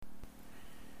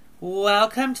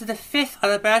Welcome to the 5th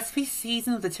anniversary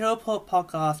season of the Till Report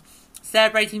podcast,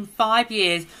 celebrating 5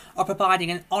 years of providing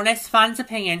an honest fan's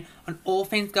opinion on all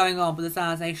things going on with the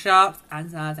San Jose Sharks and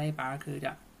San Jose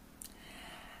Barracuda.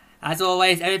 As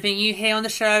always, everything you hear on the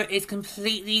show is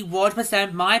completely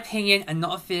 100% my opinion and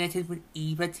not affiliated with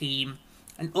either team.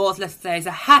 And also, let's say it's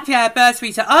a happy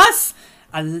anniversary to us,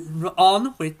 and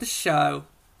on with the show.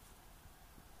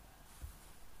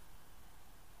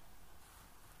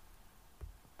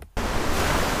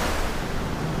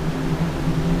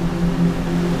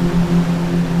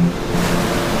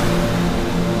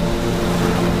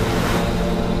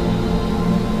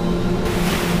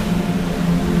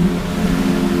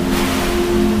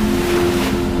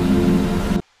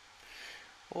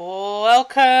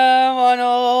 Welcome on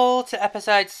all to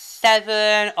episode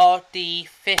 7 of the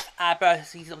 5th anniversary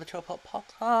season of the Till Report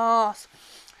podcast,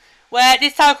 where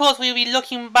this time of course we'll be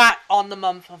looking back on the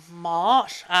month of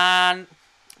March, and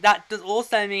that does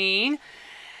also mean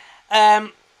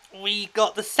we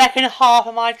got the second half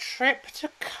of my trip to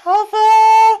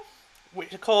cover,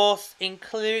 which of course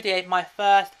included my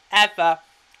first ever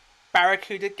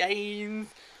Barracuda games.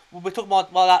 We'll talk more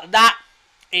about that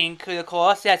in Cuda, of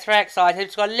course. Yes, very excited.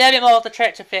 We've got a little bit more of the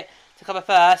trip to cover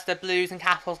first. The Blues and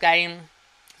Capitals game,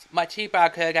 my 2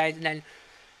 Barracuda games, and then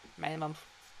May month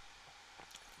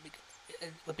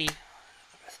will be the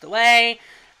rest of the way.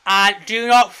 And do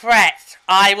not fret,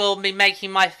 I will be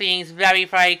making my feelings very,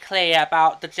 very clear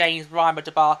about the James Reimer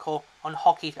debacle on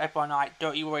Hockey Every Night.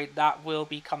 Don't you worry, that will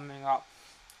be coming up.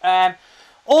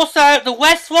 Also, the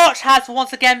West Watch has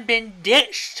once again been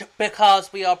ditched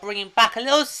because we are bringing back a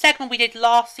little segment we did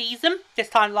last season, this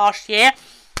time last year.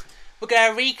 We're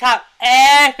going to recap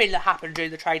everything that happened during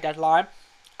the trade deadline.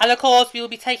 And of course, we will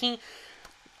be taking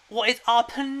what is our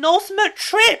penultimate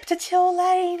trip to Till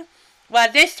Lane, where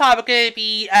this time we're going to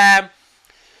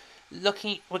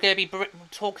be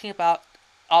talking about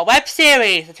our web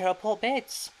series, the Till Report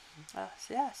Bids.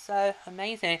 So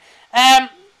amazing.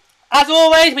 As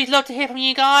always, we'd love to hear from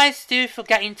you guys. Do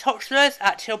get in touch with us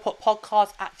at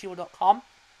tillreportpodcast@gmail.com.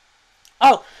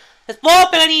 Oh, there's one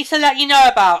thing I need to let you know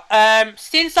about.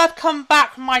 Since I've come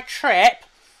back from my trip,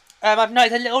 I've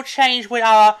noticed a little change with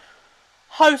our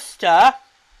hoster,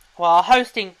 well, our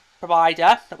hosting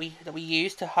provider that we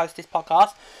use to host this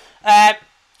podcast.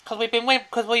 Because we've been with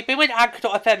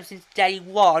Anchor.fm since day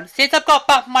one. Since I've got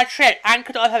back from my trip,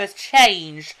 Anchor.fm has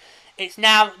changed. It's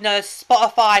now known as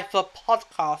Spotify for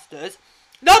podcasters.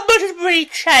 Not much has really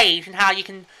changed in how you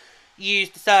can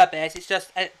use the service. It's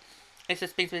just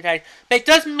been changed. But it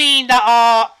does mean that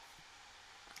our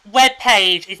web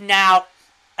page is now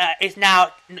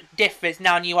different. It's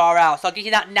now a new URL. So I'll give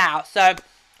you that now. So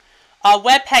our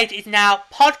web page is now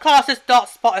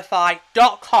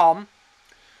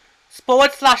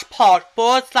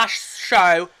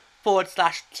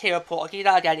podcasters.spotify.com/pod/show/Till Report. I'll give you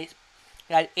that again. It's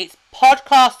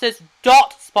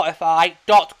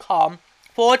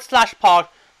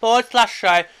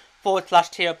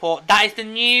podcasters.spotify.com/pod/show/Till Report. That is the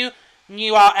new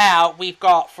URL we've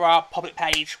got for our public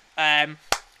page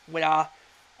with our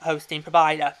hosting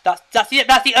provider. That's the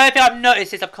only thing I've noticed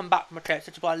since I've come back from my trip. So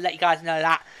I just want to let you guys know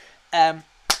that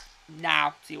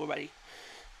now, so you're ready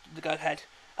to go ahead.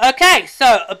 Okay,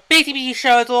 so a busy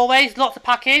show as always. Lots of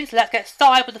pack-ins. Let's get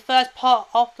started with the first part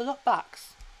of the look-backs.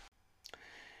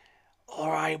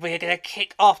 Alright, we're going to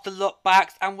kick off the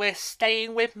look-backs, and we're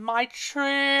staying with my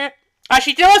trip.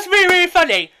 Actually, you know what's really, really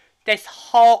funny?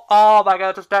 Oh my god,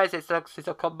 I just noticed it since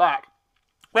I've come back.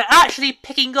 We're actually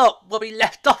picking up where we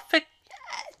left off again.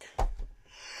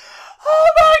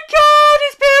 Oh my god,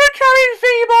 it's been a recurring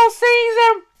theme all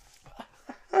season.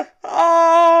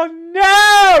 Oh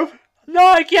no!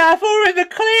 Not again, I thought we were in the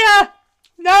clear.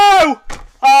 No!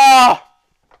 Oh!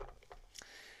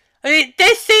 I mean,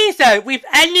 this season, we've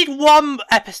ended one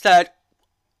episode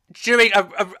during a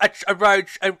road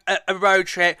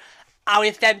trip, and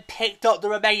we've then picked up the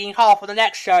remaining half of the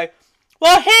next show.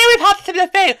 Well, here we've had a similar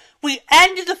thing. We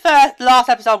ended the last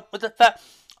episode with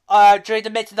during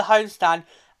the midst of the homestand,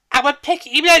 and we're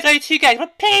picking, even though it's only 2 games, we're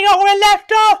picking up where we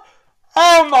left off.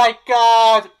 Oh my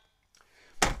god!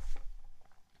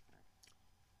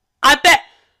 I bet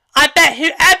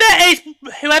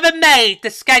whoever made the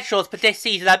schedules for this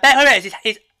season, I bet whoever it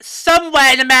is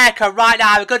somewhere in America right now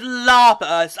having a good laugh at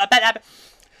us. I bet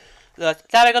they're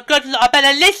having a good laugh. I bet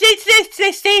they're listening to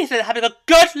this season having a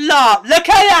good laugh. Look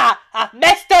at that! I've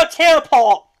messed up Till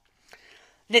Report.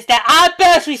 And it's their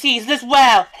anniversary season as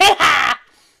well. I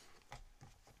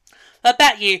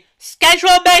bet you,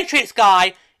 Schedule Matrix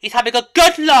guy is having a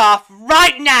good laugh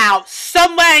right now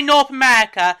somewhere in North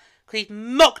America because he's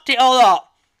mucked it all up.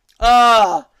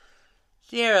 Oh,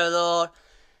 dear Lord.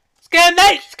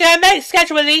 It's gonna make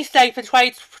schedule release date for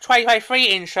 2023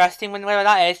 interesting, whenever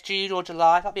that is, June or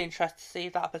July. That'll be interesting to see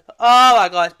if that happens. Oh my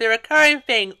god, it's been a recurring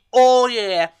thing all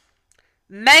year.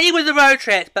 Many with the road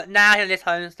trips, but now here in this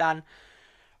homestand.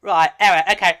 Right, anyway,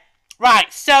 okay.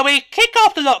 Right, so we kick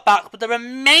off the look back with the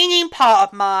remaining part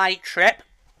of my trip.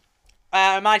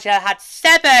 Remind you, I had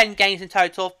 7 games in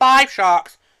total, 5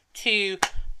 sharks, 2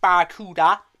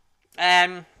 barracuda.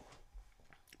 Yeah,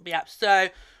 so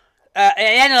at the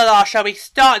end of the last show, we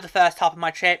started the first half of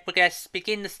my trip. We're going to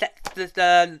begin the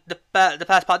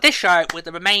first part of this show with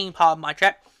the remaining part of my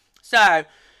trip. So,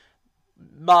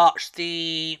 March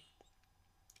the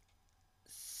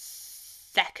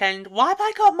 2nd. Why have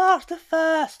I got March the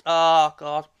 1st? Oh,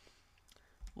 God.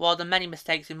 Well, the many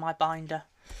mistakes in my binder.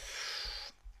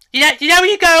 You know when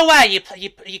you go away,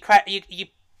 you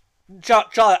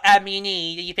jot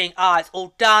M-E-E, you think, it's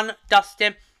all done,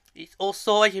 dusted, it's all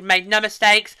sorted, you've made no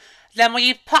mistakes. Then when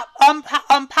you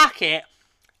unpack it,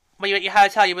 when you're at your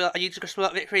hotel, you just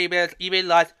look it through, you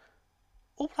realise,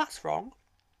 oh, that's wrong.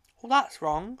 Oh, that's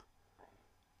wrong.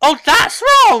 Oh, that's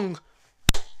wrong!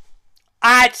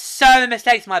 I had so many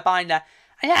mistakes in my binder.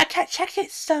 And yeah, I kept checking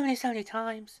it so many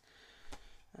times.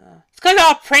 It's because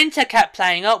our printer kept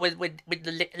playing up with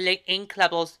the ink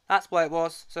levels. That's what it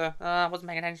was. So, I wasn't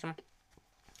paying attention.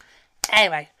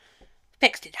 Anyway,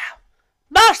 fixed it now.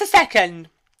 March the 2nd.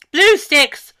 Blue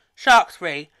 6, Sharks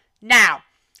 3. Now,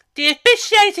 the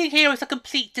officiating here was a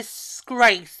complete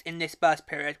disgrace in this burst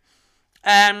period.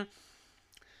 Well,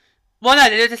 no,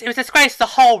 it was a disgrace as a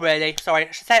whole, really. Sorry,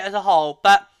 I should say it as a whole.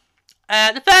 But,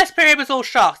 the first period was all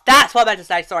Sharks. That's what I meant to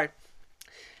say, sorry.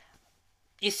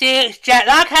 You see, it's jet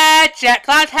lag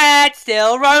head,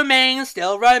 still roaming.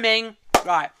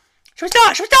 Right. Shall we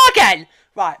start again?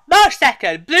 Right, March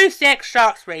 2nd, Blue 6,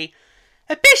 Sharks 3.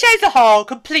 Officiating as a whole,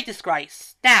 complete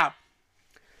disgrace. Now,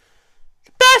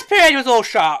 the first period was all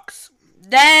Sharks.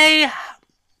 They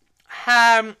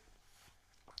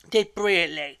did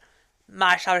brilliantly.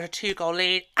 Managed to have a 2-goal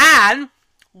lead. And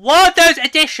one of those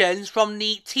additions from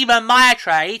the Timo Meyer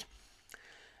trade,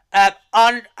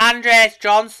 Andreas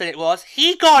Johnson it was,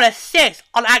 he got an assist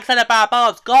on Alexander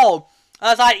Barabanov's goal. I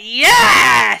was like,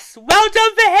 yes! Well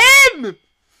done for him!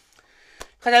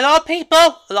 Because a lot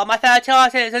of my fellow Tiro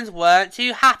citizens weren't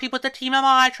too happy with the Timo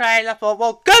Meyer trade. I thought,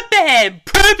 well, good for him!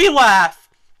 Prove your worth!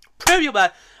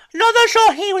 Not so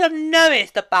sure he would have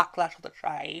noticed the backlash of the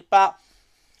trade, but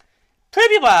prove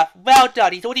your worth. Well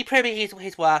done. He's already proven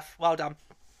his worth. Well done.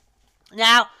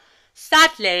 Now,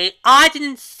 sadly, I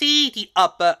didn't see the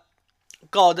upper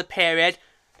goal of the period,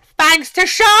 thanks to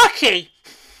Sharky.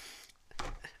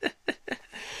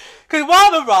 Because one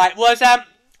of them, right, was I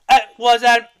was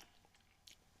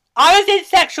in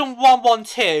section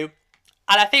 112,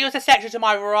 and I think it was a section to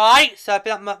my right, so I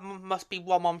think that must be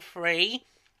 113.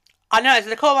 I noticed in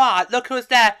the corner right, look who was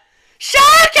there.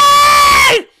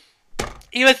 Sharky!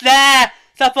 He was there,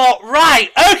 so I thought,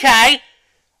 right, okay.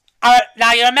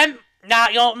 Now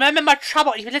you'll remember my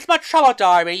trouble. If you listen to my trouble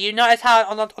diary, you notice how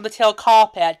on the teal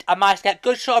carpet I managed to get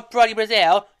good shot of Brody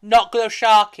Brazil, not good of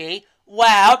Sharky.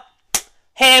 Well,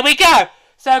 here we go.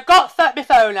 So I got my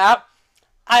phone out.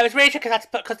 I was really tricky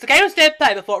because the game was still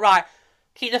playing. I thought, right,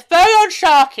 keep the phone on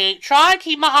Sharky, try and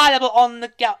keep my eye level on the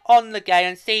game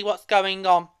and see what's going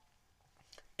on.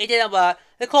 It didn't work.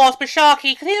 Of course, but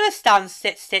Sharky, because he never stands,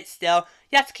 sit still.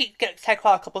 You have to take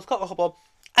quite a couple.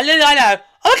 And little I know,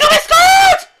 oh my god, I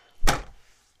scored!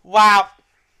 Wow.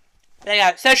 There you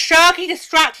go. So Sharky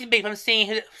distracted me from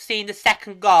seeing the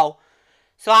second goal.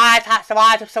 So while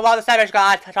the celebration guy,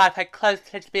 I had to try to pay close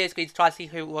attention to the screen to try to see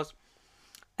who it was.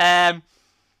 Yeah,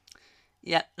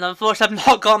 and unfortunately I've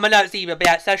not got my notes either, but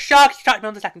yeah, so Sharky distracted me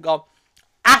on the second goal.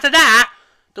 After that,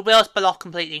 the wheels fell off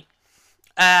completely.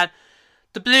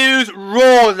 The Blues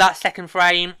roared that second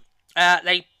frame.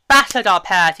 They battered our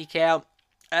penalty kill.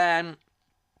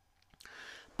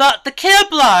 But the killer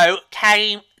blow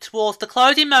came towards the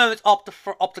closing moments of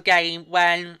the game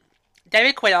when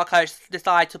David Quinn, our coach,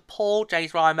 decided to pull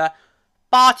James Reimer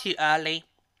far too early,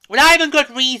 without even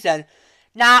good reason.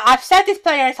 Now, I've said this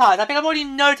plenty of times. I think I've already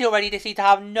noted this season.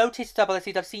 I've noticed double this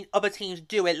season. I've seen other teams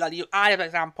do it, like the United, for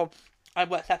example, and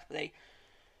work successfully.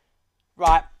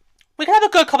 Right. We can have a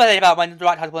good conversation about when the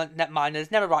right time to net mine.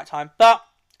 There's never a right time. But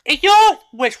if you're,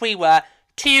 which we were,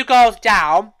 2 goals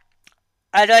down,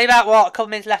 and only about, a couple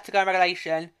minutes left to go in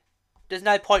regulation, there's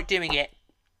no point doing it.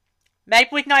 Maybe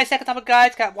we can 90 seconds have a go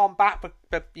to get one back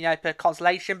for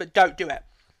consolation, but don't do it.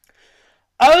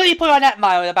 Only put on net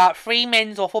mile with about 3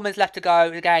 minutes or 4 minutes left to go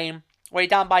in the game, where you're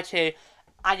down by 2,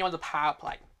 and you're on the power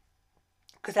play.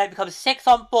 Because then it becomes 6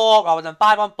 on 4 rather than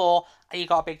 5 on 4, and you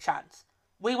got a big chance.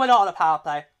 We were not on a power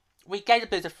play. We gave the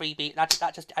Blues a freebie, and I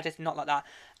just did not like that.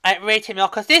 And it really tipped me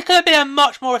off, because this could have been a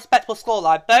much more respectable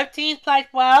scoreline. Both teams played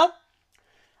well.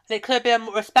 And it could have been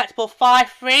a respectable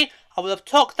 5-3. I would have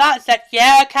took that and said,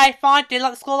 yeah, okay, fine, didn't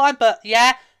like the scoreline, but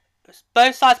yeah,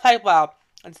 both sides played well.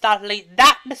 And sadly,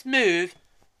 that move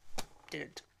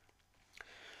didn't.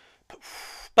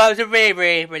 But it was a really,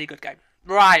 really, really good game.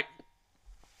 Right.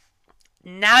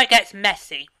 Now it gets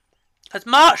messy. Because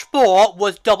March 4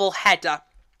 was double header.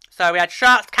 So we had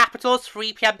Sharks Capitals,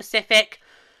 3 PM Pacific.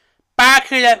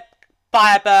 Barracuda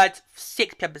Firebirds,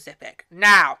 6 PM Pacific.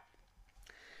 Now,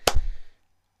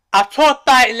 I've talked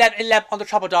about 11 on the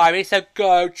Trouble Diary, so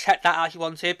go check that out if you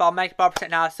want to. But I'll make it 100%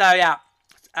 now. So yeah.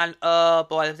 And oh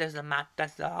boy, this is a mad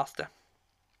disaster.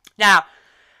 Now,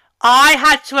 I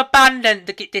had to abandon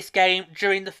this game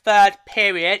during the third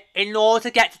period in order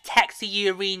to get to Texas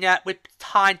Arena with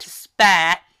time to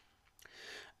spare.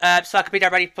 So I could be there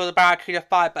ready for the Barracuda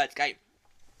Firebirds game.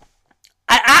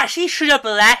 I actually should have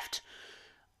left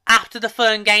after the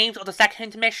fun games or the second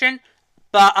intermission.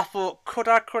 But I thought, could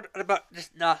I? But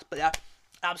just no. But yeah,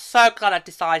 I'm so glad I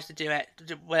decided to do it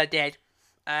when I did.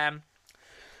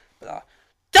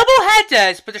 Double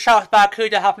headers for the Sharks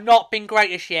Barracuda have not been great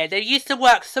this year. They used to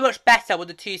work so much better with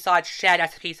the two sides shared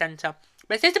SP centre.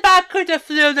 But since the Barracuda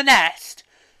flew the nest,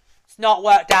 it's not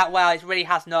worked out well. It really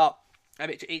has not.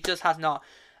 It just has not.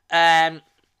 At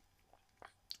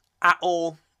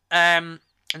all. And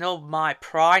oh my,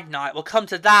 Pride Night. We'll come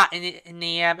to that in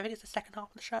the I think it's the second half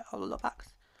of the show. I'll look back.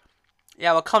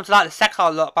 Yeah, we'll come to that in the second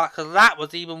half of the look back, because that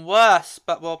was even worse.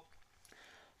 But we'll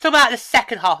talk about the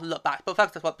second half of the look back. But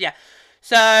first of all, yeah.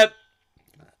 So,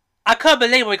 I couldn't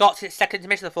believe when we got to the second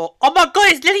intermission, I thought, oh my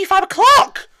god, it's nearly 5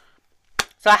 o'clock!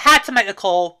 So I had to make the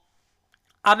call.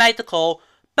 I made the call.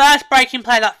 First breaking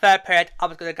play in that third period, I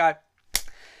was going to go.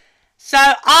 So,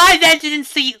 I then didn't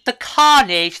see the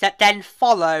carnage that then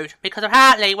followed. Because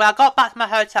apparently, when I got back to my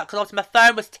hotel, because obviously my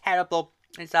phone was terrible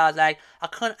in San Jose, I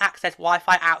couldn't access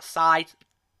Wi-Fi outside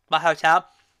my hotel.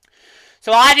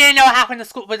 So I didn't know what happened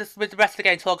with the rest of the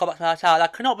game until I got back to my hotel. And I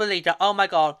could not believe that, oh my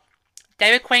god.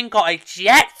 David Quinn got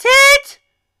ejected?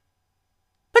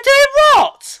 But doing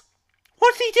what?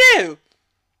 What did he do?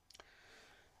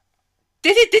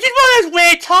 This is one of those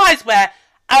weird times where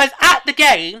I was at the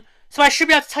game, so I should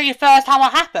be able to tell you first hand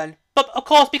what happened. But of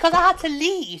course, because I had to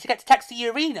leave to get to Texas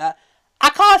Arena,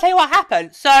 I can't tell you what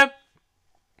happened. So,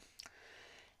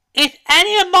 if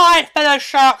any of my fellow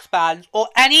Sharks fans or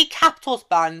any Capitals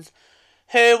fans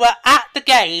who were at the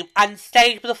game and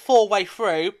stayed for the full way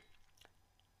through,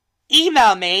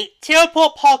 email me,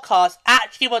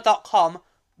 teamreportpodcast@gmail.com,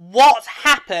 what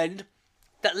happened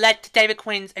that led to David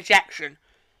Quinn's ejection.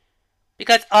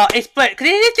 Because it's brilliant. Because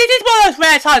this is one of those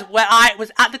rare times where I was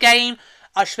at the game,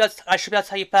 I should be able to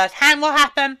tell you first hand what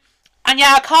happened. And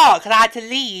yeah, I can't, because I had to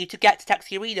leave to get to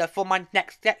Texas Arena for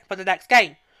the next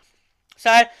game.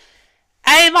 So,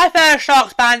 any of my fellow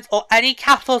Sharks fans or any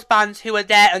Capitals fans who were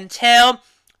there until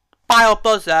final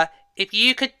buzzer, if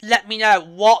you could let me know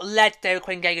what led to David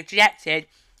Quinn getting ejected,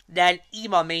 then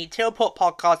email me,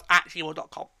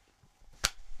 teamreportpodcast@gmail.com.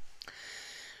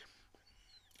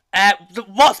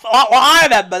 What I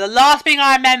remember, the last thing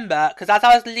I remember, because as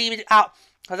I was leaving out,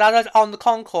 because as I was on the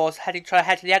concourse trying to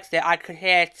head to the exit, I could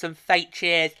hear some fake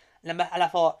cheers, and I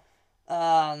thought,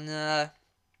 oh no,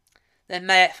 they've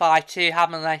made it 5-2,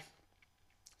 haven't they?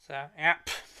 So, yep.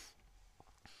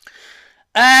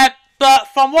 But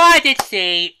from what I did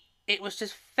see, it was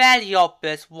just fairly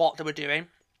obvious what they were doing.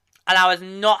 And I was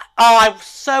not... Oh, I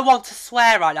so want to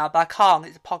swear right now, but I can't.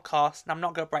 It's a podcast, and I'm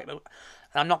not going to break the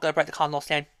Cardinals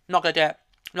in. I'm not going to do it.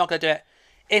 I'm not going to do it.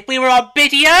 If we were on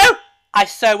video,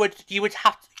 you would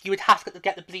have to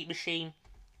get the bleep machine.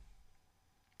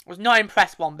 I was not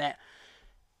impressed one bit.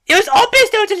 It was obvious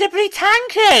they were deliberately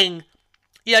tanking.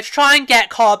 You know, to try and get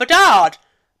Carl Bedard.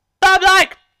 But I'm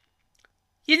like,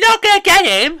 you're not going to get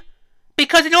him,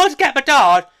 because in order to get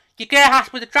Bedard, you're going to have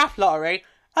to win the draft lottery.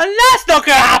 And that's not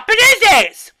going to happen, is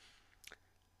it?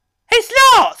 It's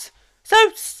not. So,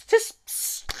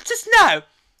 just no.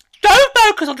 Don't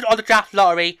focus on the draft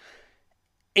lottery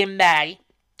in May.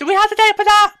 Do we have the date for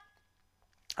that?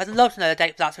 I'd love to know the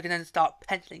date for that, so we can then start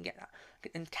penciling it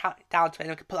down to it, and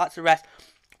we can put that to rest.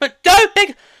 But don't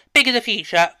think big in the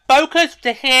future. Focus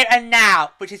the here and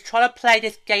now, which is trying to play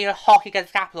this game of hockey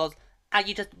against Capitals, and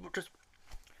you just... Because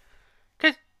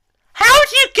how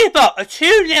do you give up a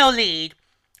 2-0 lead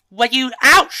when you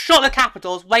outshot the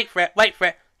Capitals? Wait for it.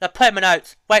 They'll put in my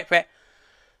notes. Wait for it.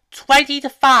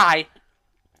 20-5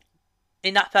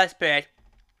 in that first period.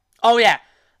 Oh yeah,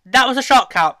 that was a shot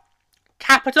count.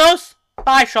 Capitals,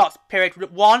 5 shots,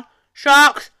 period 1.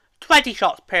 Sharks, 20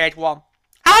 shots, period 1.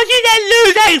 How did you then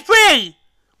lose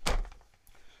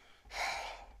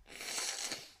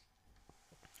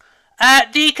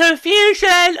 8-3? The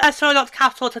confusion as to not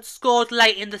Capital had scored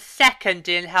late in the second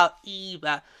didn't help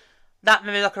either. That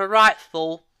made me look a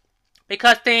rightful.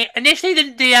 Because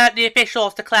initially the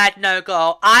officials declared no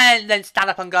goal. I then stand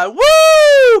up and go,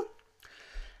 woo!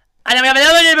 And then we have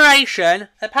another liberation.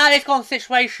 Apparently it's gone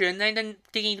situation, they didn't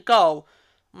need a goal.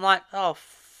 I'm like, oh,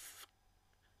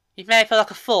 you've made me feel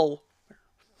like a fool.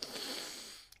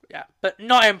 Yeah, but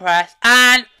not impressed.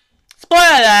 And, spoiler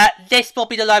alert, this will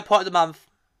be the low point of the month.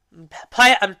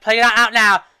 I'm playing that out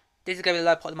now. This is going to be the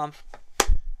low point of the month.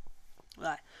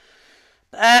 Right.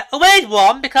 A weird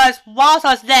one, because whilst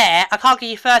I was there, I can't give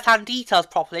you first-hand details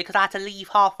properly because I had to leave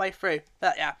halfway through.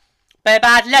 But yeah. But if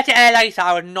I had let it air later,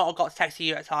 I would not have got to text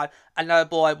you at the time. And no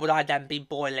boy, would I then be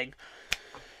boiling.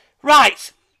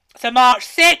 Right. So March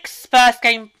 6th, first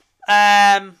game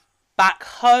back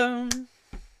home.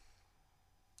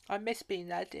 I miss being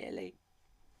there dearly.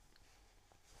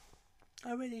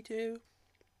 I really do.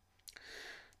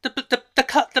 The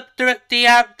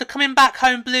coming back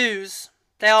home blues.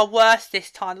 They are worse this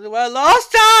time than they were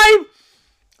last time!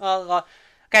 Oh god.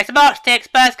 Okay, so March 6th,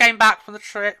 first game back from the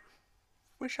trip.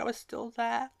 Wish I was still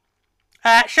there.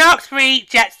 Sharks 3,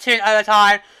 Jets 2 in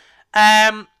overtime.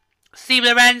 Steve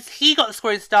Lorenz, he got the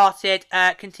scoring started,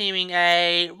 continuing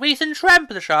a recent trend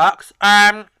for the Sharks.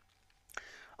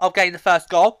 Of getting the first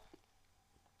goal.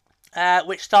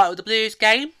 Which started with the Blues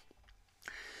game.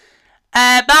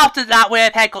 But after that,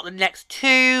 Winnipeg got the next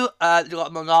two. They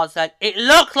got them on said it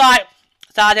looked like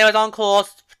Saturday was on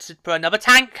course for another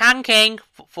tanking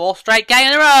for 4 straight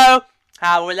games in a row.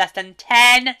 However, with less than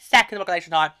 10 seconds of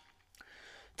regulation time,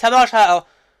 Tomas Hertl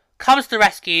comes to the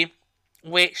rescue,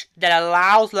 which then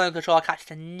allows Lone Control catch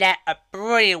to net a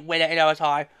brilliant winner in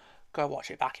overtime. Go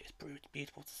watch it back; it was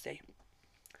beautiful to see.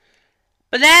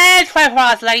 But then 24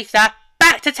 hours later,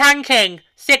 back to tanking,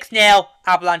 6-0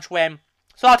 Avalanche win.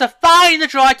 So after finding the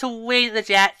drive to win the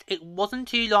Jets, it wasn't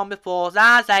too long before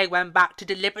Zaze went back to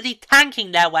deliberately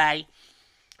tanking their way.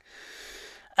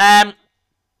 They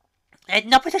had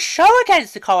nothing to show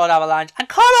against the Colorado Avalanche, and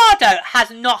Colorado has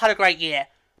not had a great year.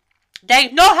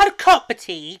 They've not had cup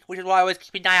fatigue, which is why I always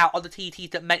keep an eye out on the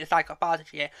TTs that make the cycle pass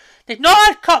this year. They've not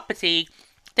had cup fatigue.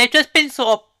 They've just been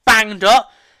sort of banged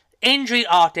up, injury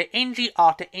after injury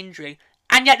after injury.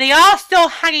 And yet they are still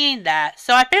hanging in there.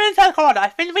 So I think in South Colorado, I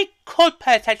think we could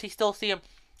potentially still see them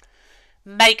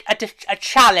make a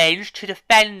challenge to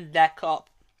defend their cup.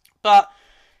 But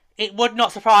it would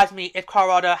not surprise me if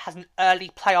Colorado has an early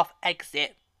playoff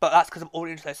exit. But that's because I'm all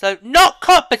interested. So not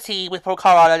cup fatigue with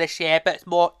Colorado this year, but it's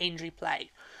more injury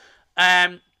play.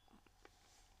 Yeah.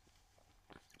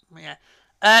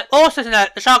 Also to note,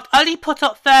 the Sharks only put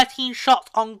up 13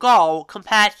 shots on goal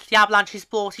compared to the Avalanche's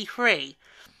 43.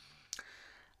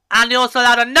 And they also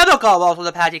allowed another goal on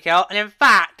the penalty kill. And in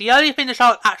fact, the only thing the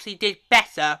Sharks actually did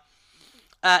better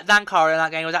than Colorado in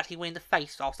that game was actually winning the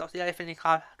face-off. So that's the only thing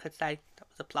I could say that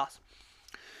was a plus.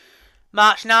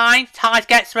 March 9, Tigers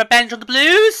gets revenge on the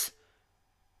Blues.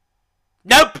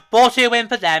 Nope, 4-2 win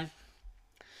for them.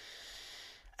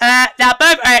 Now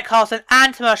both Erik Karlsson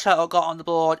and Tomas Hertl got on the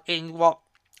board in what...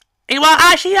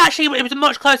 Actually, it was a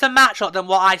much closer matchup than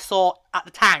what I saw at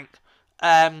the tank.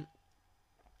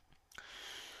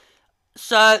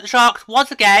 So the Sharks,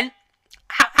 once again,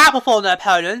 outperformed their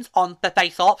opponents on the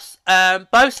face-offs.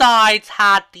 Both sides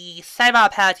had the same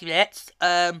amount of penalty minutes.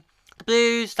 The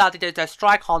Blues started to do their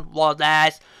strike on one of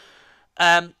theirs.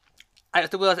 And it was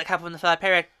the Wheels that came in the third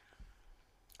period.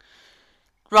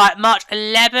 Right, March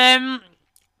 11,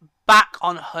 back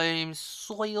on home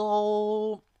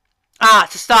soil.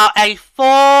 To start a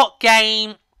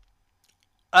 4-game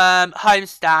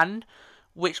homestand,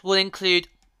 which will include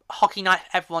Hockey Night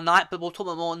for Everyone Night, but we'll talk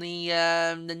about more in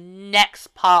the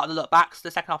next part of the look-backs, the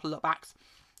second half of the look-backs,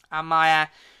 and my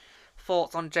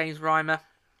thoughts on James Reimer.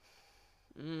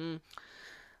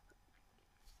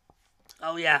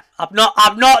 Oh yeah, I've not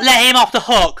let him off the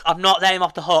hook. I've not let him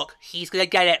off the hook. He's gonna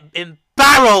get it in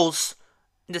barrels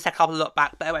in the second half of the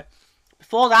look-back. But anyway,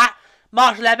 before that,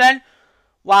 March 11,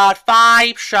 Wild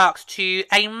 5, Sharks 2.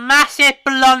 A massive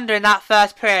blunder in that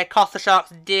first period cost the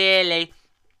Sharks dearly.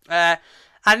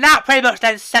 And that pretty much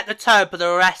then set the tone for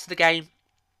the rest of the game.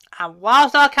 And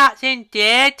whilst our captain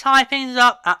did tie things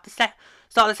up at the start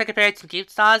of the second period to give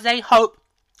Stars a hope,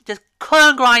 just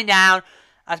couldn't grind down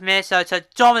as Minnesota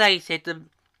dominated the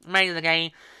remainder of the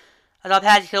game. As our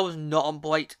penalty kill was not on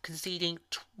point, conceding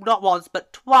not once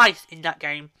but twice in that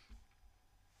game.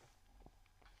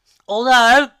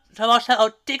 Although Tomas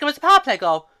Hertl did give us a power play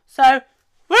goal, so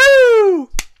woo!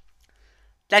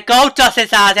 They're gold dust in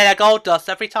Saturday. They're gold dust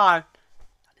every time.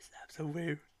 So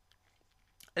woo.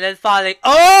 And then finally,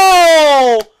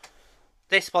 oh!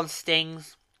 This one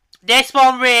stings. This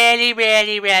one really,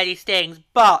 really, really stings.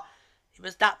 But it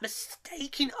was that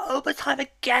mistake in overtime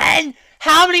again.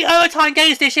 How many overtime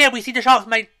games this year we see the Sharks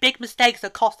make big mistakes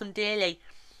that cost them dearly?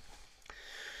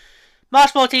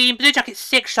 March 14, Blue Jackets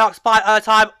 6, Sharks by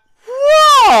overtime.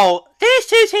 Whoa! These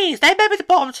two teams, they may be the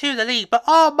bottom two of the league, but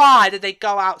oh my, did they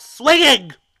go out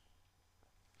swinging!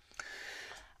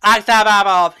 Alexander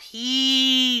Babov,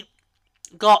 he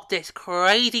got this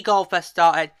crazy goal first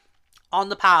started on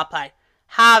the power play.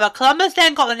 However, Columbus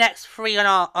then got the next three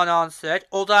unanswered,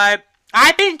 although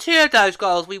I think two of those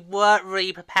goals we weren't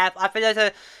really prepared for. I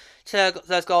think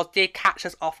those goals did catch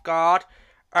us off guard.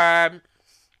 But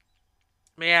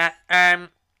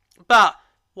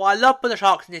what I love with the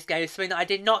Sharks in this game is something that I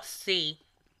did not see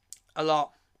a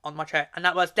lot on my chart, and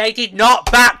that was they did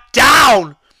not back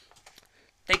down.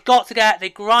 They got together, they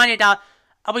grinded down,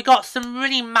 and we got some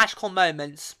really magical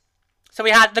moments. So we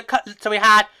had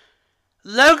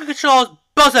Logan Couture's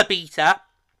buzzer beater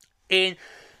in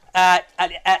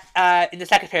the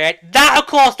second period. That, of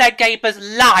course, then gave us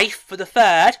life for the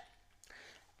third.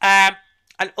 And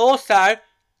also,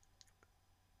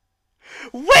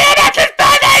 Williamson's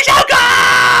birthday shall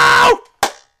go!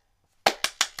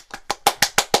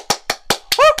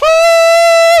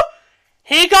 Woohoo!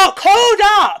 He got called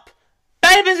up.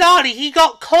 Ben Bizzardi, he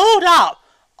got called up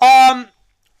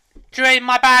during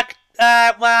my back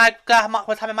when I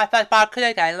was having my first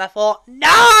Cuda game, and I thought,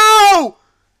 no!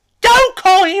 Don't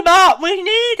call him up! We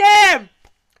need him!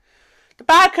 The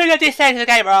Cuda did say to the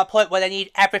game at a point where they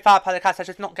need every 5 pound of cash, so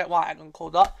just not get why I got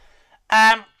called up.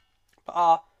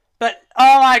 But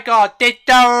oh my god, did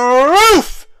the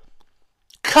roof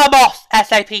come off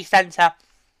SAP Centre?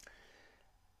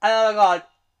 And oh my god,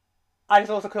 I just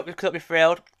also could be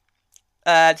thrilled.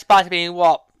 Despite it being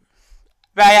what?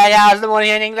 Very early hours in the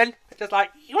morning in England. Just like,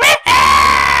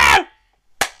 woohoo!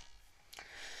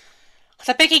 Because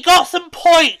I think he got some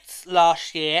points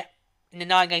last year in the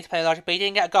 9 games played last year, but he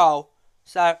didn't get a goal.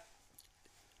 So,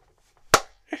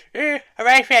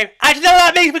 hooray for him. And you know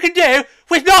what that means we can do?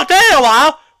 We've not done it in a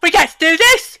while. We get to do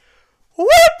this.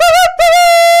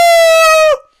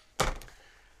 Woo-hoo-hoo-hoo!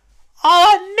 Oh,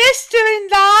 I missed doing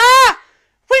that.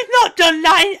 We've not done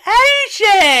that in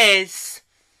ages.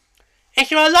 If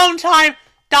you're a long time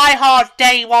die-hard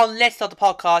day one list of the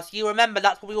podcast, you remember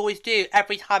that's what we always do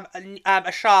every time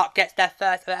a Shark gets their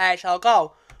first AHL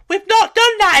goal. We've not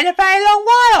done that in a very long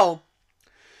while.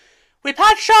 We've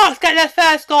had Sharks get their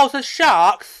first goals as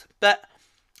Sharks, but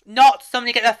not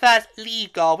somebody get their first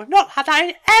league goal. We've not had that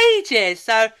in ages,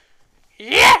 so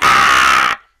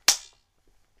yeah!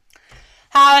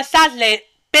 However, sadly,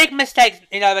 big mistakes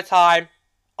in overtime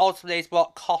ultimately is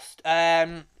what cost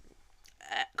us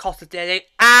dearly,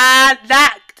 and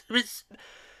that was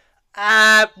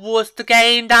the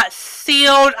game that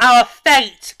sealed our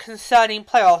fate concerning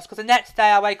playoffs, because the next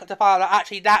day I wake up to find out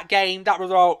actually that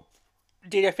result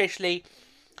did officially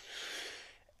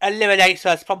eliminate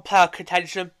us from playoff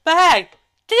contention. But hey,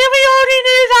 did we already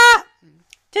knew that?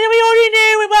 Did we already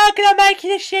knew we weren't going to make it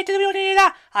this year? Did we already knew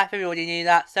that? I think we already knew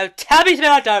that, so tell me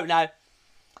something I don't know.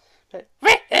 But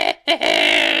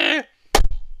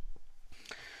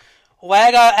way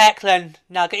to go, Eklund.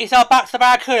 Now get yourself back to the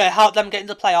Barracuda and help them get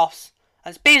into the playoffs.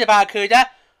 And speaking of Barracuda,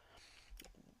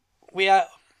 we're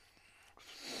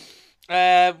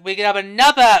going to have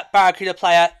another Barracuda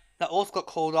player that also got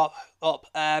called up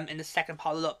in the second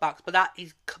part of the look backs, but that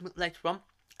is coming later on.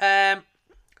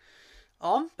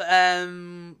 But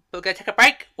we're going to take a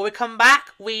break. When we come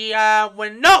back, we're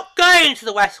not going to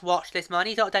the West Watch this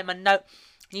morning. I need to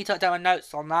update my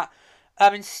notes on that.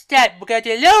 Instead, we're going to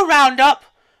do a little roundup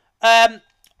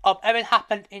of everything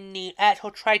happened in the actual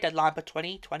trade deadline for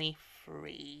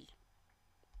 2023.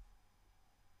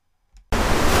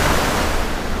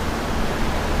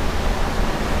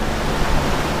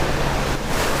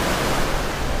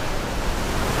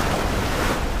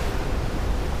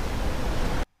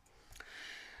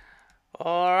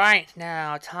 Alright,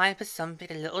 now time for something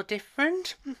a little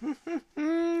different.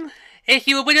 If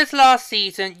you were with us last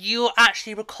season, you'll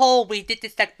actually recall we did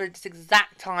this segment at this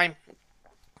exact time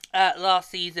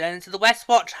last season. So the West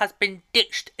Watch has been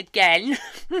ditched again.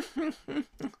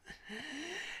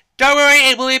 Don't worry,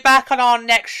 it will be back on our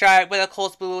next show, where of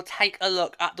course we will take a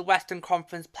look at the Western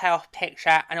Conference playoff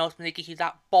picture and ultimately give you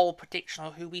that bold prediction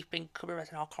of who we think could be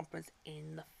representing our conference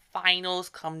in the finals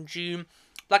come June.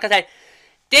 Like I said,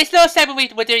 this little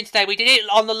segment we're doing today, we did it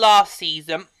on the last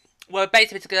season. We're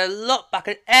basically going to look back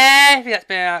at everything that's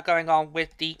been going on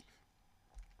with the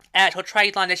actual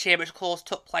trade line this year, which of course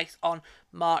took place on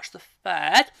March the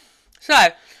 3rd. So,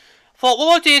 what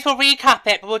we'll do is we'll recap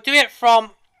it, but we'll do it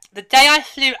from the day I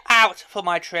flew out for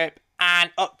my trip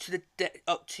and we'll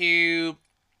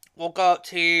go up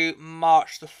to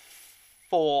March the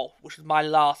 4th, which is my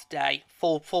last day,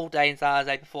 full day in San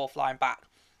Jose before flying back.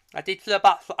 I'd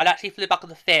actually flew back on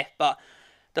the 5th, but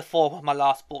the 4th was my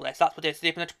last ball day. So that's what we'll do.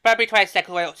 So from February 22nd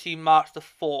way up to March the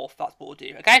 4th, that's what we'll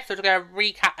do. Okay, so we're going to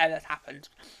recap everything that's happened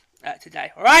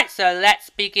today. Alright, so let's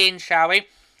begin, shall we?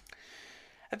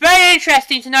 Very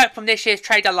interesting to note from this year's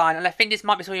trade deadline, and I think this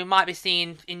might be something we might be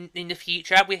seeing in the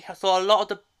future. We saw a lot of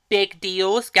the big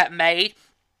deals get made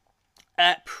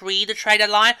pre the trade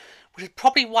deadline, which is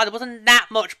probably why there wasn't that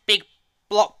much big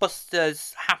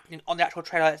blockbusters happening on the actual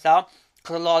trade deadline itself,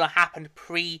 because a lot of them happened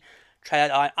pre-trade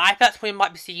deadline. I think that's something we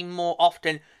might be seeing more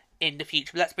often in the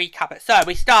future, but let's recap it. So,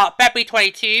 we start February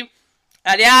 22.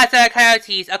 The Arizona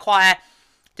Coyotes acquire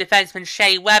defenseman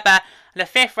Shea Weber and a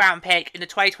 5th round pick in the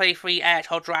 2023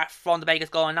 NHL draft from the Vegas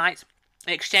Golden Knights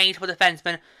in exchange for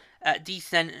defenseman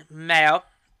Declan Mayo.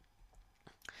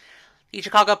 The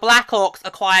Chicago Blackhawks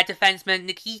acquired defenseman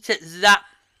Nikita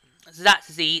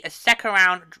Zatzzy, a 2nd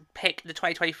round pick in the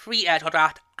 2023 NHL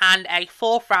draft and a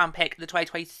 4th round pick in the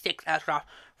 2026 NHL draft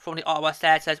from the Ottawa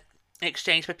Senators in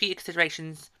exchange for future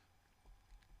considerations.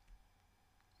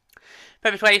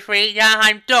 February 23, the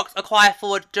Anaheim Ducks acquire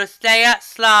forward Josiah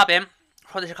Slavin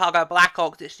from the Chicago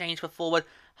Blackhawks in exchange for forward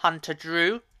Hunter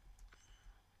Drew.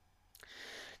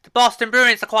 The Boston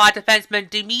Bruins acquired defenseman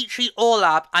Dmitry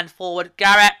Orlov and forward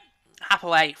Garrett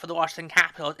Hathaway for the Washington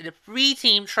Capitals in a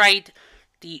 3-team trade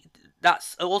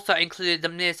that's also included the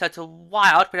Minnesota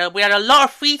Wild. We had a lot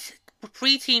of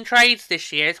three-team trades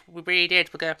this year. We really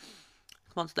did. We're going to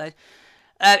come on to those.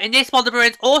 In this one, the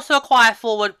Bruins also acquire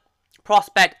forward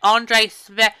prospect Andrei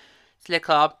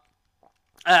Svechnikov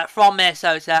from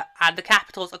Minnesota, and the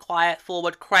Capitals acquire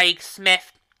forward Craig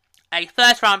Smith, a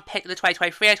 1st round pick in the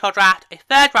 2023 NHL draft, a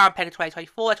 3rd round pick in the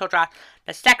 2024 NHL draft,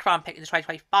 a 2nd round pick in the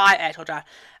 2025 NHL draft,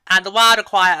 and the Wild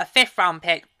acquire a 5th round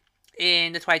pick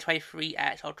in the 2023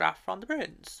 NHL draft from the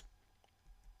Bruins.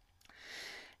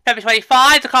 February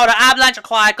 25, the Colorado Avalanche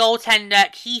acquire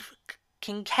goaltender Keith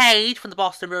Kincaid from the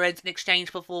Boston Bruins in exchange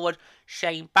for forward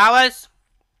Shane Bowers.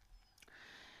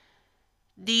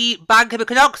 The Vancouver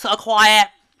Canucks acquire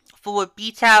forward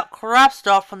Vital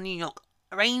Kravtsov from the New York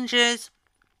Rangers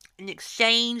in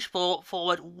exchange for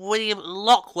forward William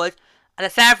Lockwood and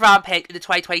a 7th round pick in the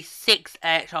 2026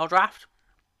 NHL draft.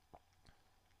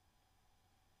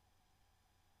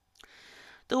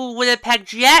 The Winnipeg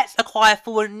Jets acquire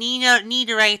forward Nino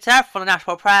Niederreiter from the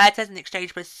Nashville Predators in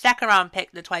exchange for a 2nd round pick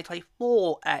in the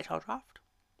 2024 NHL draft.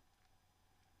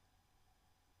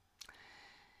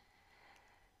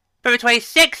 February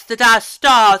 26th, the Dallas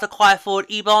Stars acquire forward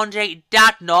Ibonje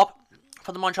Dadnob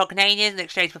from the Montreal Canadiens in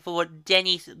exchange for forward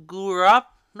Denis Gurov.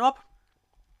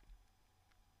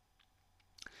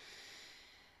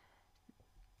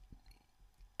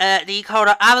 The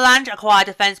Colorado Avalanche acquired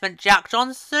defenseman Jack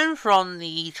Johnson from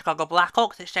the Chicago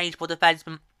Blackhawks in exchange for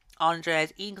defenseman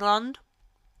Andres Eglund.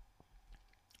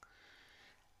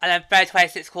 And then February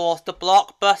 26th, of course, the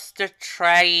blockbuster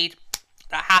trade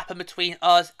that happened between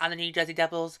us and the New Jersey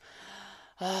Devils.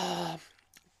 The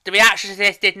reaction to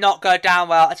this did not go down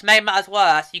well. And to make matters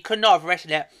worse, you could not have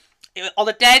written it. On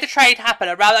the day the trade happened,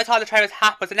 around the time the trade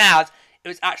was announced, it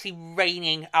was actually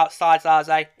raining outside San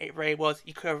Jose. It really was.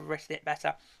 You could have written it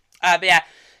better. But yeah,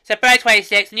 so February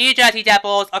 26th, New Jersey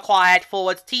Devils acquired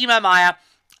forwards Timo Meyer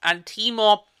and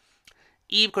Timur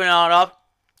Ivanov,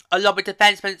 along with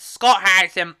defensemen Scott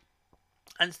Harrison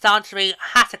and Santeri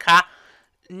Hataka,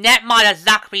 netminder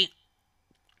Zachary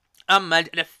Ummand,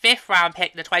 and a 5th round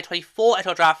pick in the 2024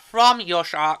 NHL draft from your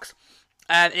Sharks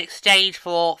in exchange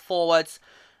for forwards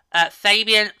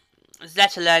Fabian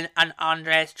Zetterlund and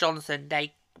Andreas Johnson.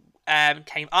 They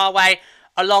came our way,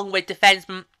 along with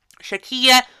defensemen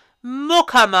Shakia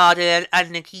Mukammadin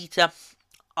and Nikita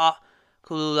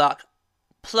Kulak,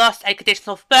 plus a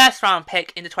conditional 1st round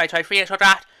pick in the 2023 NHL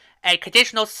draft, a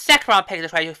conditional 2nd round pick in the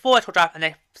 2024 NHL draft, and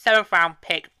a 7th round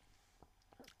pick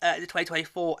in the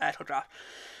 2024 NHL draft.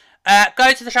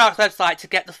 Go to the Sharks website to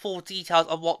get the full details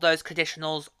of what those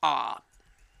conditionals are.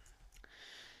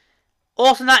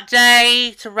 Also that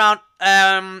day, to round,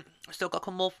 still got a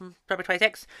couple more from February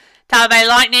 26th. Tampa Bay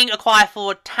Lightning acquire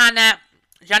forward Tanner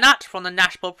Janat from the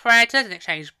Nashville Predators in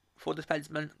exchange for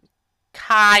defenseman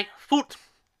Kai Foot.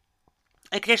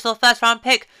 A conditional 1st round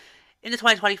pick in the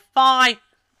 2025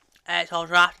 NHL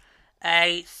draft.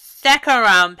 A 2nd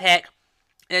round pick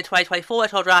in the 2024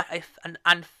 NHL draft.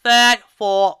 And 3rd,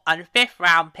 4th and 5th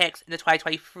round picks in the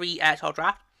 2023 NHL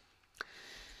draft.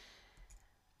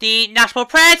 The Nashville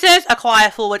Predators acquire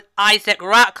forward Isaac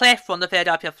Ratcliffe from the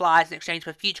Philadelphia Flyers in exchange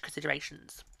for future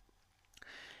considerations.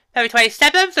 February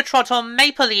 27th, the Toronto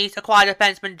Maple Leafs acquired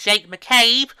defenseman Jake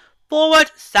McCabe, forward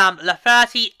Sam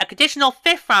Lafferty, a conditional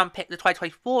 5th round pick in the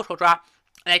 2024 NHL draft,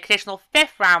 and a conditional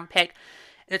 5th round pick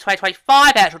in the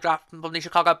 2025 NHL draft from the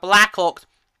Chicago Blackhawks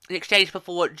in exchange for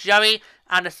forward Joey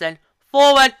Anderson,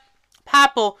 forward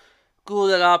Pavel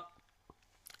Gulagov,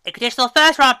 a conditional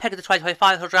 1st round pick in the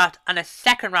 2025 NHL draft, and a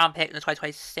 2nd round pick in the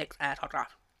 2026 NHL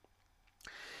draft.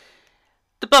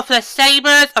 The Buffalo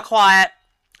Sabres acquire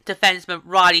defenseman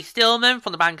Riley Stillman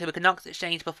from the Vancouver Canucks in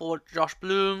exchange for forward Josh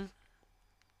Bloom.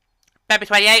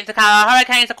 February 28th, the Carolina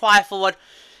Hurricanes acquire forward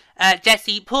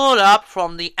Jesse Pullup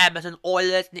from the Edmonton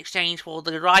Oilers in exchange for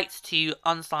the rights to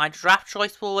unsigned draft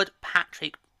choice forward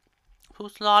Patrick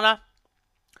Puslana.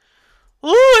 Ooh,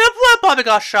 another one by the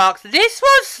Gosh Sharks. This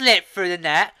one slipped through the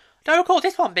net. Don't recall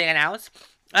this one being announced.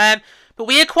 But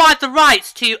we acquired the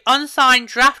rights to unsigned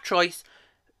draft choice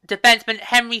defenseman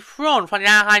Henry Fraun from the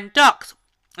Anaheim Ducks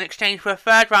in exchange for a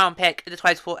 3rd round pick in the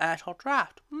 2024 NHL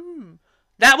draft.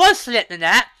 That one slipped the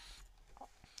net.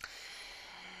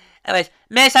 Anyways,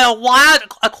 Minnesota Wild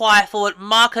acquire forward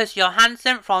Marcus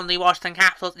Johansson from the Washington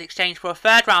Capitals in exchange for a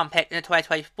 3rd round pick in the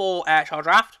 2024 NHL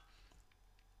draft.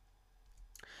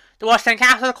 The Washington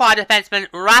Capitals acquired defenseman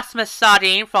Rasmus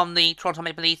Sardin from the Toronto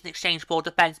Maple Leafs in exchange for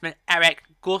defenseman Eric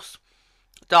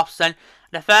Gustafsson,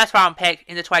 the 1st round pick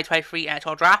in the 2023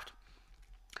 NHL draft.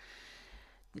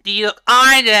 The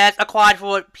Islanders acquired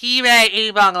forward Pierre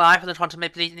Ebanglai from the Toronto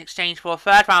Maple Leafs in exchange for a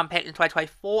 3rd round pick in the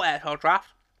 2024 NHL draft.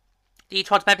 The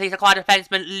Toronto Maple Leafs acquired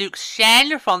defenseman Luke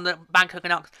Shen from the Vancouver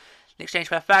Canucks in exchange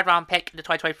for a 3rd round pick in the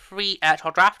 2023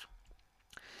 NHL draft.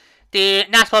 The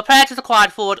Nashville Predators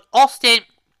acquired forward Austin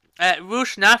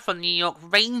Rushner from the New York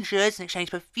Rangers in exchange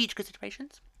for future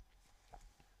considerations.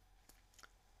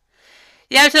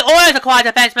 The Edmonton Oilers acquired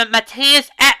defenseman Matthias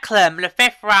Ekholm, the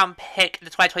 5th round pick in the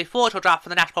 2024 draft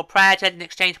from the Nashville Predators in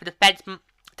exchange for defenseman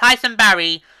Tyson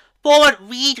Barrie, forward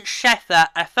Reed Sheffer,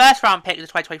 a 1st round pick in the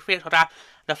 2023 draft,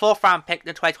 and a 4th round pick in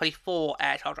the 2024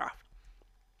 NHL draft.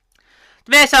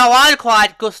 The Minnesota Wild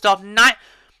acquired Gustav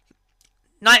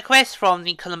Nyquist from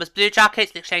the Columbus Blue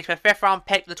Jackets in exchange for a 5th round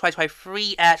pick in the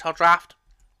 2023 NHL draft.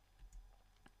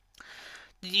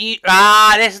 This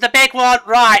is the big one.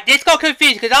 Right, this got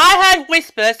confused because I heard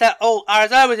whispers that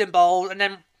Arizona was involved and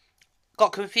then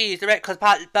got confused because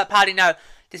apparently no,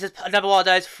 this is another one of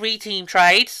those 3-team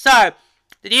trades. So,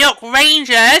 the New York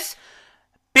Rangers,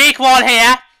 big one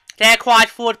here, they acquired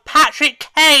forward Patrick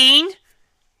Kane.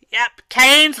 Yep,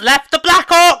 Kane's left the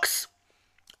Blackhawks.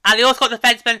 And they also got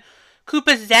defenseman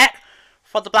Cooper Zek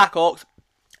from the Blackhawks.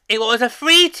 It was a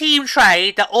 3-team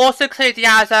trade that also included the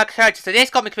Arizona Coyotes. So this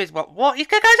got me confused. What? He's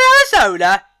going to go to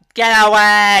Arizona? Get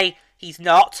away. He's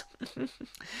not.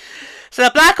 So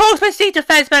the Blackhawks received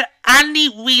defenseman Andy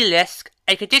Wheelisk,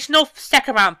 a conditional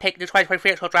 2nd round pick in the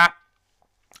 2023 NHL draft,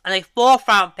 and a 4th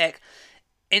round pick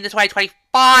in the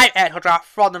 2025 NHL draft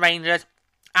from the Rangers,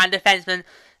 and defenseman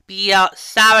Biel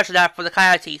Savage for the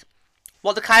Coyotes.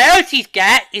 What the Coyotes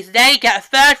get is they get a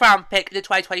 3rd round pick in the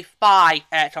 2025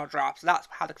 NHL draft. So that's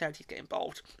how the Coyotes get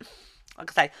involved.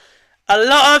 Like I say, a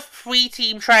lot of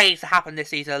 3-team trades that happened this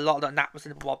season. A lot of them, that was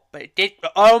in the one. But it did,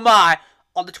 oh my,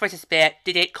 on the Twitter sphere,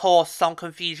 did it cause some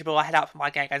confusion before I head out for my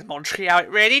game against Montreal? It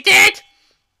really did!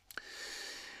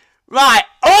 Right,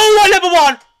 number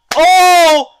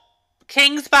 1.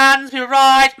 Kings fans, we were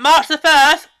right. March the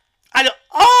 1st. And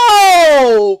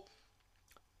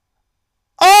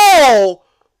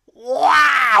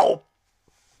wow!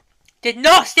 Did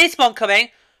not see this one coming.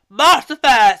 March the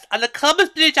 1st, and the Columbus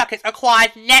Blue Jackets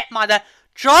acquired netminder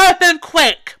Jonathan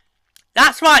Quick.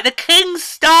 That's right, the Kings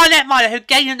star netminder who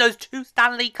gave them those 2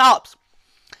 Stanley Cups.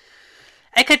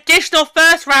 A conditional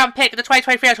 1st round pick in the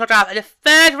 2023 NHL draft and a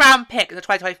 3rd round pick in the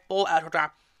 2024 NHL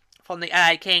draft from the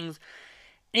LA Kings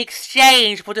in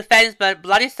exchange for defenseman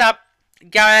Vladislav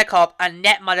Garekov and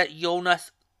netminder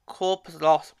Jonas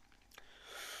Korpislos.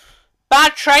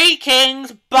 Bad trade,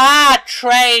 Kings. Bad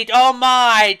trade. Oh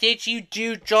my. Did you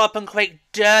do Jonathan Quick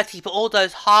dirty for all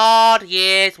those hard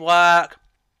years' work?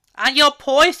 And you're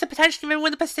poised to potentially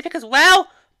win the Pacific as well?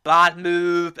 Bad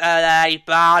move, LA.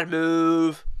 Bad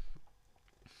move.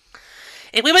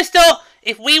 If we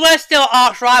were still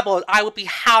arch rivals, I would be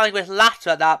howling with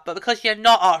laughter at that. But because you're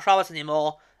not arch rivals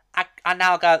anymore, I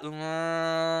now go...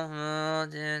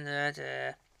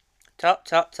 Top.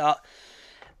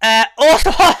 Also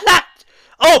on that...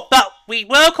 Oh, but we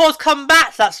will of course come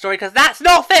back to that story because that's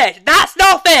not fish. That's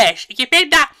not fish. If you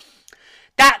think that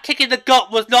kick in the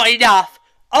gut was not enough,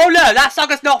 oh no, that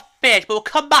saga's not fish. But we'll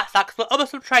come back to that because other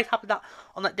some trades happened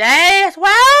on that day as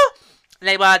well.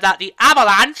 They were that the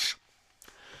Avalanche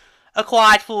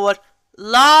acquired forward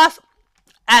Lars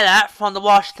Eller from the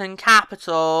Washington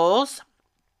Capitals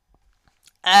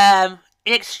in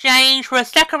exchange for a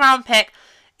second-round pick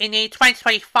in the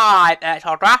 2025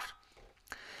 NHL draft.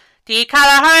 The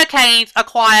Carolina Hurricanes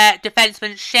acquired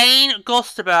defenseman Shane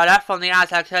Gustavberger from the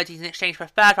Arizona Coyotes in exchange for a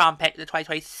third-round pick in the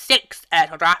 2026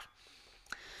 NHL draft.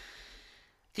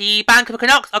 The Vancouver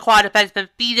Canucks acquired defenseman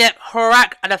Filip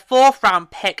Hronek and a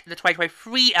fourth-round pick in the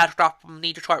 2023 NHL draft from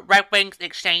the Detroit Red Wings in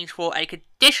exchange for a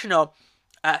conditional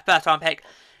first-round pick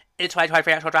in the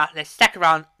 2023 NHL draft and a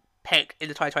second-round pick in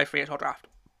the 2023 NHL draft.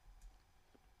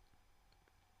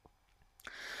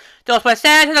 The Ottawa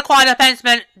Senators acquired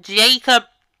defenseman Jacob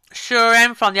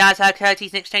Shuren from the Arizona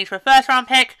Coyotes in exchange for a first-round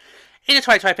pick in the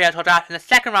 2023 NHL draft and a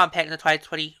second-round pick in the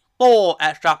 2024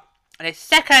 NHL draft and a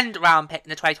second-round pick in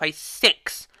the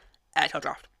 2026 NHL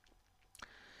draft.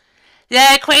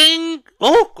 The Queen...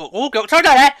 sorry,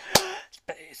 there.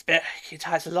 It's a bit...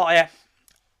 It's a lot here.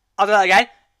 I'll do that again.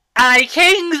 And the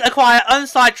Kings acquire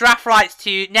unsigned draft rights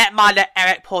to netminder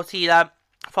Eric Portillo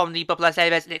from the Buffalo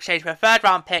Sabres in exchange for a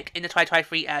third-round pick in the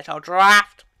 2023 NHL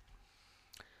draft.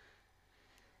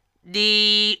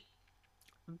 The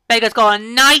Vegas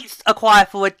Golden Knights acquire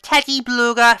forward Teddy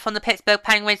Bluger from the Pittsburgh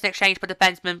Penguins in exchange for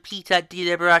defenseman Peter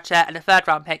DeLiberata and a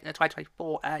third-round pick in the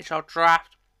 2024 NHL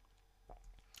draft.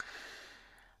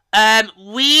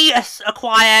 We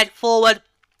acquired forward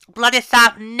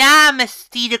Vladislav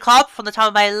Namestnikov from the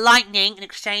Tampa Bay Lightning in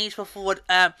exchange for forward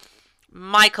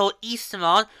Michael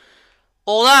Easterman.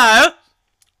 Although,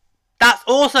 that's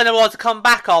also another one to come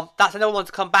back on.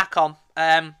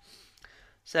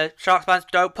 So, Sharks fans,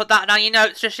 don't put that down your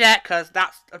notes just yet, because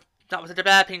that was a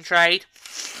developing trade.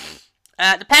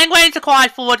 The Penguins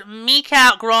acquired forward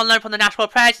Mikael Gronlund from the Nashville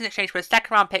Predators in exchange for a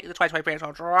second-round pick in the 2023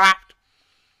 NHL draft.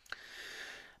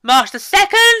 March the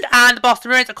 2nd, and the Boston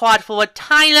Bruins acquired forward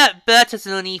Tyler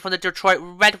Bertuzzi from the Detroit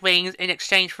Red Wings in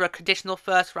exchange for a conditional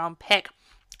first-round pick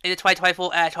in the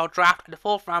 2024 NHL draft and a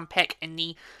fourth-round pick in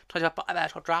the 2025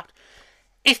 NHL draft.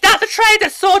 Is that the trade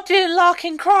that saw Dylan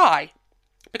Larkin cry?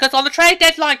 Because on the trade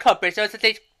deadline coverage,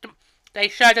 they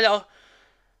showed a little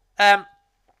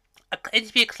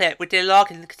interview clip with Dylan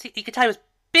Larkin. You could tell he was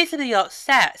visibly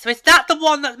upset. So is that the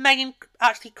one that made him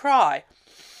actually cry?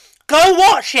 Go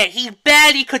watch it! He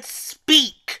barely could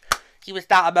speak. He was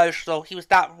that emotional. He was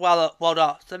that well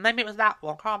up. So maybe it was that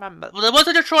one. I can't remember. Well, there was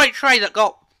a Detroit trade that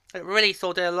really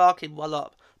saw Dylan Larkin well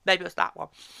up. Maybe it was that one.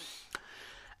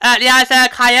 The Arizona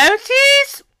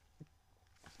Coyotes,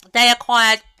 they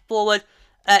acquired forward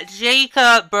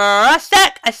Jacob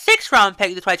Burasek, a sixth-round pick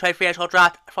in the 2023 NHL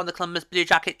draft from the Columbus Blue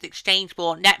Jackets in exchange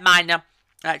for netminder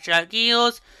Joe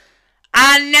Deals.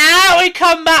 And now we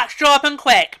come back sharp and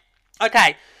quick.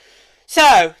 Okay,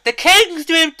 so the Kings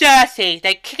do him dirty.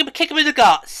 They kick him in the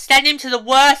gut, send him to the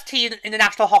worst team in the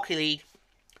National Hockey League.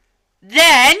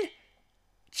 Then,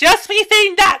 just when you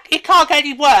think that it can't get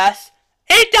any worse,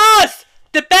 it does!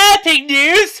 The burping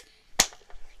news!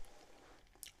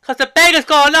 Because the Vegas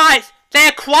Golden Knights, they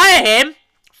acquire him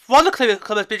from the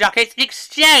Columbus Blue Jackets in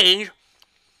exchange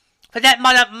for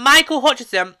netminder Michael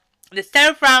Hutchinson and the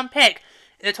 7th-round pick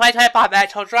in the 2025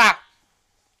 NHL draft.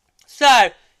 So,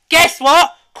 guess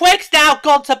what? Quick's now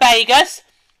gone to Vegas.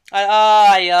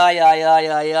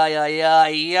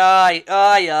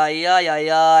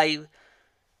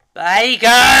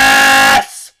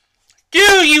 Vegas! Do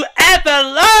you ever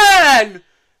learn?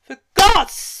 For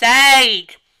God's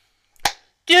sake!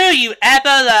 Do you ever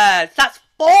learn? That's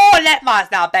 4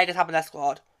 netminders now Vegas have in their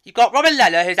squad. You've got Robin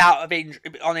Lehner, who's out of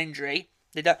on injury.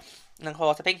 And of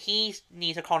course, I think he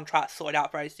needs a contract sorted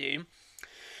out very soon.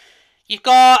 You've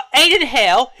got Aiden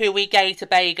Hill, who we gave to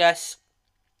Vegas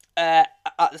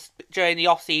during the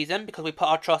off-season because we put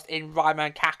our trust in Reimer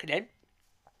and Kakinen.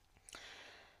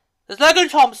 There's Logan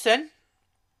Thompson,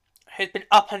 who's been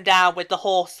up and down with the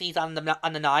Horses and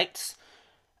the Knights.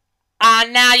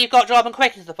 And now you've got Jordan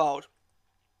Quick into the fold.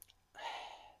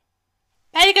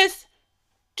 Vegas,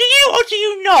 do you or do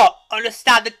you not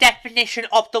understand the definition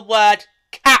of the word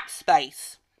cap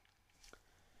space?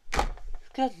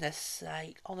 Goodness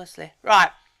sake, honestly.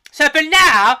 Right, so for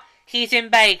now, he's in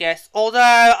Vegas. Although,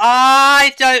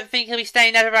 I don't think he'll be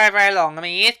staying there for very, very long. I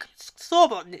mean, he is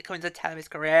sort of coming to the tail of his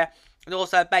career. And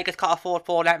also, Vegas can't afford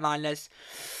 4 netminders.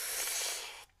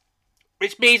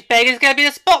 Which means Vegas is going to be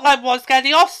the spotlight once again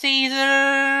in the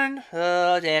off-season.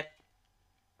 Oh dear.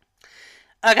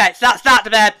 Okay, so that's that,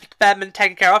 the Bearman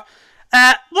taken care of.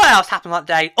 What else happened that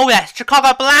day? Oh yes,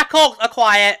 Chicago Blackhawks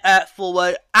acquire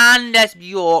forward Anders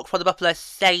Bjork from the Buffalo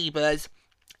Sabres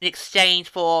in exchange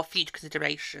for future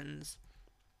considerations.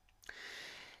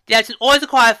 The Edmonton Oilers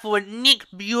acquired forward Nick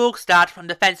Bjorkstad from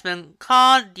defenseman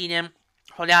Carl Dinham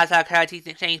from the Arizona Coyotes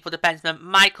in exchange for defenseman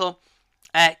Michael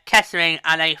Kessering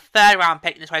and a third-round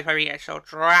pick in the 2023 NHL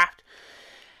draft.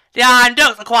 The Iron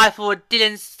Ducks acquired forward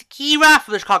Dylan Skira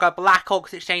from the Chicago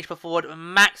Blackhawks in exchange for forward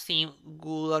Maxime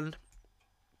Gouland.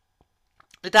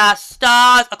 The Dallas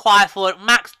Stars acquired forward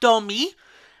Max Domi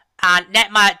and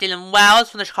netminder Dylan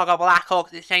Wells from the Chicago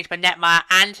Blackhawks in exchange for netminder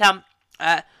Anton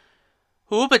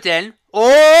Huberden.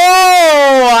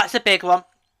 Oh, that's a big one.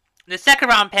 The second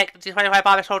round pick of the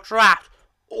 2025 NHL draft.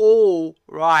 Oh,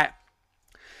 right.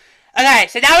 Okay,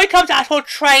 so now we come to the actual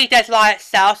trade deadline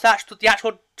itself. So that's the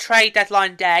actual trade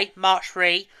deadline day, March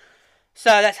 3.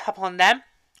 So let's hop on them.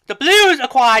 The Blues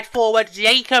acquired forward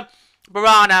Jacob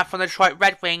Barana from the Detroit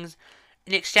Red Wings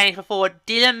in exchange for forward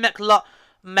Dylan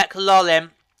McLaughlin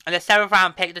and the 7th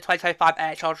round pick of the 2025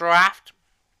 NHL draft.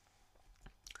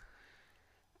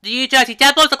 The New Jersey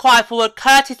Devils acquired forward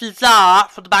Curtis Lazar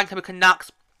from the Vancouver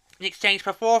Canucks in exchange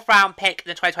for a 4th round pick in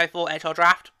the 2024 NHL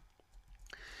draft.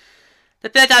 The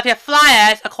Philadelphia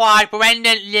Flyers acquired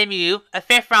Brendan Lemieux, a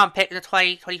 5th round pick in the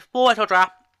 2024 NHL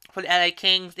draft for the LA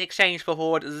Kings in exchange for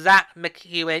forward Zach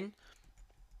McEwen.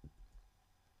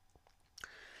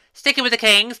 Sticking with the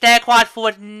Kings, they acquired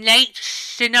forward Nate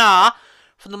Shinar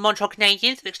from the Montreal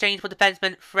Canadiens in exchange for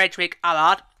defenseman Frederick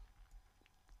Allard.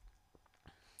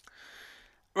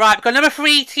 Right, we've got number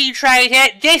 3 team trade here.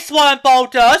 This one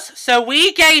involved us. So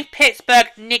we gave Pittsburgh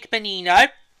Nick Bonino.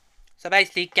 So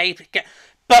basically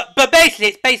but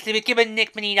basically we're giving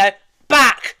Nick Bonino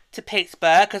back to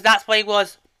Pittsburgh because that's where he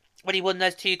was when he won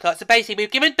those 2 cuts. So basically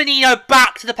we've given Bonino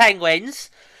back to the Penguins.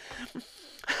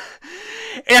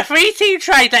 In a 3-team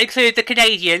trade that included the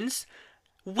Canadians,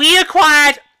 we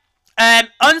acquired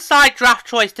unsigned draft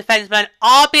choice defenseman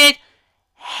Arvid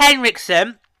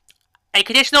Henriksen, a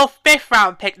conditional 5th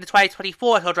round pick in the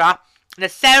 2024 NHL draft, and a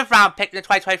 7th round pick in the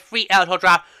 2023 NHL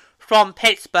draft from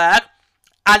Pittsburgh.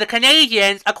 And the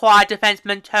Canadians acquired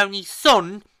defenseman Tony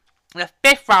Sun, and a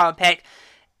 5th round pick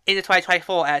in the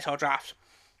 2024 NHL draft.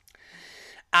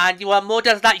 And you want more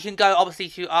details of that, you can go obviously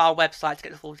to our website to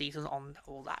get the full details on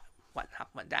all that, what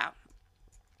went down.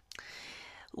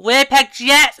 Winnipeg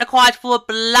Jets acquired for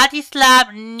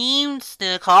Vladislav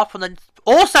Nemsnikov from the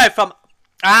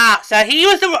so he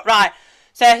was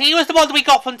the one that we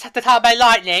got from the Tampa Bay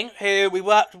Lightning, who we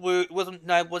worked with. Was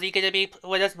he going to be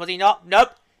with us? Was he not?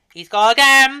 Nope. He's gone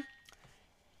again.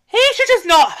 He should just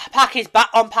not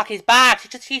unpack his bag.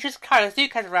 He should carry a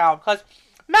suitcase around because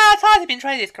man, times he's been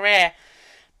training his career.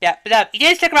 Yeah, but he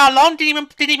didn't stick around long.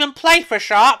 Didn't even play for a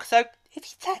Shark. So if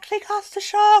he technically casts a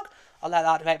Shark, I'll let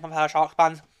that debate my fellow Sharks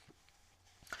fans.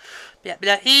 Yeah,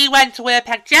 but he went to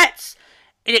Winnipeg Jets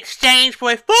in exchange for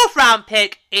a 4th round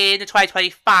pick in the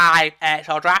 2025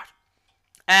 NHL draft.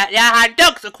 The Anaheim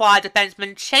Ducks acquired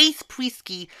defenseman Chase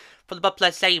Prisky from the Buffalo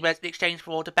Sabres in exchange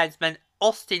for defenseman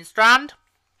Austin Strand.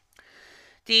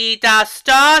 The Dallas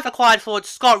Stars acquired forward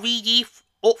Scott Reedy,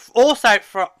 also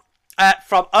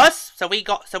from us. So we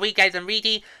gave them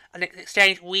Reedy, and in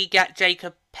exchange we get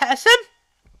Jacob Pettersson.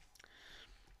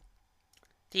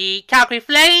 The Calgary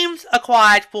Flames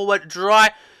acquired forward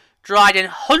Dryden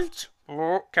Hunt.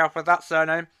 Oh, careful with that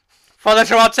surname. For the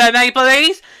Toronto Maple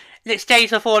Leafs, in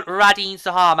exchange for forward Radin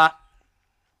Sahama.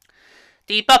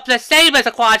 The Buffalo Sabres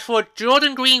acquired forward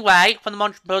Jordan Greenway from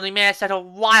the Minnesota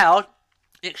Wild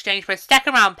in exchange for a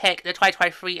 2nd round pick in the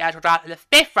 2023 NHL draft and a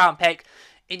 5th round pick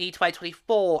in the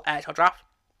 2024 NHL draft.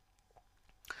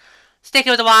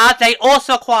 Sticking with the Wild, they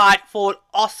also acquired forward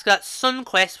Oscar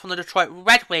Sundqvist from the Detroit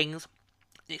Red Wings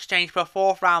in exchange for a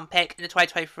 4th round pick in the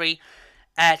 2023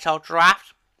 NHL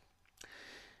draft.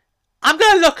 I'm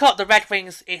going to look up the Red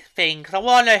Wings thing because I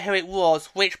want to know who it was,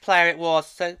 which player it was.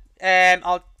 So,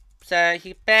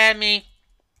 you bear me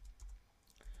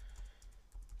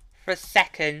for a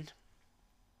second.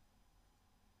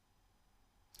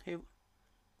 Who?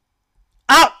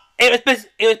 Oh, it was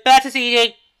Bertuzzi.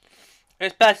 It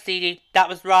was Bertuzzi. That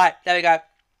was right. There we go.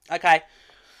 Okay,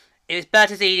 it was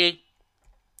Bertuzzi.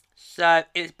 So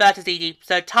it was Bertuzzi.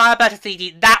 So Tyler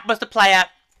Bertuzzi. That was the player.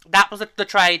 That was the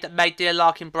trade that made Dylan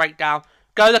Larkin break down.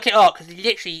 Go look it up, because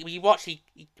literally, when you watch it,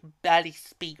 you can barely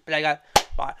speak, but there you go.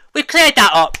 Right, we've cleared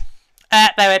that up.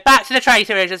 Anyway, back to the trade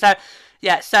series. So,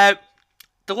 yeah, so,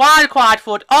 the Wild acquired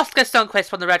forward Oscar Sundqvist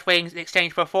from the Red Wings in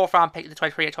exchange for a 4th round pick in the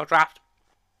 23 NHL draft.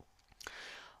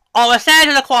 Ottawa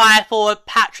acquired forward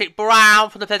Patrick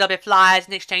Brown from the Philadelphia Flyers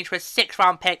in exchange for a 6th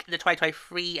round pick in the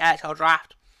 2023 NHL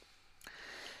draft.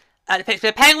 The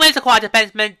Pittsburgh Penguins acquired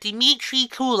defenseman Dmitry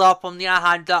Kulov from the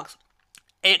Anaheim Ducks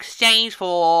in exchange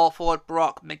for forward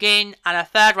Brock McGinn and a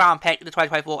 3rd round pick in the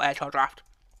 2024 NHL draft.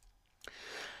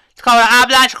 Colorado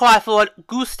Avalanche acquired forward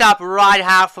Gustav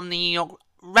Reinhardt from the New York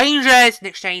Rangers in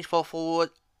exchange for forward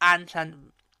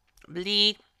Anton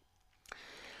Bleed.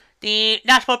 The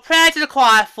Nashville Predators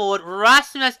acquired forward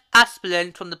Rasmus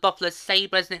Asplund from the Buffalo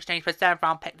Sabres in exchange for a 7th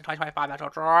round pick in the 2025 National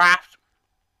Draft.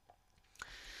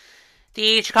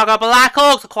 The Chicago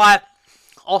Blackhawks acquired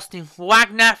Austin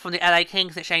Wagner from the LA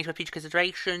Kings in exchange for future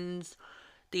considerations.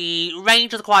 The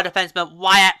Rangers acquired defenseman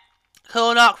Wyatt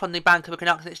Kulnock from the Vancouver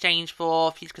Canucks in exchange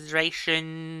for future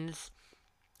considerations.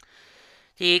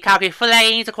 The Calgary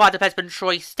Flames acquired defenseman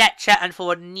Troy Stecher and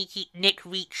forward Nick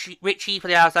Ritchie for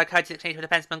the Arizona Coyotes in exchange for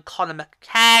defenseman Connor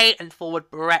McKay and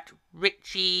forward Brett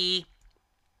Ritchie.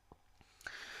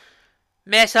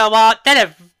 Minnesota Wild did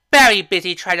a very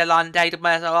busy trade deadline day. The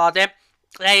Minnesota Wild did.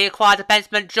 They acquired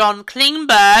defenseman John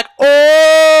Klingberg.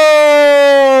 Oh,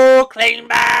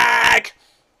 Klingberg!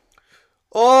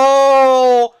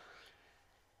 Oh,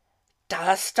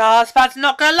 Dallas Stars fans are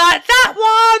not gonna like that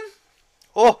one.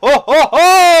 Oh ho ho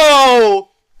ho!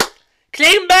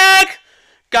 Klingberg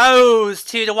goes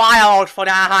to the Wild for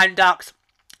the Anaheim Ducks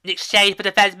in exchange for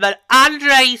defenseman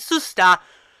Andrei Susta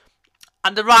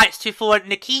and the rights to forward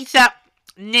Nikita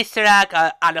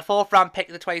Nisaraga and a 4th round pick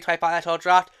in the 2025 NHL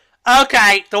Draft.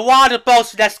 Okay, the Wild have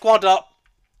bolstered their squad up.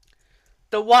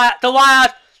 The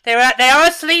Wild, they are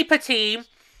a sleeper team.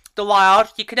 The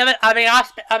Wild, you can never. I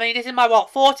mean, this is my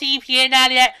 14th year now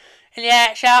in the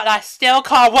NHL, and I still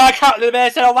can't work out the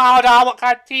Minnesota Wild are, what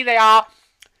kind of team they are.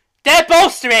 They're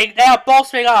bolstering. They are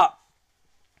bolstering up.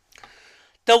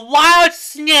 The Wild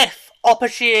sniff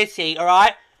opportunity. All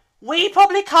right, we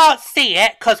probably can't see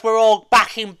it because we're all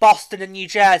back in Boston and New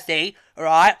Jersey. All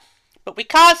right, but we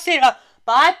can't see it.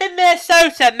 But I've been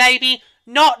Minnesota, maybe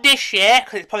not this year,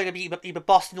 because it's probably going to be either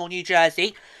Boston or New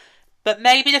Jersey. But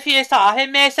maybe in the future, I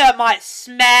think Minnesota might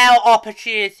smell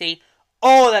opportunity.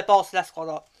 Oh, they're bolstering their squad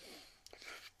up.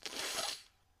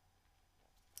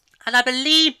 And I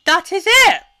believe that is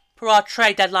it for our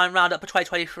trade deadline roundup for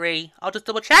 2023. I'll just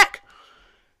double check.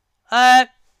 Yeah,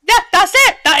 that's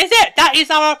it. That is it. That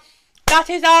is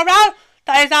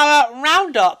our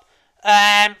roundup.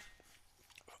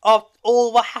 Of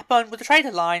all what happened with the trade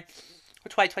deadline for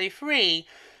 2023.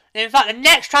 And in fact, the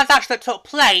next transaction that took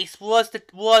place was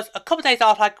a couple of days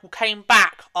after I came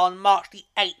back on March the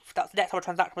 8th. That's the next time a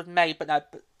transaction was made. But no,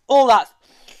 but all that,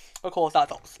 of course,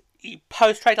 that's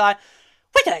post trade deadline.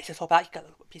 We don't need to talk about. You can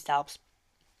look up yourselves.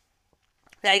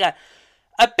 There you go.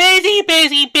 A busy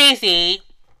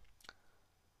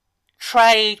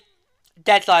trade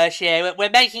deadline this year. We're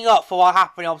making up for what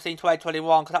happened obviously in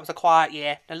 2021 because that was a quiet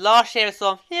year. And last year was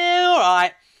sort of, yeah,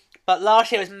 alright. But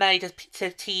last year was made to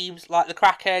teams like the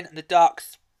Kraken and the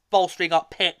Ducks bolstering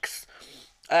up picks.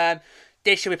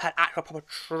 This year we've had actual proper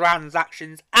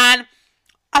transactions. And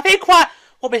I think what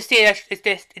we're seeing is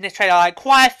this in this trade deadline,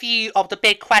 quite a few of the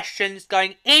big questions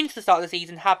going into the start of the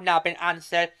season have now been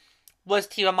answered. Was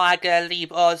Timo Meier going to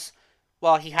leave us?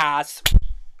 Well, he has.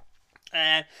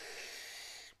 Yeah,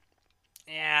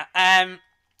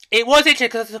 it was interesting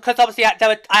because obviously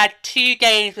I had 2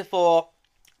 games before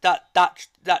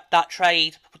that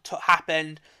trade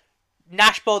happened.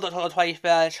 Nashville on the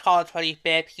 23rd, Chicago on the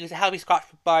 25th. He was a healthy scratch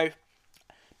for both.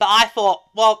 But I thought,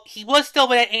 well, he was still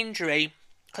with an injury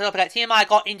because TMI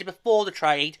got injured before the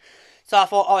trade. So I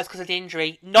thought, oh, it's because of the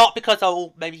injury, not because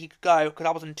maybe he could go because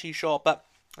I wasn't too sure. But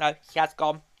no, he has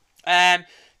gone.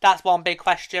 That's one big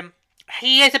question.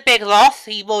 He is a big loss.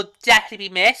 He will definitely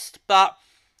be missed, but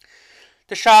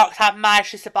the Sharks have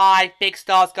managed to survive big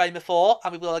stars going before,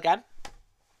 and we will again.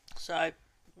 So,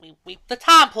 the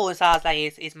talent pool in Saturday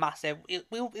is massive.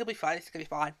 It'll be fine. It's going to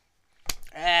be fine.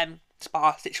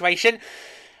 Spa situation.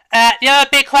 The other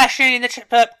big question in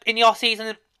the off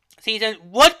season,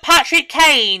 would Patrick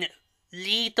Kane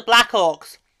lead the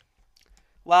Blackhawks?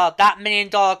 Well, that $1 million,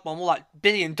 well, more like $1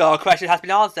 billion question has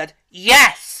been answered.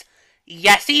 Yes!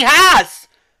 Yes, he has!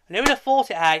 And who would have thought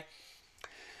it, hey?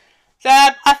 So,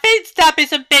 I think there have been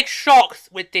some big shocks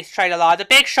with this trade deadline. The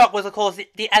big shock was, of course,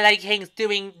 the LA Kings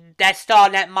doing their star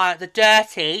net mine the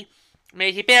dirty. I mean,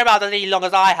 if you've been around the league as long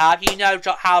as I have, you know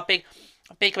how big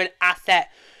of an asset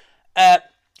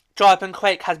Jonathan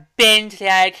Quick has been to the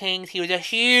LA Kings. He was a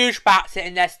huge factor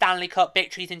in their Stanley Cup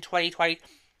victories in 2012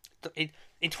 and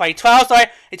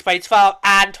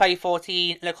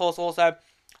 2014, and of course also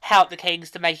helped the Kings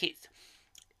to make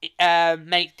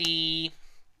the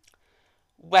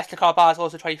Western Conference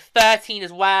also 2013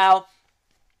 as well.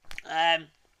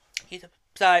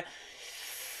 So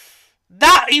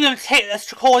that even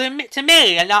that's recording to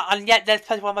me, and yet there's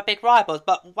probably one of my big rivals.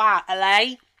 But wow,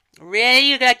 LA, really,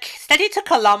 you're gonna send it to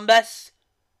Columbus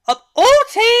of all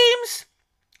teams?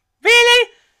 Really?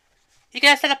 You're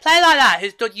going to send a player like that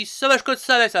who's done you so much good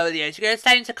service over the years. You're going to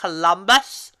send him to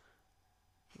Columbus?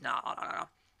 No.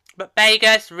 But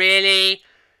Vegas, really?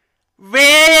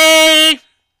 Really?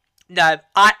 No.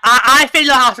 I think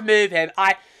they'll have to move him.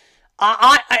 Right.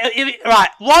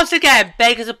 Once again,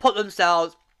 Vegas have put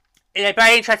themselves in a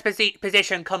very interesting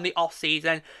position come the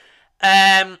off-season.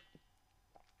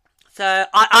 So,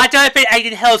 I don't think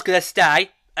Aiden Hill's going to stay.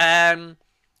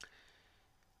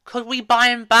 Could we buy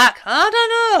him back? I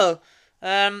don't know.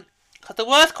 Because the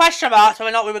worst question mark is whether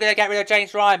or not we were going to get rid of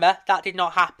James Reimer. That did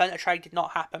not happen. A trade did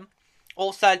not happen.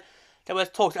 Also, there was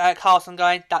talks about Eric Carlson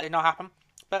going. That did not happen.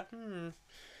 But,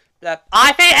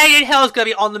 I think Aiden Hill's going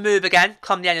to be on the move again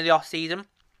come the end of the off-season.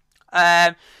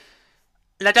 And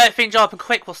I don't think Jonathan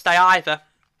Quick will stay either.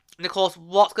 And of course,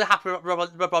 what's going to happen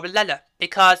with Robin Leonard?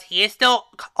 Because he is still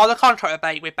on a contract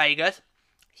with Vegas.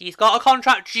 He's got a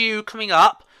contract due coming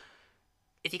up.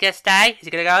 Is he going to stay? Is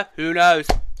he going to go? Who knows?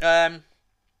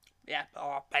 Yeah.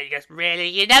 Oh, Vegas, really?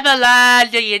 You never learn,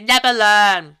 do you? Never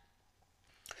learn.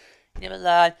 You never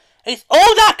learn. It's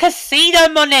all that casino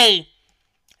money.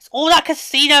 It's all that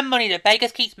casino money that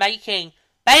Vegas keeps making.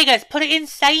 Vegas, put it in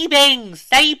savings.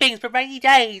 Savings for rainy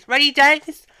days. Rainy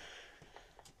days?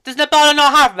 Does Nebala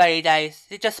not have rainy days?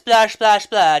 Is it just splurge, splurge,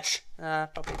 splurge?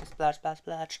 Probably just splurge, splurge,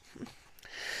 splurge.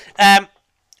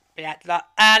 Yeah, that.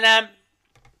 And,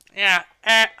 yeah.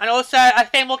 And also, I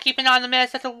think we'll keep an eye on the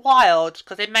Minnesota Wild,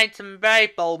 because they made some very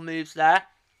bold moves there.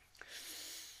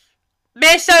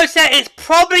 Minnesota, it's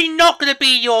probably not going to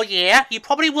be your year. You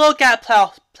probably will get a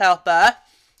playoff berth.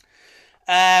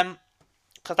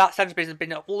 Because that centre has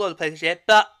been all over the place this year.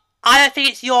 But I don't think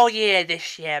it's your year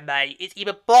this year, mate. It's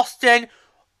either Boston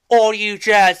or New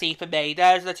Jersey for me.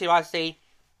 Those are the two I see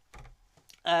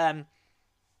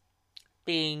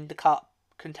being the cup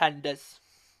contenders.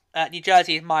 New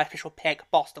Jersey is my official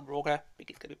pick. Boston, we're all going to think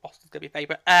it's going to be Boston's going to be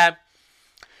favourite.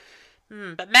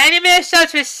 But maybe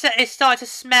Minnesota is starting to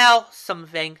smell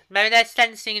something. Maybe they're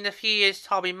sensing in a few years'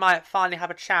 time we might finally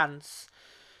have a chance.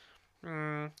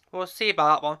 We'll see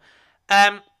about that one.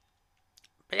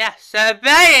 But yeah, so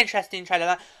very interesting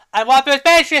trailer. And what I thought was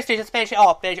very interesting, just finish it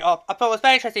off. I thought it was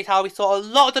very interesting how we saw a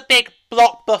lot of the big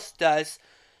blockbusters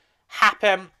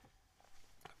happen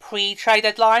pre-trade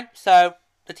deadline. So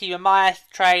the Timo Meyer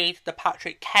trade, the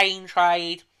Patrick Kane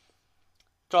trade,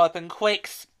 Jonathan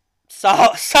Quick's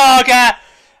saga,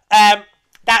 that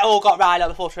all got riled up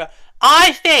before trade.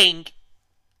 I think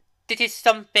this is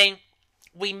something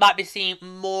we might be seeing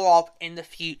more of in the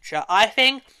future. I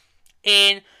think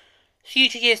in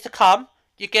future years to come,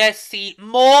 you're going to see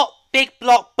more big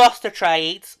blockbuster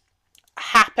trades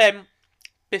happen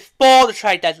before the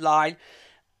trade deadline,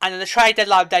 and then the trade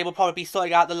deadline day will probably be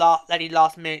sorting out any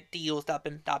last minute deals that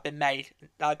have been made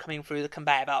that are coming through the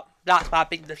conveyor belt. That's what I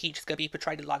think the future's going to be for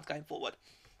trade deadlines going forward.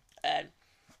 But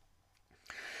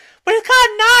it's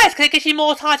kind of nice because it gives you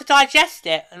more time to digest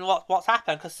it and what's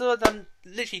happened. Because some of them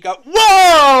literally go, "Whoa!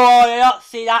 I did not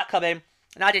see that coming."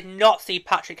 And I did not see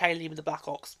Patrick Kane leaving the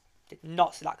Blackhawks. Did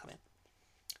not see that coming.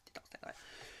 Did not see that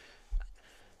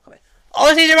coming.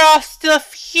 Obviously, there are still a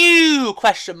few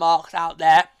question marks out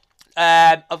there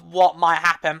of what might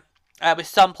happen with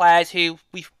some players who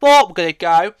we thought were going to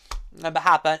go, but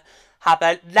haven't.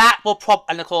 That will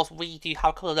and of course we do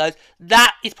have a couple of those.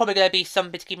 That is probably going to be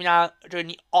something to keep an eye on during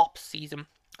the off season.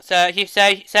 So if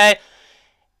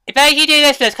if any of you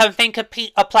listeners can think of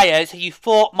players who you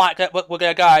thought were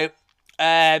going to go,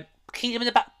 keep them in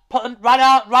the back, put them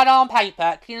right on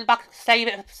paper, keep them in the back, save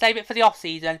it for the off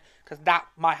season, because that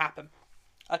might happen.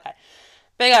 Okay,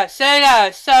 there you go. So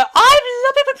I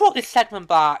love it we brought this segment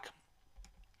back.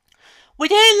 We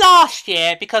did it last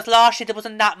year because last year there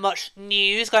wasn't that much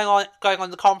news going on in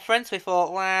the conference. We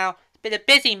thought, well, it's been a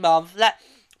busy month.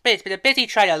 It's been a busy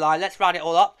trailer line. Let's round it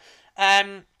all up.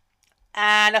 And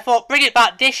I thought, bring it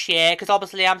back this year because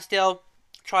obviously I'm still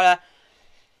trying to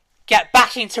get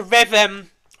back into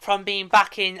rhythm from being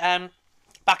back from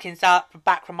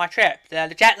my trip.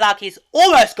 The jet lag is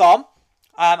almost gone.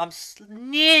 I'm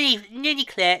nearly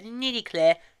clear.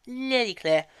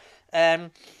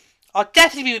 I'll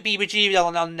definitely be reviewing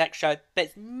on the next show, but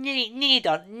it's nearly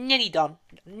done,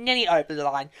 nearly over the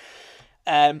line.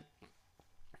 I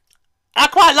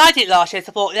quite liked it last year,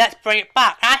 so I thought, let's bring it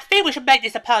back. And I think we should make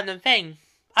this a permanent thing.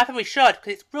 I think we should,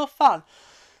 because it's real fun.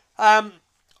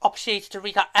 Opportunity to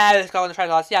recap areas go on the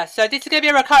trailer lines. Yeah, so this is going to be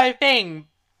a recurring thing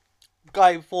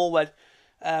going forward.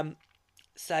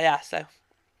 So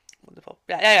wonderful.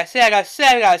 Yeah, so there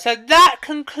we go. So that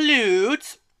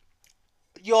concludes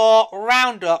your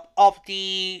roundup of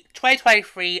the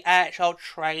 2023 NHL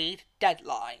trade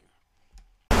deadline.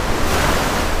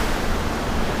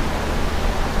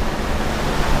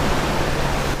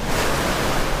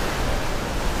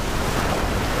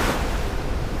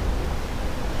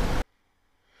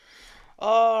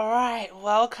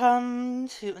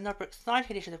 to another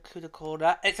exciting edition of Cuda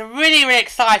Corner. It's a really, really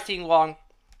exciting one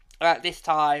this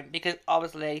time because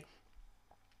obviously,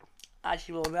 as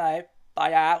you all know by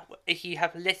now, if you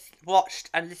have watched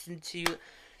and listened to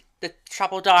the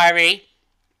Trouble Diary,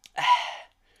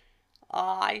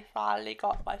 I finally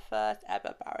got my first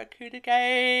ever Barracuda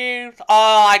games.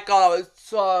 Oh my god, I was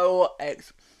so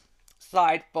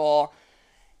excited for.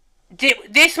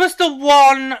 This was the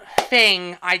one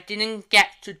thing I didn't get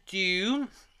to do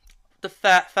the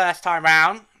first time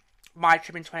round. My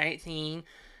trip in 2018.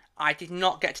 I did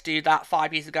not get to do that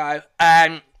 5 years ago. So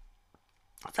I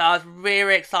was really,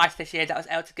 really excited this year that I was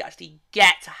able to actually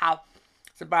get to have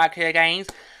some Barracuda games.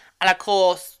 And of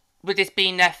course, with this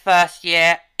being their first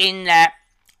year in their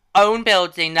own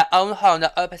building, their own home,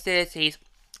 their own facilities,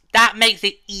 that makes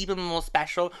it even more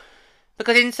special.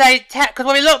 Because because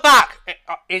when we look back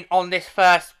on this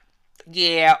first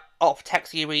year of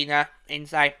Texas Arena in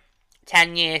say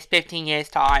 10 years, 15 years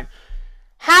time,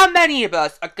 how many of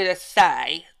us are going to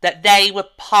say that they were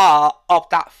part of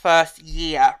that first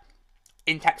year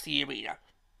in Texas Arena?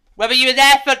 Whether you were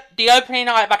there for the opening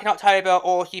night back in October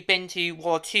or if you've been to 1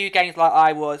 or 2 games like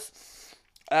I was,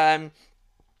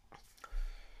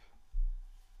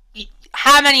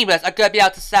 how many of us are going to be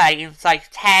able to say in say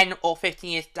 10 or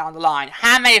 15 years down the line,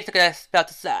 how many of us are going to be able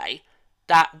to say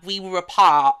that we were a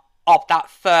part of that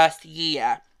first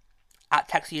year at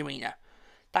Texas Arena?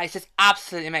 That is just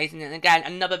absolutely amazing. And again,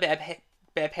 another bit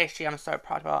of history I'm so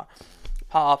proud of.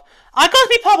 I got to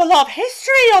be part of a lot of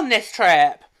history on this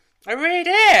trip. I really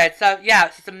did. So yeah,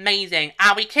 it's just amazing.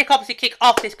 And we obviously kick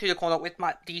off this Cuda Corner with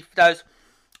those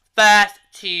first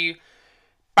 2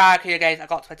 Barracuda games I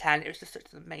got to attend. It was just such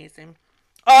amazing.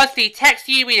 Honestly, Texas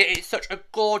Arena is such a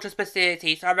gorgeous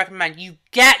facility, so I recommend you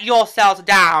get yourselves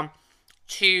down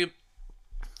to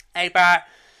a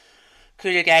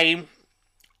Barracuda game.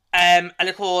 And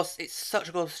of course, it's such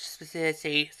a gorgeous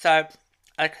facility, so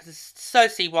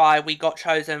see why we got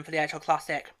chosen for the NHL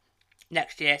Classic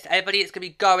next year. So everybody that's going to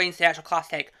be going to the NHL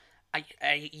Classic,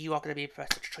 you are going to be for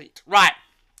such a treat. Right,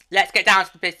 let's get down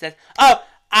to the business. Oh,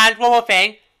 and one more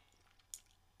thing.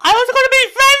 I also got to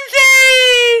meet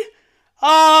Frenzy!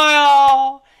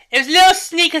 Oh, it was a little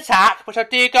sneak attack, which I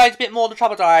do go into a bit more of the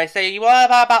Trouble Diary. So you worry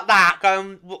about that, go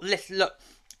and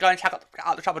go and check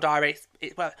out the Trouble Diary.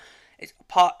 It's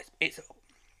part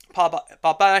of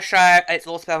Barbara show. It's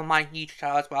also on my YouTube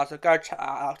channel as well. So go check that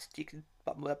out. You can,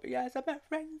 but yeah, it's a bit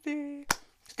Frenzy.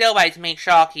 Still waiting to meet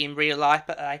Sharky in real life,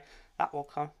 but that will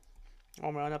come.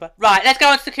 One way or another. Right, let's go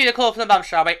on to the Cuda Call for the month,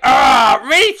 shall we?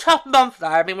 Really tough month though.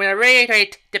 I mean, we're in a really,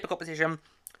 really difficult position.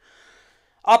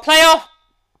 Our playoff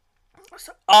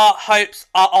hopes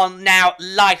are on now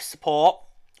life support.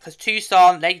 Because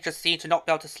Tucson, they just seem to not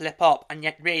be able to slip up. And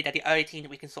yet, really, they're the only team that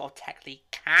we can sort of technically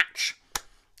catch.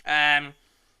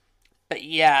 But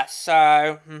yeah,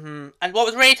 so... And what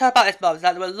was really tough about this month is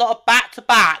that there were a lot of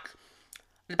back-to-back.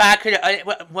 The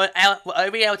Barracuda were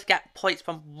only able to get points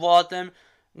from one of them,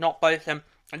 not both of them.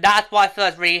 And that's why I feel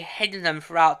it's really hidden them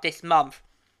throughout this month.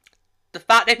 The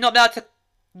fact they've not been able to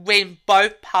win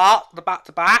both parts of the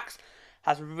back-to-backs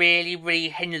has really, really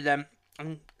hindered them.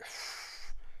 And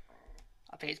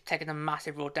I think it's taken a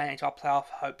massive real dent into our playoff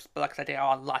hopes. But like I said, they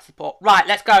are on life support. Right,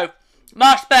 let's go.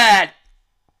 March 3rd.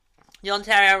 The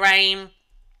Ontario Reign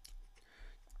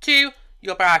 2.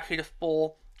 Your Barracuda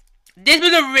 4. This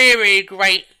was a really, really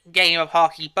great game of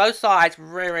hockey. Both sides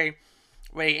really,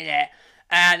 really in it.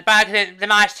 And the Barracuda, they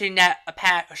managed to net a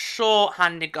pair of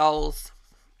short-handed goals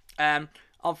on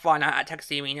Friday night at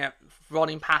Texas Arena,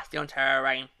 running past the Ontario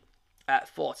Reign at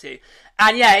 4-2.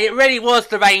 And yeah, it really was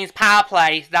the Reign's power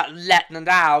play that let them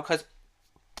down, because,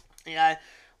 you know,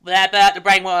 whenever the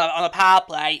Reign were on a power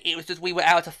play, it was just we were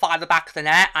able to fire the back of the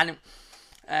net. And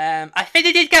I think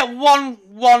they did get one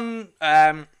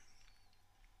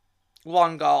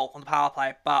goal on the power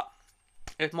play, but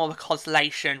it was more of a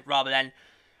consolation rather than,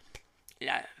 you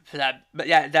know, for them. But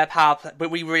yeah, their power play. But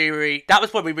we really, that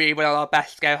was when we really went on our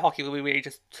best game of hockey. We really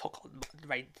just took on the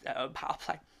Reign's power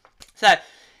play. So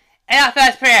in that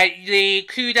first period, the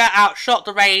Cuda outshot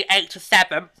the Reign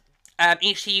 8-7.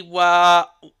 Each team were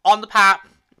on the power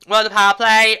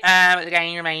play. The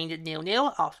game remained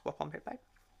 0-0. I'll swap on pit play.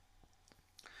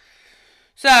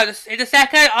 So in the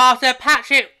second, after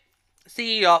Patrick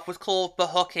Seeoff was called for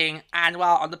hooking, and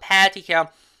while on the penalty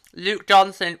kill, Luke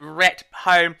Johnson ripped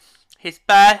home his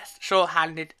first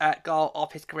short-handed goal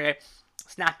of his career,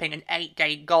 snapping an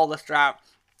 8-game goalless drought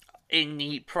in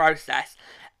the process.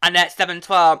 And at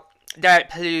 7-12, Derek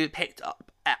Pellew picked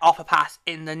up off a pass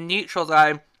in the neutral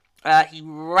zone. He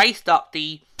raced up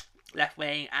the left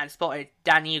wing and spotted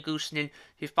Danny Augustinin,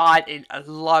 who fired in a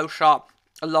low shot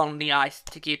along the ice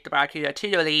to give the Barracuda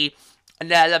 2-0 lead. And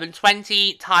then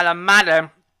 11:20, Tyler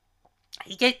Madden.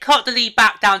 He did cut the lead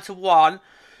back down to 1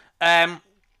 on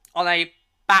a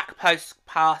back post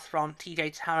pass from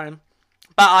TJ Taran.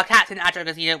 But our captain, Adrian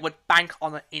Garcia, would bank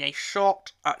on it in a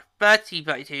shot at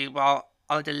 30-32 while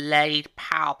on a delayed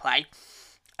power play,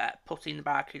 putting the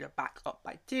Barracuda back up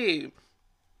by 2.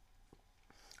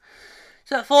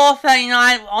 So at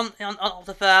 4:39 on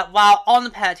the third, while on the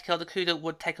penalty kill, the Cuda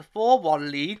would take a 4-1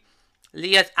 lead.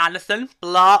 Elias Anderson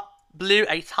blew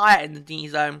a tire in the D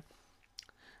zone,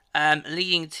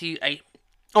 leading to a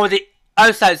in the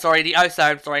ozone,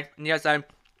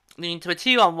 leading to a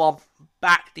 2-on-1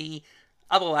 back the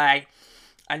other way,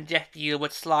 and Jeff Bueller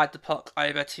would slide the puck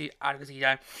over to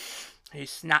Alexander, who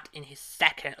snapped in his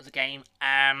second of the game.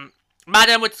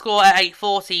 Madden would score at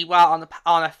 8:40 while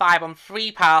on a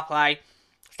 5-on-3 power play.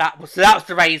 That was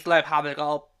the Rays' low power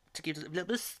goal to give us a little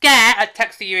bit of scare at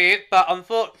Texas U, but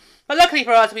luckily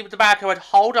for us, the Barracuda would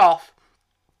hold off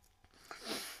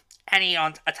any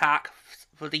on attack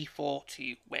for the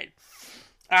 4-2 win.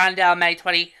 And made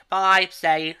 25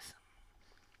 saves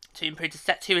to improve to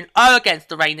set 2-0 against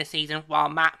the Rain this season, while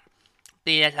Matt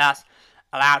Beatas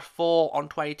allowed 4 on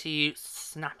 22,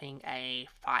 snapping a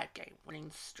 5-game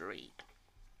winning streak.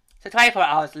 So 24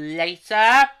 hours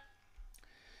later,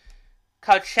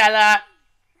 Coachella,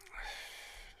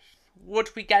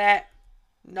 would we get it?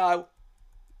 No.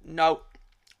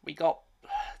 We got...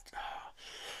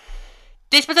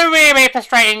 This was a really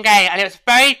frustrating game, and it was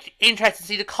very interesting to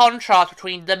see the contrast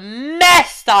between the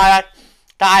mess that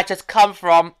I had just come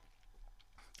from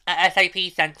at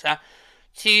SAP Centre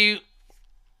to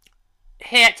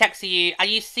here at Texas U, and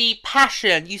you see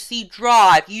passion, you see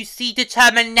drive, you see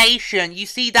determination, you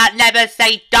see that never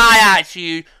say die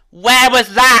attitude. Where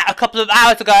was that a couple of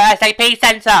hours ago at SAP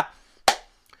Centre?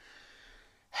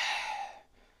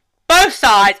 Both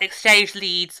sides exchanged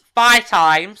leads 5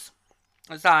 times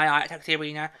at Texas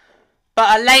Arena,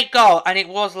 but a late goal, and it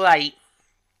was late.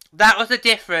 That was the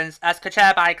difference as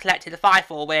Coachella collected a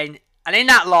 5-4 win, and in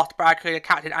that loss, Barracuda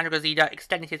captain Andrew Garcia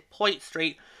extended his point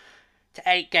streak to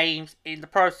 8 games in the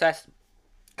process,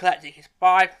 collecting his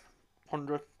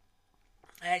 500th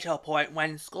NHL point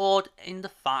when scored in the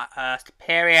first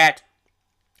period.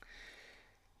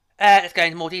 Let's go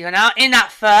into more detail now. In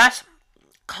that first,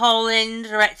 Colin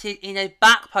directed in a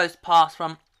back post pass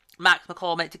from Max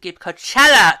McCormick to give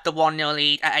Coachella the 1-0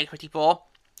 lead at 8:54.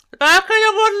 The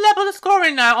Barracuda would level the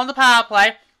scoring now on the power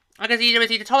play, and Garcia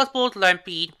received the Thomas Ball's lone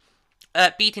feed,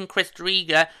 beating Chris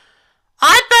Driga.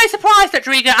 I'm very surprised that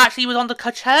Driga actually was on the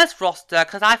Coachella's roster,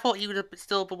 because I thought he would have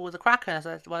still been with the Kraken as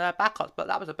one of their backups, but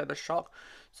that was a bit of a shock.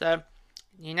 So,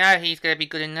 you know he's going to be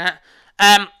good in that.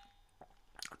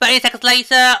 30 seconds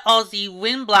later, Ozzy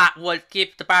Winblatt would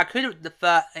give the Barracuda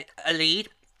a lead,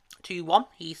 2-1.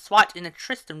 He swiped in a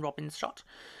Tristan Robbins shot.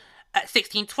 At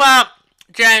 16-12,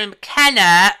 Jeremy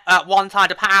McKenna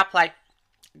one-timed a power play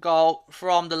goal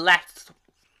from the left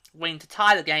wing to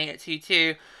tie the game at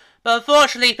 2-2. But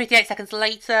unfortunately, 58 seconds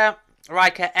later,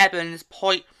 Riker Evans'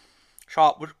 point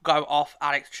shot would go off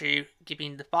Alex Chu,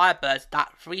 giving the Firebirds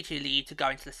that 3-2 lead to go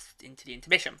into the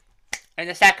intermission. In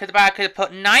the second, the Barracuda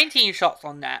put 19 shots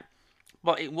on net,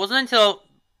 but it wasn't until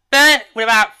with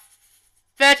about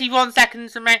 31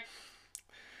 seconds remaining,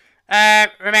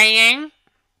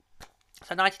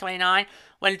 so 90-29,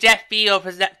 when Jeff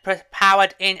Bueller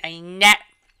powered in a net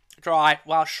drive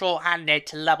while short-handed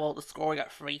to level the scoring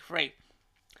at 3-3.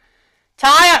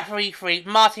 Tie at 3-3,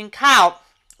 Martin Cowell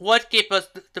would give us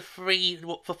the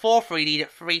 4-3 lead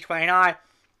at 3:29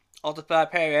 of the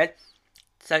third period.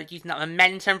 So using that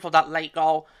momentum for that late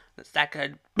goal, the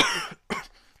second,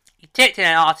 he tipped in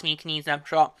an Artemi Knizia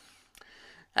shot.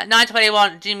 At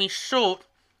 9:21, Jimmy Short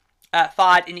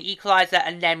fired in the equaliser,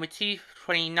 and then with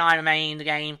 2:29 remaining in the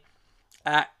game,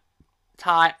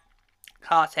 Ty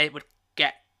Carte would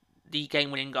get the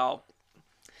game-winning goal.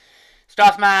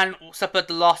 Strassman suffered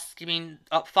the loss, giving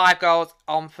up 5 goals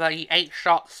on 38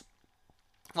 shots.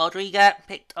 Rodriguez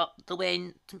picked up the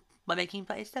win by making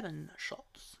 37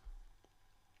 shots.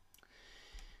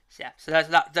 So yeah, so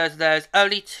there's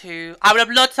only 2. I would have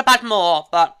loved to have had more,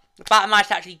 but the fact I managed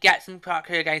to actually get some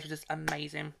career games was just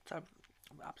amazing. So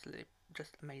absolutely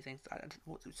just amazing. It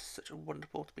was such a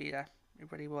wonderful to be there.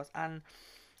 It really was, and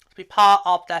to be part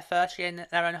of their first year in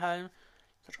their own home,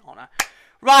 such an honour.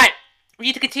 Right. We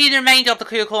need to continue the remainder of the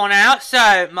Cuda Call now.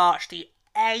 So, March the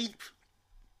 8th.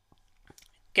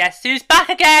 Guess who's back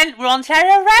again? We're on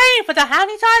Terra Ray for the how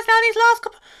many times now these last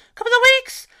couple of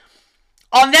weeks?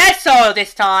 On their soil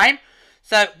this time.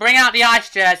 So, bring out the ice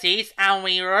jerseys and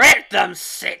we rip them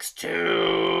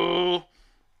 6-2.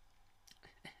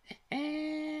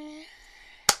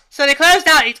 So they closed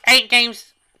out its 8-game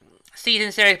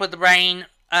season series with the Rain,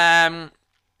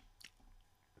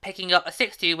 picking up a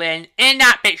 6-2 win. In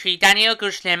that victory, Daniel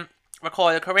Gushlim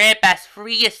recorded a career-best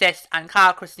 3 assists, and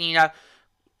Kyle Cristino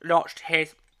notched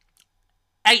his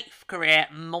 8th career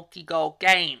multi-goal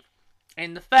game.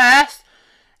 In the first,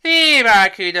 the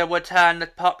Barracuda would turn the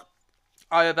puck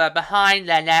over behind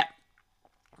their net,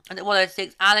 and it was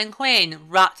 6 Alan Quinn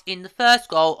wrapped in the first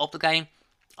goal of the game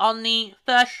on the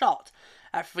first shot.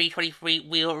 At 3:23,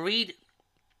 Will Reed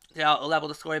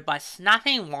leveled the score by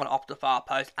snapping one off the far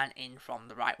post and in from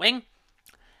the right wing.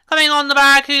 Coming on the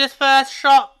Barracuda's first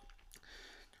shot,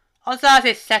 on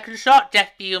Thursday's second shot,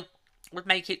 Jeff Beal would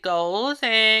make it goals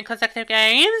in consecutive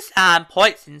games and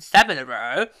points in 7 in a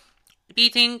row,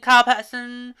 beating Carl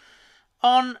Pettersson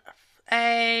on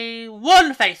a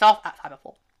 1 face-off at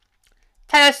 5-4.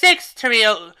 10:06,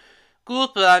 Terrell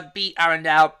Goulburn beat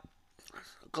Arundel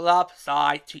Glove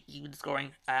side to even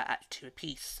scoring at 2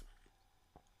 apiece.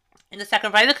 In the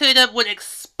second play, the Cuda would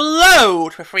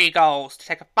explode for 3 goals to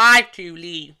take a 5-2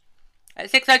 lead. At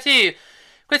 6:02,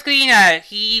 Chris Galino,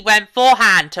 he went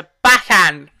forehand to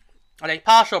backhand on a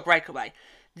partial breakaway.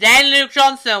 Then Luke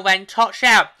Johnson went top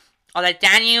shout on a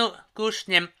Daniel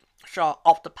Gushnim shot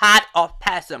off the pad of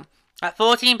Pearson. At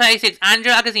 14:36,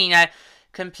 Andrew Agazzino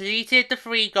completed the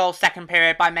 3-goal second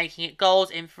period by making it goals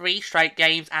in 3 straight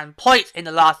games and points in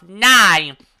the last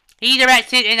 9. He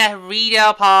directed in a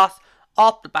redial pass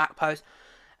off the back post,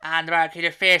 and the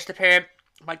Barracuda finished the period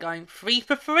by going 3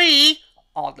 for 3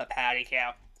 on the penalty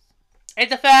kill. In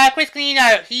the third, Chris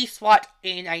Canino, he swiped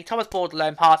in a Thomas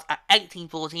Bordelon pass at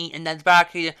 18:14, and then the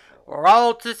Barracuda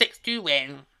rolled to the 6-2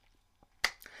 win.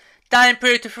 That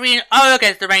improved to 3-0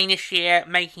 against the Rain this year,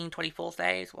 making 24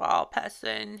 saves, while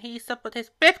Pettersson, he suffered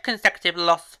his 5th consecutive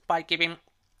loss by giving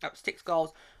up 6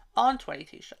 goals on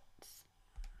 22 shots.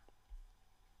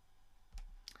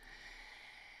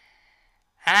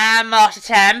 And March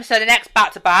 10th, so the next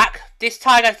back-to-back, this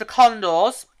tie goes to the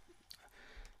Condors.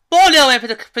 4-0 win for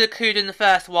the Cuda in the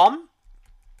first one.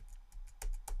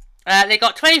 They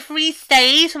got 23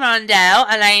 saves from Arundel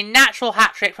and a natural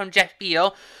hat-trick from Jeff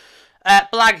Beal,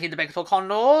 blanking the Bakersfield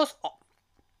Condors.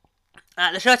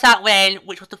 The shutout win,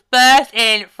 which was the first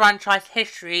in franchise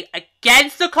history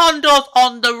against the Condors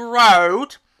on the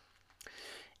road,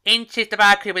 inches the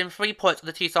Barracuda win 3 points for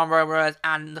the Tucson Roarers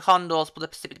and the Condors for the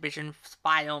Pacific Division's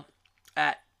final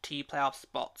 2 playoff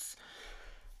spots.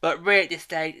 But really at this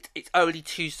stage, it's only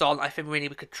Tucson I think really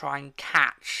we could try and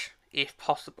catch, if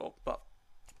possible. But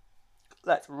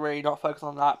let's really not focus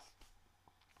on that.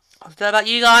 I don't know about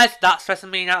you guys, that's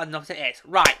stressing me out enough as it is.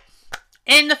 Right,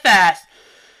 in the first,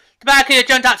 the Barracuda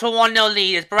jumped out to a 1-0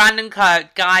 lead as Brandon Coe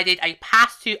guided a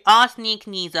pass to Arsene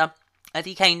Kniza as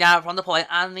he came down from the point,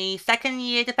 and the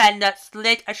second-year defender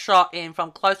slid a shot in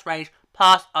from close range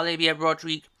past Olivia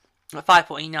Rodriguez at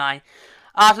 5:49.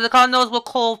 After the Condors were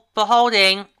called for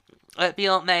holding,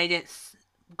 Beal made its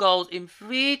goals in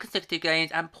 3 consecutive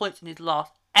games and points in his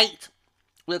last 8.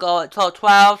 With a goal at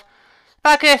 12-12.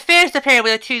 Barracuda finished the period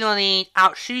with a 2-0 lead,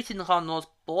 outshooting the Condors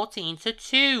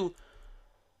 14-2.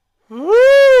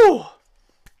 Woo!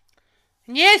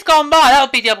 In years gone by, that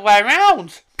would be the other way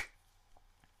around.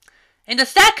 In the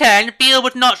second, Beal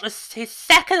would notch his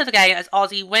second of the game as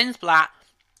Ozzy Winsblatt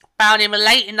found him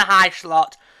late in the high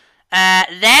slot.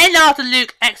 Then after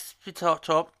Luke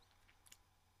Expiator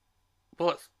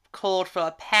was called for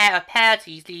a pair of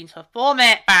penalties leading to a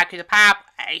 4-minute Barracuda power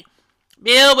play,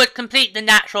 Beal would complete the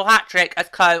natural hat-trick as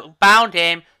Coe bound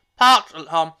him, parked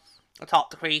home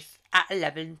atop the crease at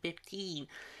 11:15.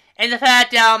 In the third,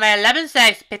 Dell made 11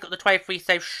 saves to pick up the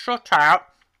 23-save shutout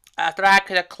as the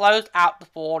Barracuda closed out the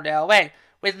 4-0 win.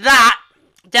 With that,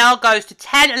 Dell goes to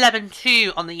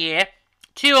 10-11-2 on the year,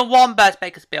 2-1 versus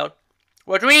Bakersfield.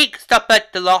 Rodriguez stoppered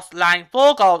the loss, landing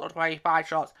 4 goals on 25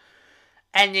 shots,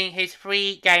 ending his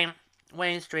 3-game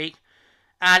winning streak.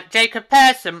 And Jacob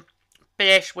Pearson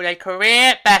finished with a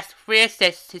career-best 3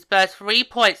 assists, his first 3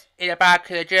 points in a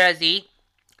Barracuda jersey,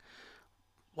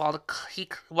 while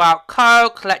Coe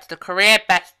collected a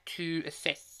career-best 2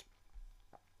 assists.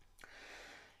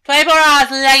 24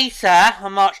 hours later,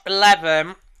 on March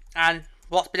 11, and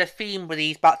what's been a theme with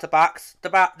these back-to-backs, the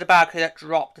Barracuda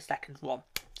dropped the second one.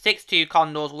 6-2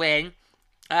 Condors win.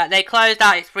 They closed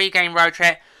out its 3-game road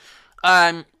trip,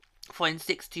 falling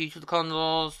 6-2 to the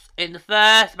Condors. In the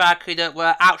first, the Barracuda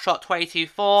were outshot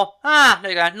 22-4.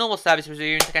 There you go, normal service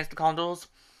resumed against the Condors.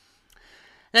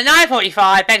 In the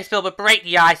 9:45, Bakersfield would break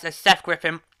the ice as Seth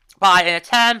Griffin, by an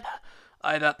attempt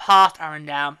over past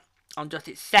Arundel on just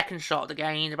its second shot of the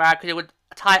game. The Barracuda would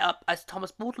tie up as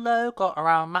Thomas Bordelon got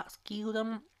around Max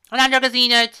Gildem, and Andrew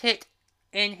Gazzino tipped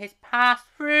in his pass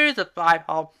through the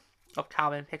 5-hole of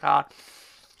Calvin Pickard.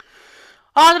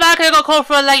 On the back, he got called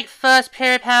for a late first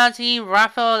period penalty.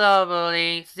 Rafael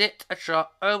Lovely zipped a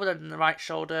shot over the right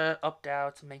shoulder, up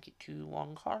down to make it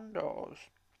 2-1 Condors.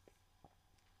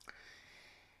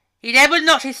 He then would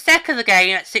notch his second again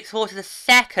at 6-4 to the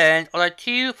second on a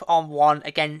 2-on-1,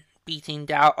 again beating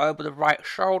down over the right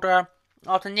shoulder.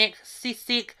 After Nick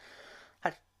Sisik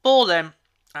had fallen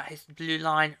at his blue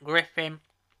line, Griffin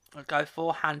would go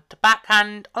forehand to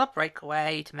backhand on a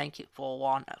breakaway to make it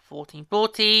 4-1 at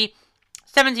 14-40.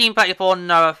 17-34,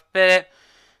 Noah Phillip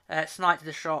sniped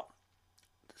the shot.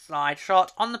 Slide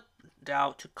shot on the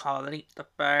down to complete the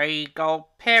 3-goal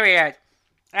period.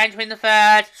 Entering the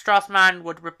third, Strassman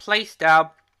would replace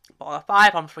Dell by a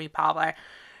 5-on-3 power play.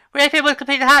 Griffin would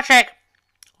complete the hat-trick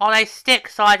on a stick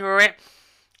side rip,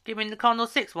 giving the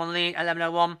Condors 6-1 lead at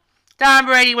 11:01. Dan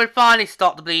Brady would finally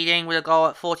stop the bleeding with a goal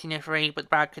at 14:03, but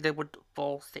Brad Cuda would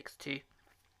fall 6-2.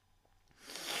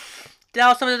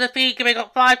 Dell suffered the defeat, giving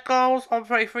up 5 goals on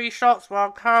 33 shots,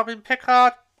 while Calvin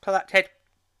Pickard collected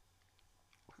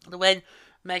the win,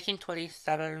 making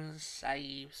 27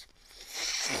 saves.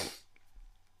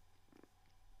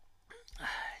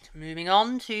 Moving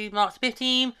on to March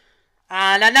 15,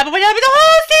 and another win over the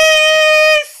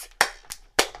Horses!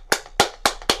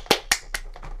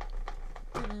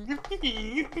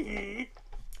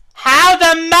 How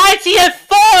the mighty have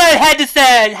fallen,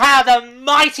 Henderson! How the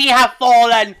mighty have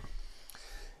fallen!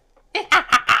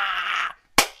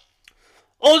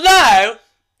 Although,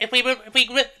 if we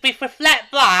reflect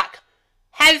back,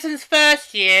 Henderson's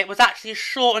first year was actually a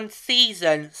shortened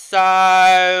season,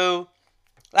 so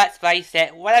let's face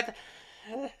it. Whatever.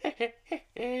 No,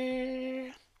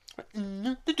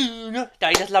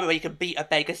 he just love it when you can beat a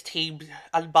beggar's team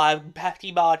and by a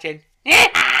hefty margin.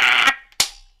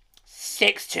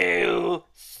 6-2.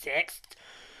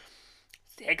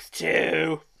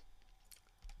 6-2.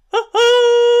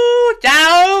 Woohoo!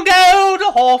 Down go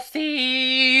the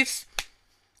Horses!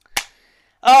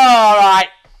 Alright.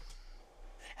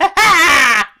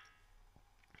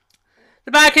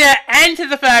 The Barracuda entered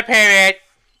the third period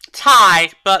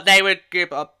tied, but they would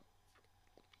give up.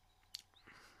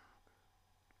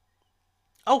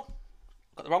 Oh,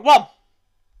 got the wrong one.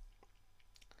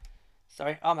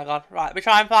 Sorry. Oh my god. Right, let me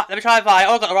try and find. Oh,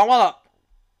 I got the wrong one up.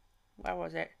 Where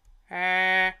was it?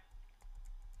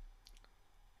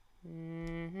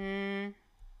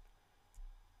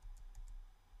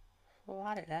 Oh, I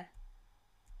had it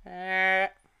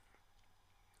there.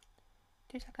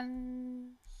 2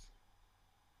 seconds.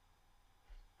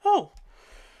 Oh!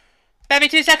 Bear me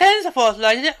 2 seconds. I thought I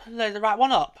loaded it. Loaded the right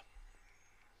one up.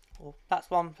 Oh, that's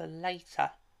one for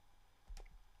later.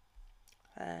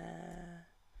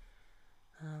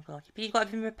 Oh god, you've got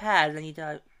everything prepared, then you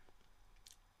don't.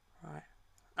 Right.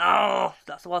 Oh,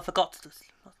 that's the one I forgot to.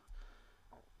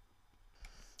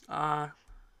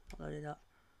 Load it up.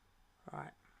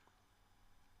 Right.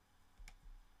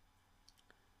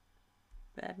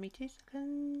 Bear me 2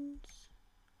 seconds.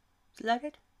 It's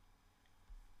loaded.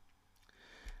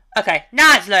 Okay,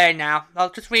 now it's loaded now.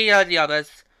 I'll just reload the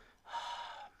others.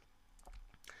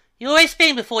 You always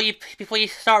think before you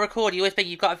start recording, you always think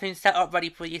you've got everything set up ready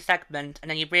for your segment, and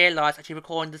then you realise that you're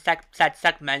recording the said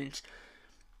segment.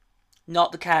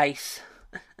 Not the case.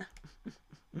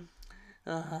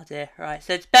 Oh dear. Right,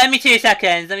 so spare me 2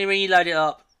 seconds. Let me reload it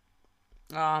up.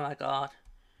 Oh my god.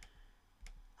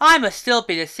 I must still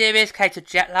be in a serious case of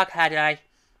jet lag headache.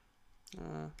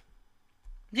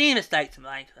 Any mistakes to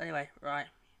make. Anyway, right.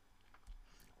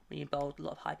 Really bold, a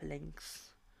lot of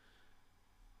hyperlinks.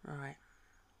 Right.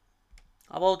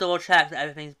 I will double check that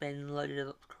everything's been loaded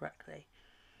up correctly.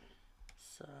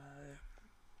 So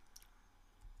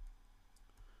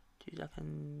 2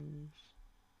 seconds.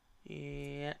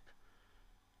 Yep.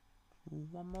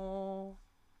 One more.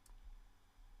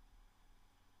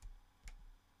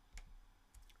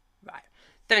 Right.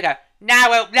 There we go. Now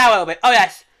we'll be. Oh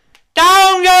yes.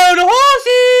 Down go the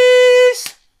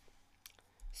Horses!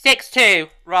 6-2.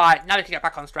 Right, now we can get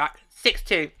back on track.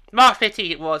 6-2. March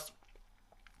 15th it was.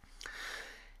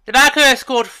 The Barracuda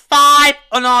scored 5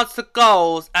 unanswered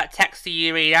goals at Texas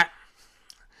Arena.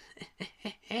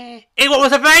 It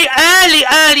was a very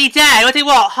early day. Was it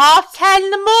what? 10:30 in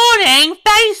the morning?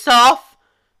 Face off?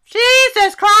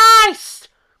 Jesus Christ!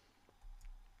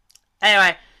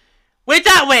 Anyway, with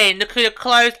that win, the Cuda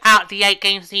closed out the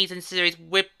 8-game season series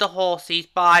with the Horses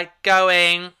by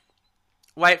going,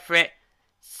 wait for it,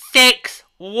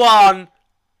 6-1-0-1.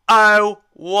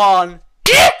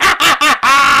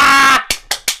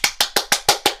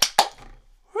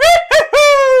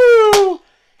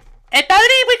 If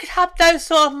only we could have those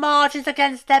sort of margins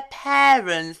against their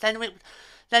parents, then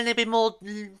they'd be more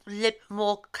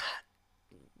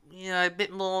a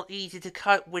bit more easy to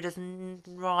cope with as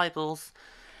rivals.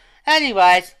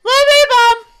 Anyways, we'll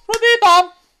move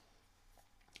on.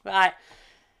 Right.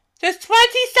 Just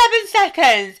 27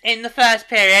 seconds in the first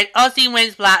period, Aussie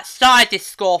wins black, started this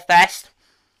score fest.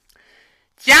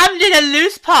 Jammed in a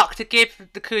loose puck to give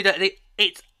the Cuda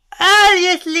its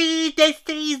earliest lead this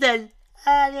season.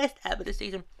 Earliest ever this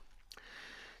season.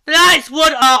 The Knights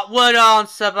would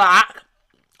answer back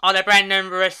on a Brendan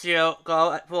Barrisio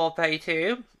goal at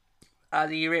 4:32. As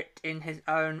he ripped in his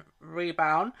own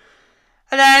rebound.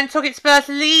 And then took its first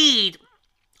lead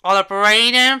on a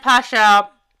Braden Pasha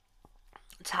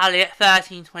tally at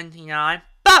 13:29.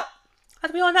 But,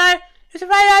 as we all know, it was a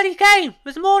very early game. It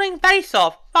was a morning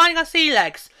face-off, finding our sea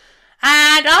legs.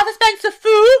 And after Spencer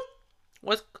Fu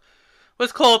was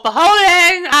called for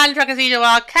holding, and Dragazino,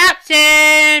 our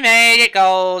captain, made it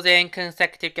goals in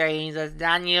consecutive games as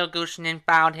Daniel Gushnin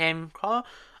found him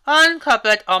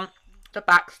uncovered on the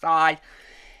backside.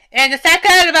 In the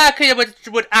second, Barracuda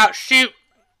would outshoot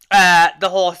the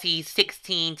Horsies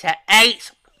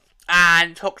 16-8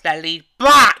 and took their lead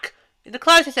back. In the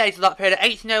closest stage of that period at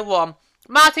 18:01,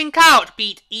 Martin Couch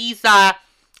beat Isa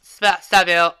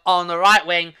Seville on the right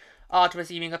wing after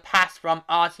receiving a pass from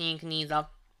Artin Kniza.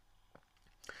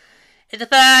 In the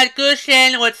third,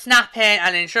 Gushin would snap in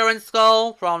an insurance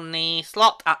goal from the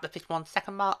slot at the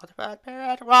 51-second mark of the third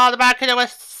period, while the Barracuda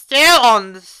was still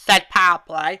on the said power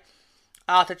play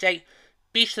after Jake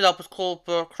Bishop was called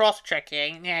for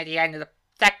cross-checking near the end of the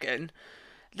second.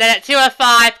 Then at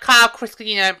 2:05, Kyle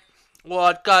Criscino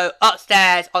would go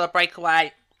upstairs on a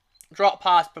breakaway, drop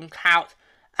pass from Couch,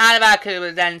 and the Barracuda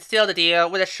would then seal the deal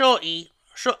with a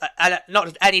not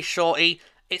just any shorty,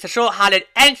 it's a short-handed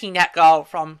empty net goal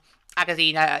from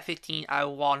Agazino at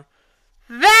 15:01.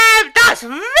 That's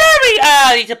very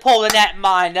early to pull the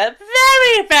netminder.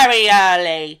 Very, very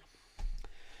early.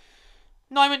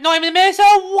 Not even the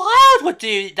Minnesota Wild would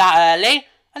do that early.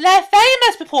 And they're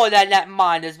famous for pulling their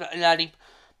netminders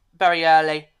very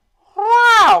early.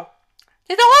 Wow.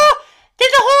 Did the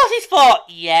Horses thought,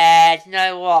 yeah, you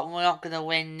know what, we're not going to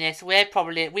win this.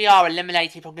 We are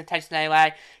eliminated from contention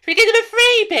anyway. Should we give them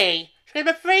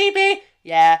a freebie?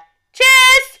 Yeah.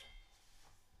 Cheers!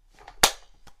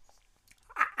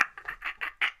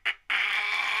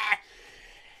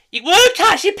 You won't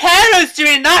catch your parents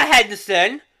doing that,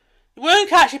 Henderson. You won't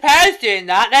catch your parents doing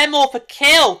that. They're more for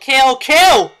kill.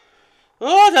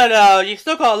 Oh, I don't know. You've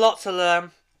still got a lot to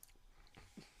learn.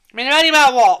 I mean, they're only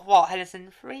about, what,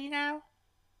 Henderson? 3 now?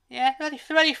 Yeah, they're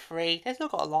only 3. They've still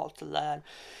got a lot to learn.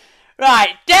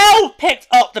 Right, Dell picked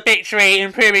up the victory,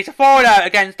 improving to 4-0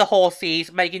 against the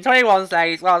Horsies, making 21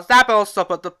 saves, while Zabel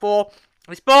suffered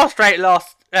his 4 straight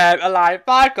loss, allowing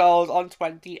 5 goals on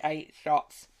 28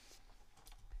 shots.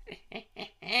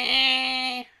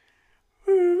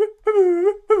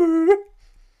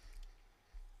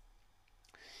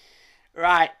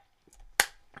 Right.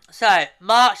 So,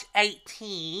 March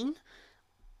 18.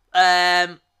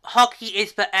 Hockey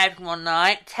is for everyone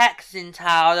night. Texas in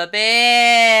town a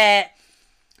bit.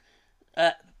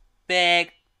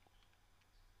 Big.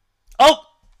 Oh!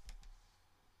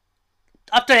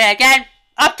 I've done it again.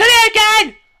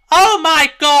 Oh my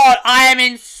god, I am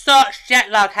in such jet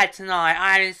lag head tonight.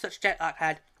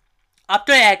 I've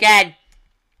done it again.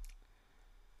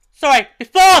 Sorry,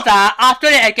 before that, I've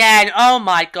done it again. Oh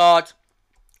my god.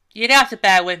 You're gonna have to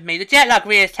bear with me. The jet lag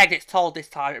really has taken its toll this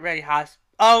time. It really has.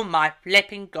 Oh my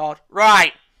flipping god.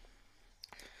 Right.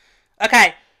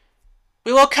 Okay.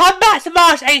 We will come back to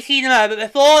March 18 in a moment, but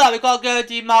before that we've got to go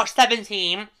do March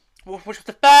 17, which was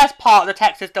the first part of the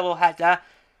Texas doubleheader.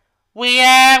 We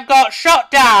got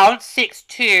shot down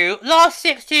 6-2. Lost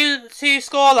 6-2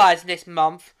 scorelines this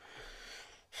month.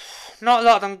 Not a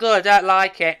lot of them good. I don't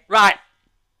like it. Right.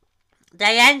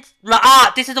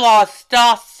 This is the one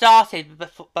I started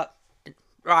before, but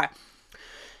right.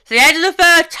 So the end of the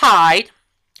third tied,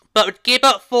 but would give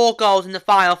up 4 goals in the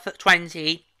final for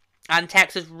 20, and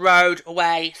Texas rode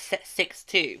away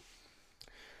 6-2.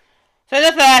 So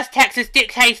the first, Texas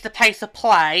dictates the pace of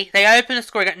play. They opened the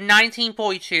scoring at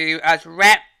 19:42 as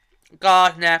Rhett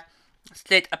Gardner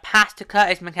slid a pass to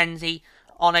Curtis McKenzie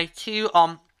on a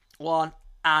 2-on-1,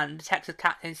 and the Texas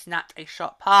captain snapped a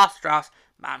shot past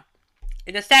Strauss-Mann.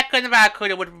 In the second, the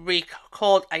Barracuda would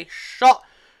record a shot.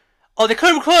 Oh, they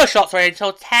couldn't record a shot,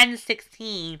 until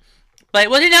 10:16. But it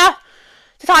was enough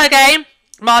to tie the game.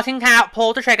 Martin Couch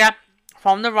pulled the trigger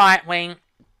from the right wing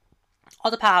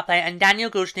of the power play, and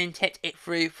Daniel Gushnin tipped it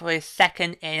through for his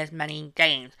second in as many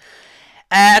games.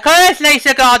 A couple of minutes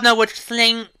later, Gardner would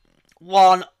sling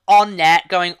one on net,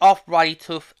 going off Roddy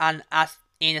Tuff, and as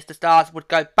the Stars would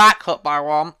go back up by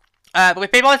 1. But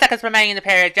with 51 seconds remaining in the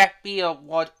period, Jeff Beal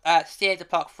would steer the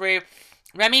puck through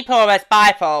Remy Porras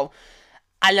bifold.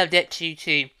 I loved it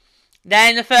 2-2.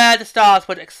 Then the third, the Stars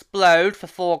would explode for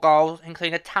 4 goals,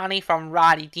 including a tally from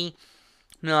Riley D.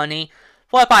 Milne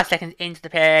 45 seconds into the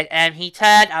period, and he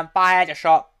turned and fired a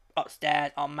shot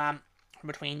upstairs on man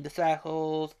between the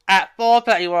circles at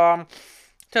 4:31.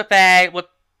 Tuffet would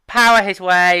power his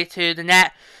way to the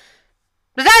net.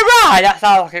 Is that right? That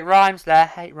sounds like it rhymes there.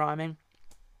 Hate rhyming.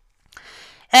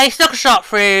 He snuck a shot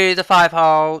through the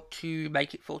 5-hole to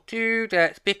make it 4-2.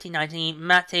 It's 15-19.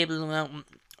 Matty Blum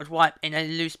would wipe in a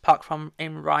loose puck from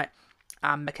in right,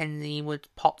 and Mackenzie would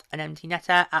pot an empty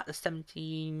netter at the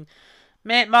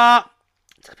 17-minute mark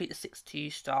to complete the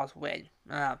 6-2 Stars win.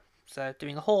 So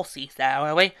doing a horsey there,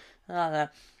 were we? Man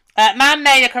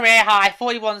made a career high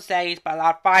 41 saves but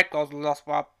allowed 5 goals lost,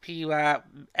 while Pua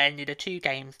ended a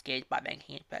 2-game skid by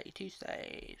making it 32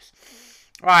 saves.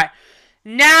 Right,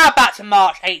 now back to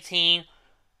March 18.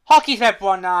 Hockey's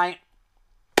February night.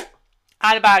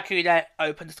 And Cuda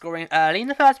opened the scoring early in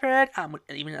the first period and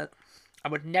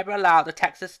would never allow the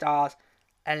Texas Stars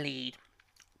a lead,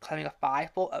 claiming a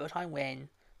 5-4 overtime win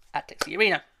at Dixie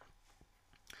Arena.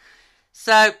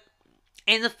 So,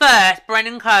 in the first,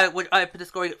 Brendan Coe would open the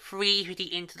scoring at 3:50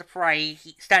 into the fray,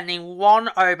 standing one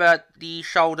over the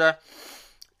shoulder,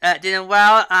 doing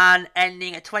well and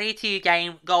ending a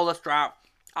 22-game goalless drought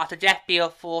after Jeff Beal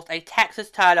forced a Texas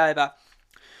turnover.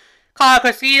 Kyle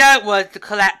Cristino was to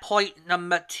collect point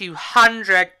number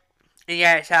 200 in the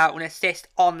NHL with an assist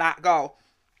on that goal.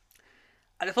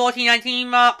 At the 14-19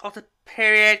 mark of the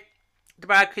period, the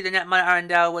Barracuda netminder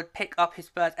Arundel would pick up his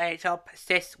first AHL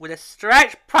assist with a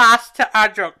stretch pass to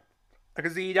Andrew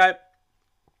Cristino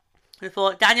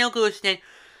before Daniel Gustin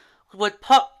would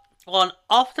put one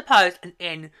off the post and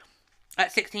in.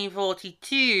 At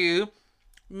 16:42,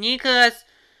 Nicholas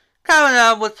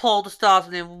Corona would pull the Stars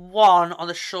within 1 on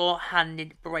the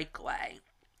short-handed breakaway.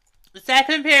 The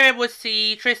second period would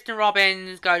see Tristan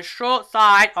Robbins go short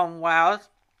side on Wells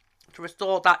to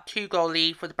restore that 2-goal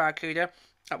lead for the Barracuda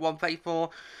at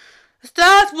 1:34. The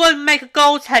Stars would make a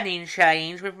goaltending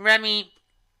change with Remy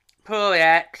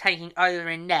Poirier taking over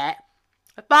in net.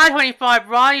 At 5:25,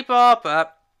 Riley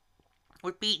Barber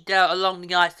would beat Dale along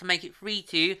the ice to make it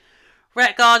 3-2.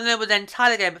 Rhett Gardner would then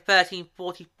tie the game at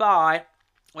 13:45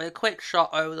 with a quick shot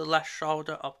over the left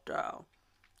shoulder of Dale.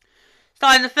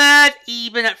 Starting the third,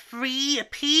 even at 3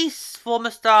 apiece,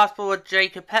 former Stars forward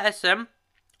Jacob Pettersson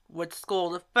would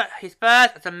score his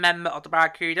first as a member of the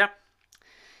Barracuda,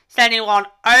 sending one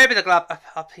over the glove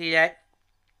of PA.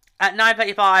 At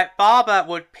 9:35, Barber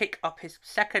would pick up his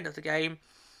second of the game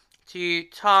to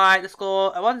tie the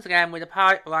score once again with a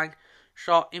power blank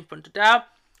shot in front of Dale.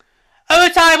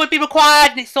 Overtime would be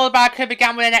required, and it saw the Barracuda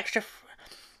began with an extra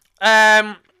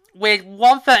with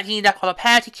 1:13 left on a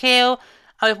penalty kill,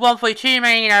 and with 1:42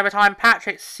 remaining in overtime,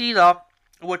 Patrick Seeler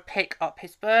would pick up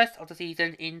his first of the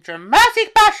season in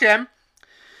dramatic fashion,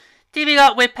 divvying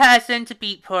up with Pearson to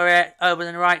beat Poirier over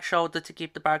the right shoulder to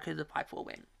give the Barracuda the 5-4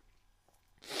 win.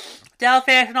 Dale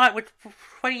finished tonight with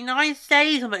 29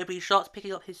 saves on multiple shots,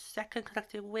 picking up his second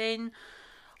consecutive win,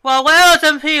 while Wells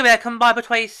and Poirier combined for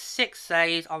 26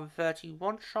 saves on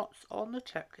 31 shots on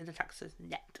in the Texas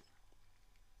net.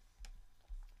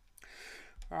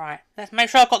 Right, let's make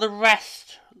sure I've got the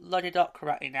rest loaded up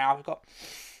correctly now.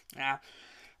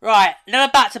 Right, another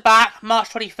back-to-back, March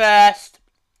 21st.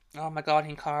 Oh my god,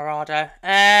 in Colorado.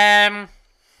 Right,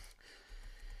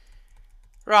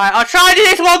 I'll try and do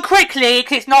this one quickly,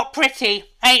 because it's not pretty.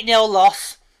 8-0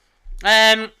 loss.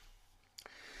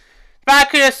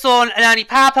 Barracuda saw an early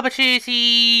power play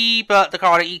opportunity, but the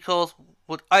Colorado Eagles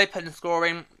would open the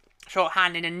scoring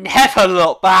short-handed and never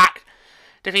look back,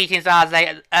 defeating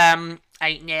Zaze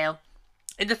 8-0.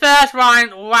 In the first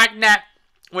round, Wagner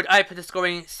would open the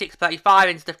scoring 6:35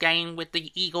 into the game, with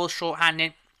the Eagles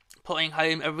short-handed putting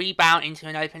home a rebound into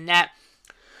an open net.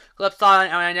 Club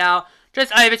silent Arundel.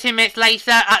 Just over 2 minutes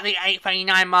later, at the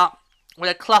 8:39 mark,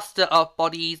 with a cluster of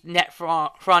bodies, net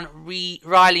front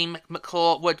Riley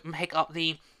McCaw would pick up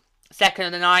the second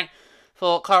of the night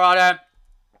for Colorado.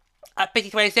 At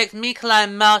 50:26, Mikola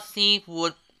Mercy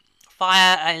would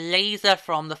fire a laser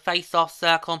from the face-off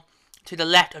circle to the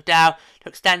left of Dow to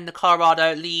extend the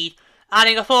Colorado lead.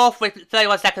 Adding a fourth with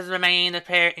 31 seconds remaining in the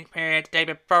period,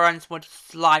 David Burns would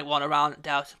slide one around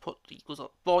Dow to put the Eagles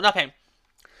up 4-0.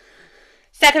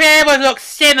 Second period would look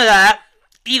similar.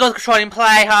 Eagles controlling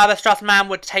play, however, Strassman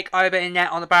would take over in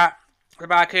net on the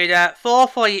Barracuda.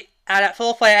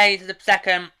 4:48 into the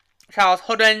second, Charles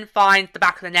Hudden finds the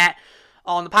back of the net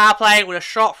on the power play with a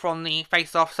shot from the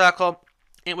face-off circle.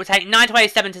 It would take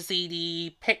 9:27 to see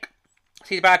the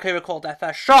Barracuda record their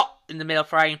first shot in the middle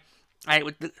frame. And it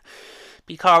would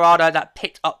be Colorado that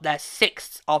picked up their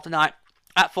 6th of the night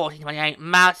at 14-28.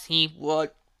 Mousy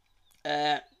would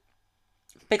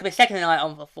pick up his 2nd of the night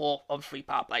on the 4th of 3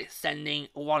 power plays, sending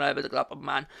 1 over the glove of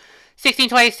man.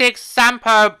 16-26,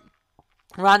 Sampo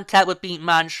Rantet would beat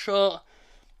Man short.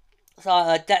 So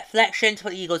a deflection to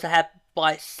put the Eagles ahead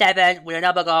by 7 with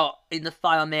another goal in the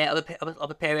final minute of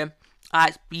the period.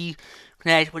 As B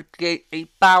Connect would get a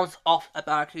bounce off a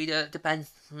Barracuda.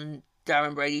 Depends on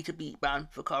Darren Brady to beat man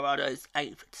for Colorado's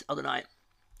 8th of the night.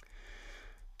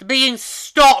 The being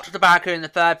stopped the Barracuda in the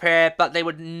 3rd period, but they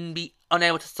would be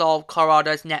unable to solve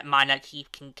Colorado's net minor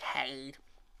Keith Kincaid.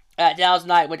 Dell's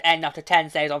night would end after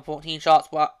 10 saves on 14 shots,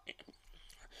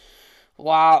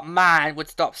 while Man would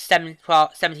stop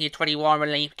 17-21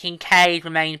 relief. Kincaid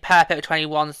remained perfect with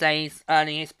 21 saves,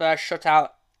 earning his first shutout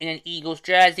in an Eagles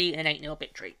jersey in an 8-0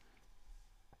 victory.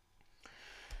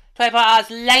 24 hours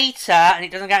later, and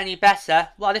it doesn't get any better,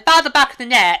 well, they found the back of the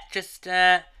net, just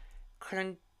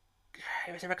couldn't.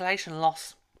 It was a regulation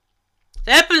loss.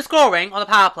 They opened the scoring on the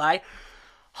power play,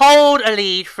 hold a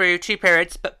lead through 2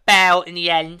 periods, but bail in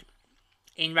the end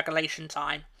in regulation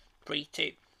time,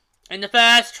 3-2. In the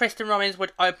first, Tristan Robbins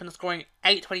would open the scoring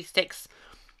 8-26,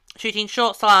 shooting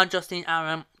short side on Justin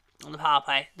Aaron on the power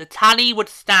play. The tally would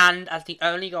stand as the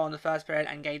only goal in the first period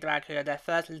and gave the Barracuda their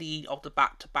first lead of the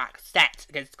back-to-back set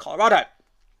against Colorado.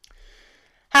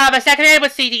 However, second period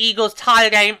would see the Eagles tie the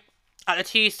game at the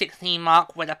 2:16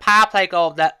 mark with a power play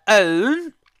goal of their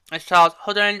own, as Charles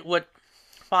Hudden would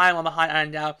fire one behind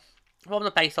Arundel from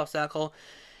the face-off circle.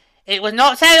 It was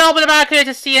not taken on with the Barracuda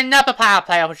to see another power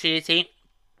play opportunity,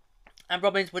 and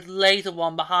Robbins would laser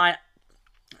one behind,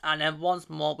 and then once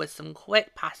more with some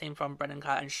quick passing from Brennan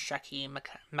Kerr and Shaki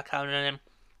McConan.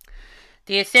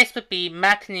 The assist would be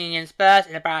McNeil's first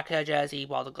in a Barracuda jersey,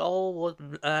 while the goal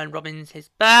would earn Robbins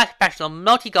his first professional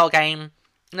multi-goal game,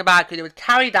 and the Barracuda would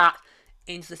carry that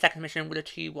into the second mission with a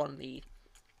 2-1 lead.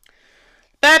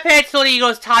 Third period saw the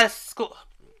Eagles tie the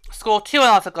score 2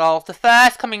 unanswered goals, the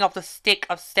first coming off the stick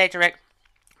of Cedric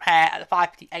Hare at the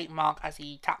 5:58 mark as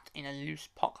he tapped in a loose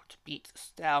puck to beat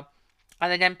Stell,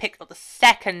 and they then picked up the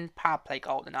second power play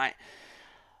goal of the night.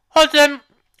 Hudson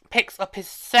picks up his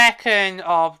 2nd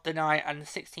of the night and the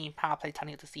 16th power play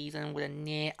tally of the season with a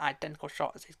near identical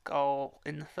shot as his goal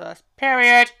in the first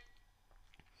period.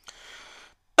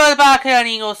 But the Barracuda and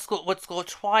Eagles would score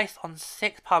twice on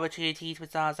 6 power opportunities,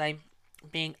 with Zaze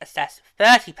being assessed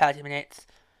 30 minutes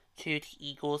to the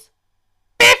Eagles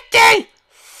 50!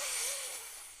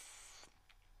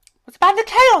 Was Amanda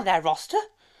Kay on their roster?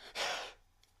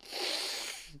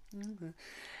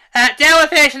 Dale would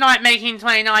finish the night making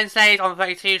 29 saves on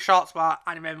 32 shots, while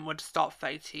Animan would stop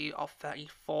 32 of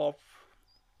 34.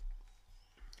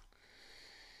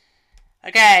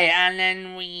 Okay, and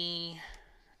then we...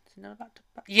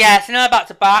 Yes, another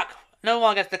back-to-back. Another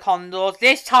one against the Condors.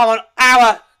 This time on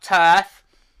our turf.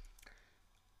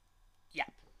 Yeah,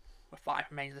 we're 5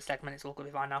 remains of the segment. It's all going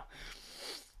to be fine now.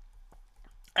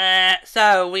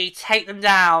 So we take them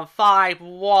down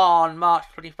 5-1, March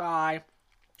 25.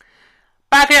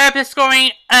 Barracuda opened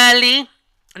scoring early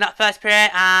in that first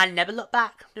period and never looked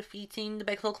back, defeating the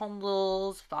Bakersfield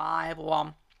Condors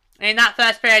 5-1. In that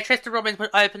first period, Tristan Robbins would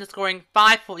open the scoring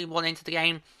 5:41 into the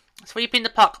game, sweeping the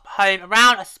puck home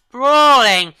around a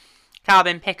sprawling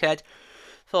Calvin Pickard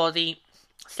for the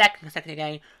second consecutive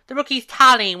game. The rookie's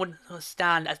tally would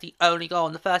stand as the only goal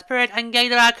in the first period and gave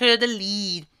the Barracuda the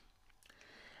lead.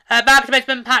 Back to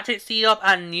baseman Patrick Seedorf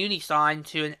and newly signed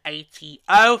to an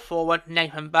ATO forward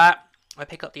Nathan Burke will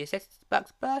pick up the assist.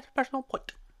 Burke's first professional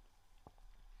point.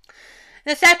 In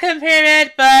the second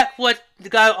period, Burke would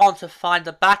go on to find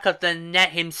the back of the net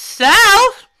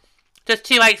himself. Just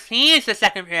 2:18 into the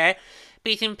second period,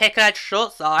 beating Pickard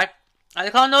short side. And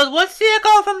the Condors would see a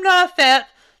goal from Noah Phillips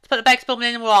to put the Bakersfield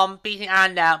in 1, beating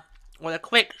Andel with a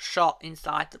quick shot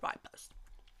inside the right post.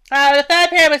 The third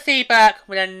period would see Burke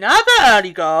with another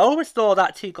early goal, restore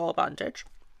that 2-goal advantage.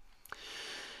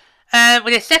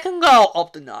 With his second goal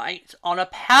of the night on a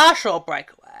partial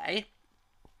breakaway.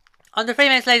 Under 3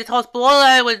 minutes later, Thomas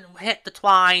Borlo would hit the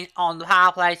twine on the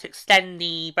power play to extend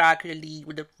the Barracuda lead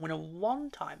with a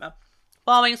one-timer,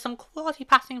 following some quality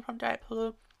passing from Derek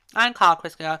Pulu and Carl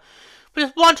Krisker, with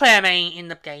just 1 try remaining in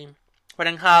the game.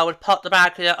 Brennan Carr would put the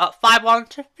Barracuda up 5-1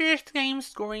 to finish the game,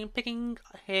 scoring, picking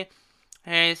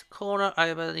his corner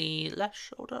over the left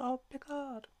shoulder of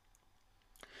Pickard.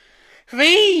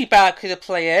 3 Barracuda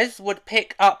players would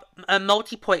pick up a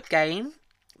multi-point game.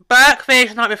 Burke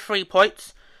finished the night with 3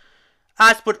 points,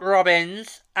 as would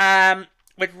Robbins,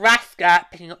 with Raska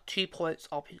picking up 2 points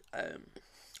of his own.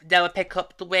 They would pick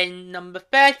up the win number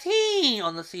 13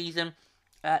 on the season,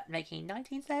 making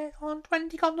 19 saves on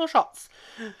 20 Condor shots.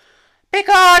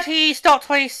 Picard, he stopped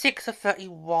 26 of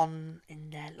 31 in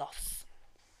their loss.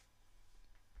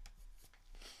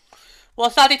 Well,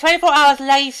 sadly, 24 hours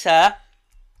later,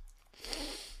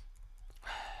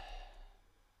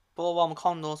 4-1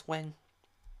 Condors win.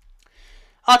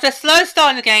 After a slow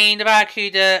start in the game, the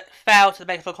Barracuda fell to the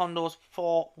Bakersfield Condors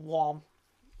 4-1.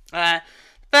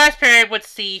 First period would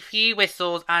see few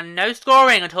whistles and no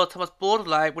scoring until Thomas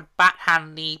Bordelot would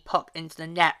backhand the puck into the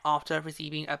net after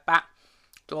receiving a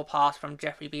backdoor pass from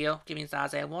Jeffrey Beale, giving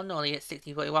Zaze a 1-0 lead at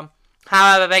 16:41.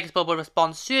 However, Bakersfield would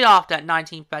respond soon after at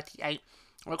 19:38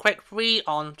 with a quick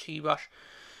 3-on-2 rush.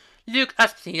 Luke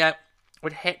Esposito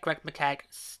would hit Greg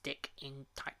McKegg's stick in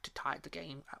tight to tie the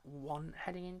game at 1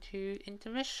 heading into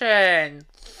intermission.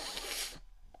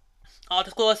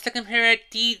 After score second period,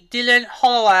 Dylan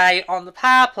Holloway on the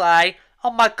power play.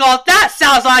 Oh my god, that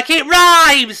sounds like it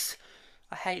rhymes!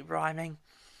 I hate rhyming.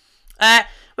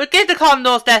 Would give the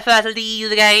Condors their first lead of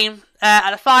the game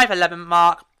at the 5:11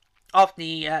 mark of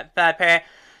the third period.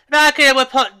 Barracuda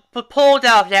would pull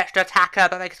down the extra attacker,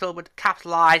 but Bakersfield would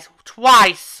capitalise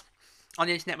twice on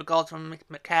the internet with goals from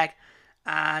McKegg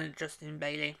and Justin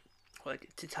Bailey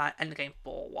to end the game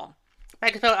 4-1.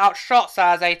 Bakersfield outshot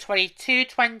Saturday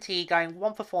 22-20, going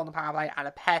 1 for 4 on the power play and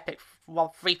a pair pick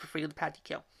 3 for 3 on the penalty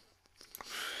kill.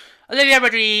 Olivia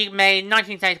Rodriguez made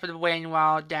 19 saves for the win,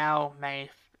 while Dell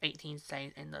made 18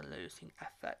 saves in the losing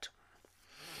effort.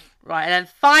 Right, and then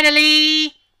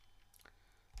finally,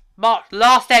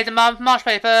 last day of the month, March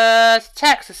 31st,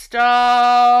 Texas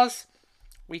Stars.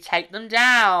 We take them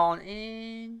down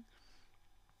in...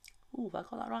 Ooh, have I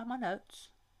got that right in my notes?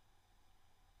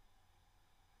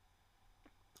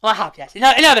 Well, I have, yes. In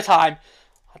overtime.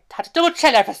 I had to double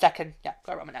check there for a second. Yeah,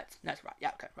 got it right on my notes. Notes right.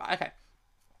 Yeah, okay, right, okay.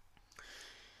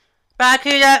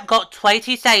 Barracuda got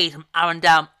 22 saves from Aaron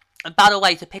Dell and battled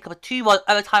away to pick up a 2-1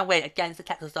 overtime win against the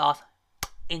Texas Stars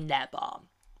in their barn.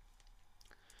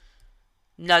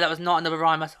 No, that was not another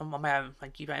rhyme on my own.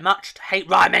 Thank you very much. I hate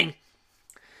rhyming.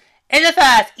 In the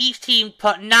first, each team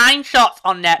put 9 shots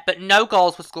on net, but no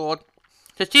goals were scored.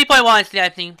 So 2.1 into the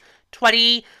opening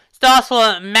 20. Stars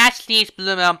for Matthews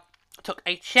Bloomer took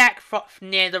a check from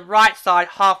near the right side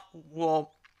half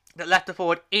wall that left the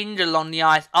forward injured along the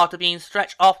ice after being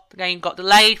stretched off. The game got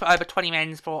delayed for over 20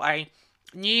 minutes for a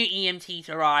new EMT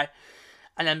to arrive,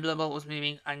 and then Bloomer was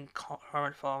moving and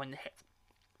current following the hit.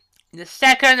 In the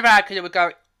second, the Barracuda would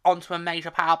go onto a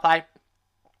major power play.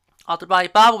 After Riley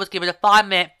Barber was given a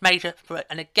 5-minute major for it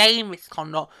and a game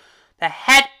misconduct, the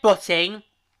headbutting?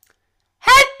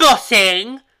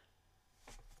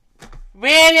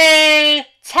 Really?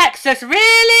 Texas,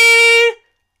 really?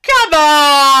 Come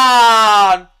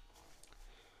on!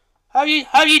 Have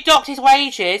you docked his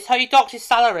wages? Have you docked his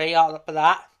salary for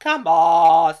that? Come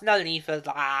on, there's no need for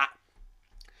that.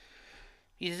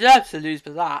 You deserve to lose for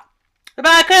that. The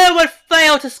Barracuda would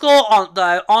fail to score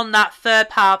on that third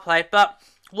power play, but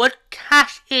would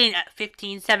cash in at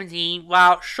 15-17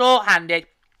 while short-handed.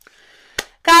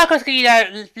 Kyle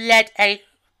Cosquito led a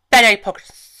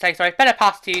better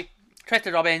pass to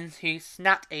Tristan Robbins, who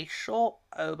snapped a shot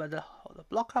over the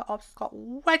blocker of Scott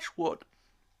Wedgwood.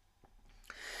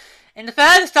 In the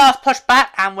third, the Stars pushed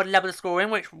back and would level the scoring,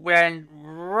 when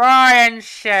Ryan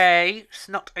Shea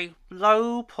snuck a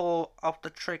low pull off the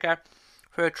trigger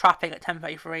through traffic at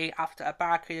 10:33 after a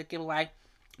Barracuda giveaway.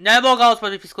 No more goals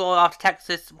would be scored after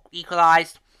Texas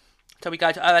equalised, so we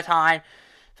go to overtime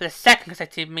for the second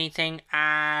consecutive meeting.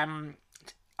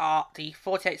 At the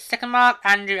 48-second mark,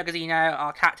 Andrew Agazzino,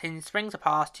 our captain, springs a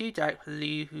pass to Derek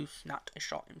Lou, who snapped a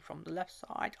shot in from the left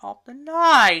side of the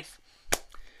net.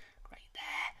 Great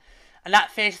there. And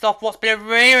that finishes off what's been a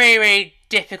really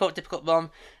difficult run,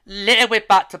 littered with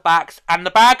back-to-backs, and the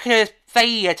Barracuda's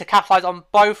failure to capitalise on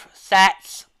both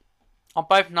sets, on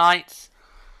both nights.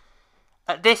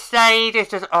 At this stage,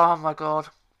 it's just, oh my god.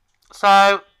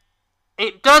 So,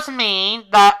 it does mean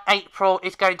that April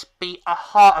is going to be a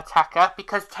heart attacker,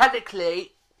 because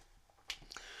technically,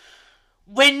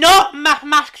 we're not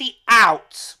mathematically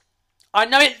out. I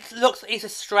know it's a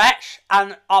stretch,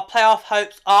 and our playoff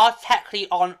hopes are technically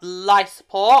on life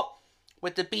support,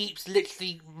 with the beeps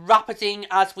literally rapiding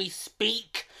as we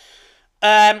speak.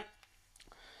 But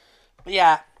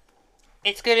yeah,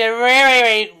 it's going to be a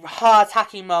really hard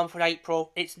attacking month for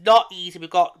April. It's not easy. We've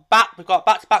got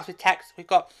back-to-backs with Texas. We've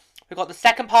got the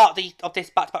second part of this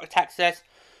back-to-back with Texas.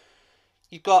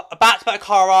 You've got a back-to-back with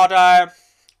Colorado.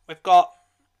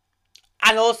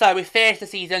 And also we finished the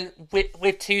season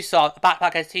with Tucson, a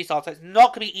back-to-back against Tucson. So it's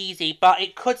not going to be easy, but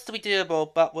it could still be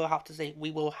doable. But we'll have to see.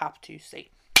 We will have to see.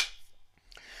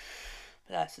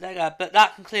 So there you go. But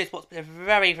that concludes what's been a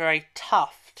very, very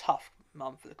tough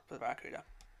month for the Barracuda.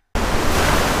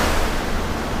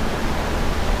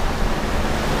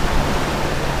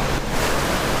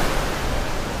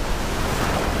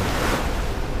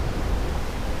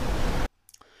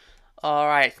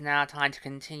 Alright, it's now time to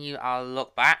continue our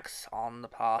look backs on the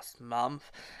past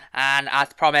month. And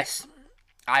as promised,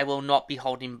 I will not be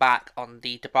holding back on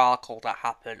the debacle that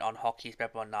happened on Hockey's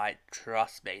Red Night.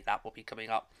 Trust me, that will be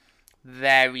coming up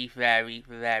very, very,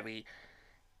 very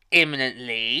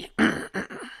imminently.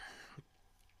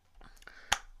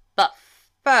 But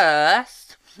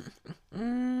first,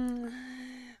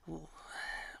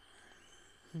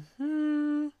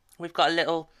 we've got a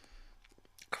little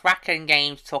Kraken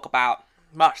game to talk about.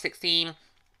 March 16,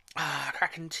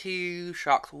 Kraken 2,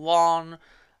 Sharks 1,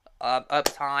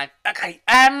 overtime. Okay,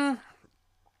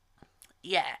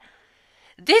 yeah.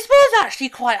 This was actually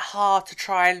quite hard to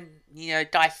try and,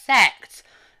 dissect.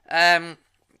 When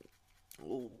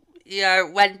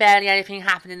barely anything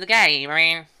happened in the game. I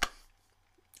mean,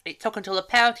 it took until the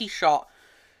penalty shot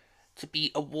to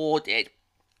be awarded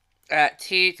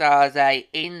to Thursday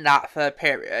in that third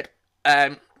period.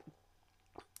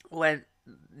 When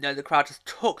the crowd just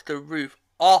took the roof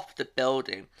off the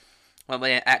building when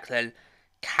William Eklund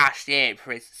cashed in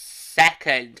for his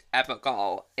second ever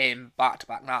goal in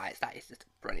back-to-back nights. That is just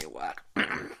brilliant work.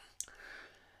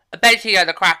 Eventually,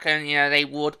 the Kraken, they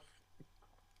would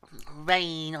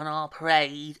rain on our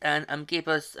parade and give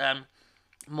us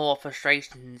more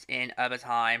frustrations in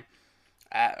overtime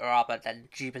rather than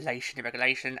jubilation in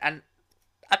regulation. And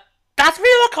that's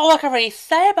really all I can really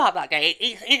say about that game.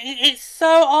 It's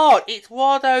so odd. It's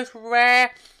one of those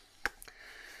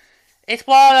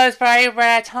very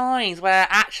rare times where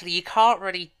actually you can't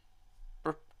really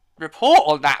report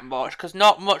on that much because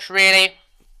not much really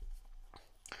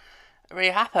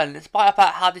happened. Despite the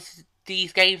fact how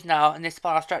these games now and this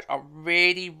final stretch are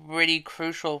really, really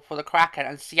crucial for the Kraken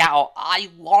and Seattle. I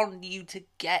want you to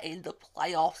get in the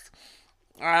playoffs.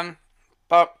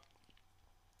 But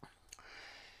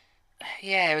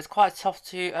yeah, it was quite tough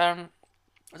to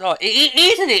it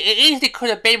easily could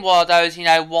have been one of those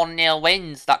 1-0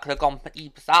 wins that could have gone for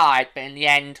either side, but in the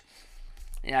end,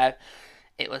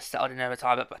 it was settled in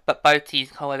overtime. But both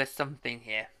teams come with something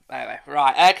here. Anyway,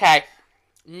 right, okay.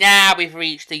 Now we've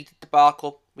reached the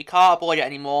debacle. We can't avoid it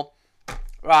anymore.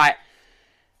 Right.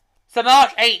 So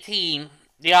March 18,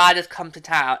 the Islanders come to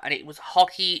town, and it was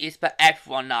Hockey is for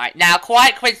Everyone night. Now,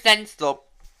 quite coincidental,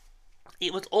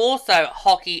 it was also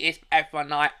Hockey is for Everyone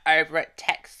night over at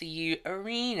TexasU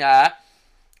Arena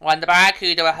when the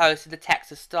Barracuda were hosting the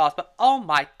Texas Stars. But oh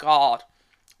my god.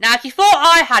 Now, if you thought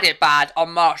I had it bad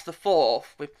on March the 4th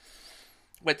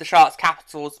with the Sharks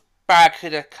Capitals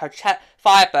Barracuda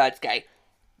Firebirds game,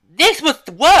 this was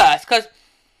the worst because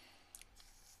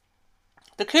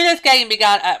the Cuda's game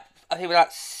began at, I think,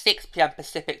 about 6 p.m.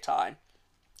 Pacific time,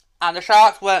 and the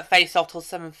Sharks weren't faced off till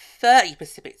 7:30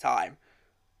 Pacific time.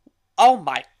 Oh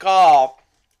my god!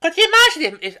 Could you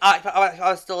imagine if I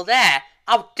was still there?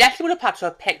 I definitely would have had to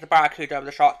have picked the Barracuda over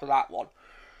the Sharks for that one.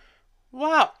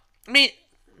 Wow, I mean,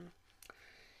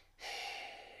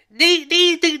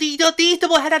 these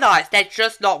double-header nights, they're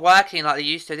just not working like they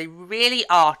used to. They really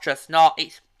are just not.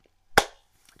 It's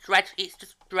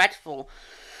just dreadful.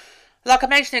 Like I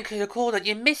mentioned in the call, that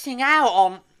you're missing out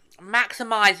on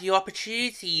maximising your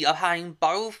opportunity of having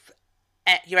both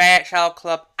your AHL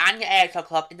club and your AHL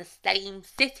club in the same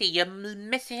city. You're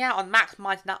missing out on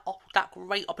maximising that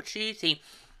great opportunity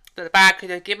that the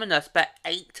Barracuda have given us for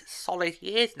 8 solid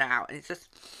years now. And it's just...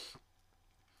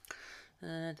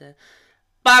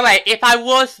 By the way, if I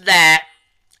was there,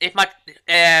 if my...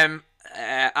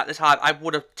 at the time, I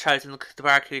would have chosen the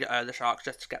Barracuda over the Sharks,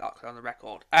 just to get that on the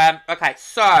record. Okay,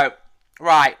 so...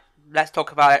 Right, let's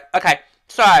talk about it. Okay,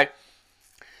 so...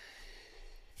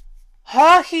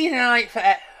 Hockey night for...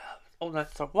 Oh no,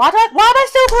 sorry. Why am I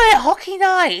still calling it Hockey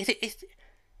night?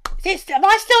 Am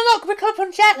I still not recovered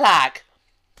from jet lag?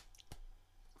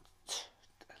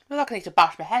 I'm not going to need to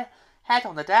bash my head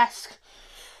on the desk.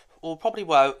 Or probably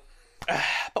won't.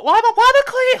 But why am I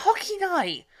calling it Hockey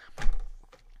night?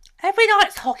 Every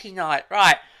night's Hockey night.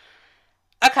 Right.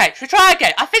 Okay, should we try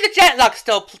again? I think the jet lag's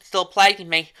still plaguing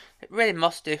me. It really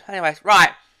must do. Anyways,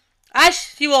 right.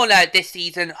 As you all know, this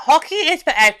season, Hockey is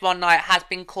for Everyone night has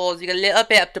been causing a little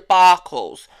bit of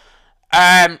debacles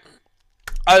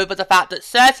over the fact that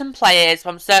certain players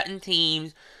from certain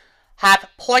teams have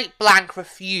point blank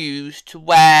refused to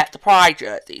wear the Pride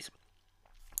jerseys.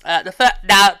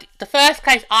 The first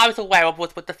case I was aware of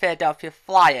was with the Philadelphia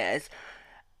Flyers,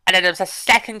 and then there was a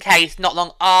second case not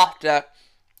long after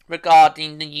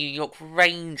regarding the New York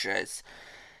Rangers.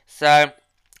 So,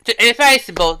 it's very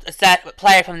simple. A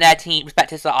player from their team,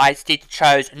 respective sides, did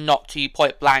chose not to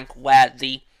point blank wear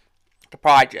the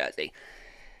Pride jersey.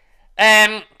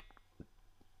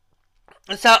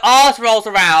 So ours rolls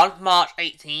around March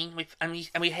 18, and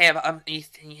we hear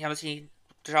obviously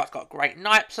the Sharks got a great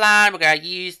night plan. We're going to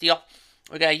use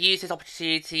this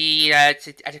opportunity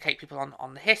to educate people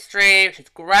on the history, which is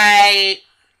great.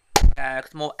 Because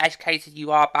the more educated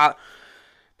you are about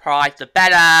Pride, the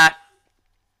better.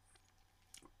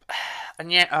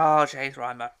 And yet, oh, James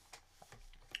Reimer,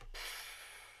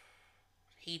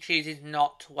 he chooses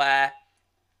not to wear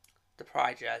the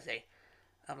Pride jersey.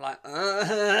 I'm like,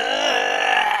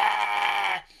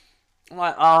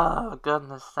 oh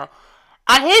goodness sake.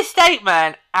 And his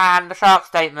statement and the Sharks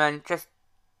statement just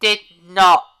did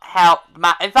not help the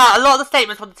match. In fact, a lot of the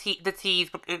statements from the tees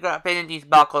have been in these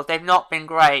buckles. They've not been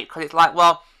great because it's like,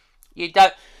 well, you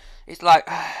don't. It's like,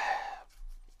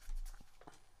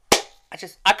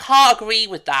 I can't agree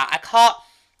with that. I can't.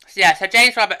 So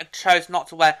James Rabbit chose not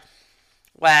to wear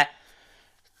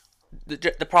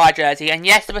the Pride jersey, and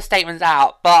yes, there were statements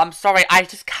out, but I'm sorry, I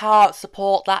just can't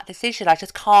support that decision. I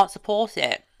just can't support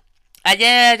it. At the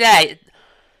end of the day,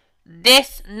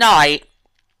 this night,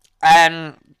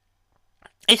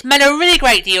 it's meant a really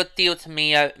great deal to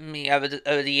me over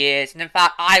the years, and in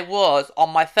fact, I was on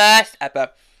my first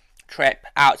ever trip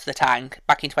out to the tank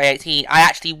back in 2018. I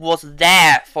actually was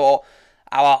there for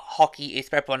our Hockey is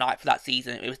for Everyone night for that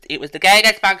season. It was the game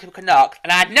against Vancouver Canucks,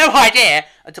 and I had no idea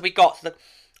until we got to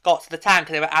the tank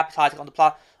and they were advertising on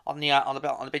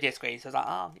the video screen. So I was like,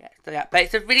 oh yeah, so yeah. But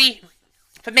it's a really,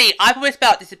 for me, I've always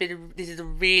felt this is a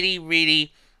really,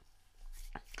 really,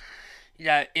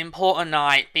 important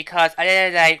night, because at the end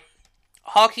of the day,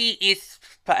 hockey is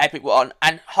for everyone,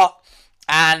 and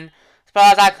as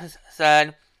far as I'm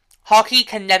concerned, hockey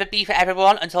can never be for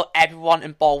everyone until everyone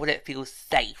involved with it feels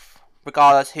safe,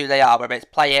 regardless who they are, whether it's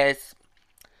players,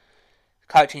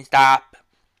 coaching staff,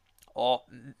 or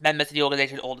members of the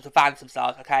organisation, or the fans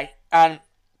themselves, okay? And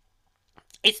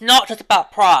it's not just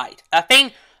about Pride. I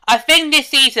think this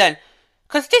season,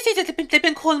 because this season they've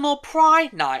been calling more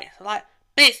Pride Night,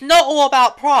 but it's not all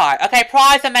about Pride. Okay,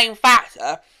 Pride's the main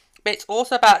factor, but it's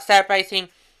also about celebrating,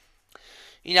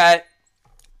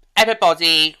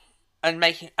 everybody, and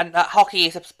that hockey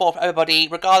is a sport for everybody,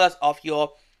 regardless of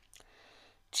your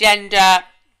gender,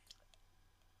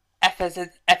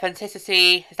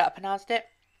 ethnicity, is that how I pronounced it?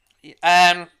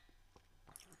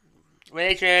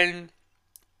 Religion,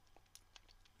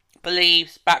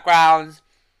 beliefs, backgrounds,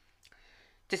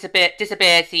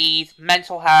 disabilities,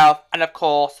 mental health, and of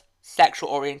course, sexual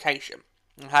orientation.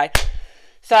 Okay?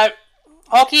 So,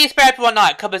 Hockey is for Everyone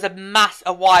night covers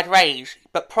a wide range,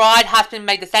 but Pride has been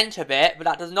made the centre of it, but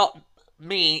that does not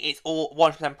mean it's all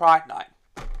 100% Pride night.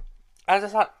 And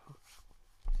it's like,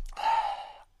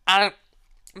 and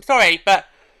I'm sorry, but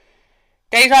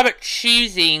James Rabbit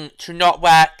choosing to not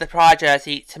wear the Pride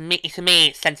jersey, to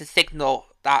me sends a signal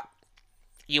that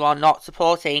you are not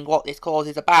supporting what this cause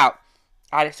is about.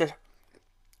 And it's just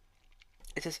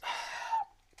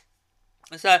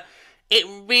so it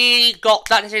really got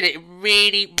that decision. It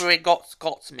really got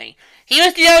to me. He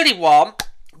was the only one,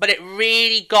 but it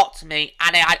really got to me,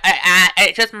 and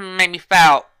it just made me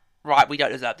feel, right, we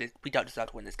don't deserve this. We don't deserve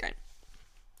to win this game.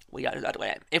 We don't deserve to win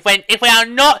it. If we are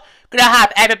not going to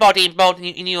have everybody involved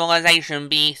in the organisation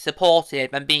be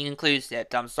supportive and being inclusive,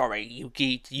 I'm sorry, you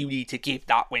need to give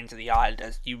that win to the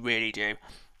Islanders. You really do.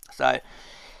 So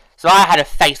I had a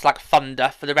face like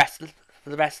thunder for the rest.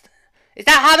 Is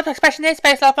that how the expression is?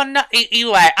 Face like thunder?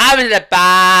 Either way, I was in a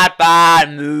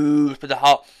bad mood for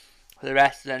the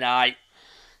rest of the night.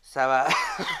 So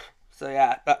so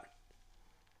yeah, but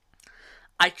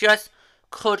I just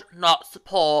could not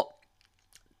support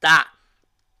that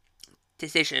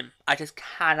decision. I just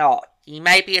cannot. He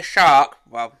may be a Shark.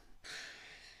 Well,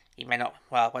 he may not.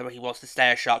 Well, whether he wants to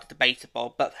stay a Shark is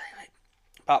debatable. But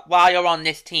while you're on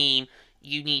this team,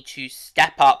 you need to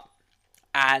step up.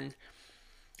 And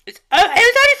it was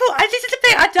only for. And this is the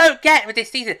thing I don't get with this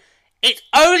season. It's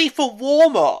only for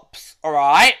warm-ups. All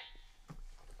right.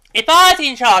 If I was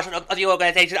in charge of the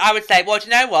organisation, I would say, well, do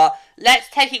you know what? Let's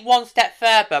take it one step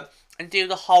further and do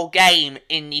the whole game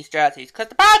in these jerseys. Because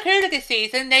the Barracuda this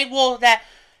season, they wore their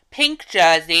pink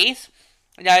jerseys,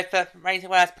 for raising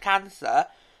awareness for cancer.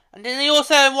 And then they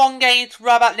also, in one game, to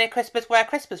rub out near Christmas, wear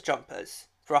Christmas jumpers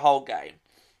for a whole game.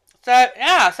 So,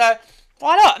 yeah, so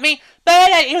why not? I mean, but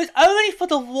it was only for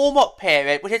the warm-up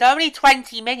period, which is only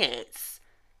 20 minutes.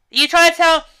 You try to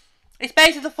tell... It's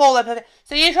basically the fall-up of it.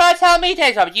 So you try to tell me,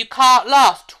 James Roberts, you can't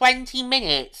last 20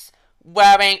 minutes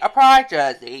wearing a Pride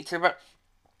jersey to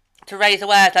raise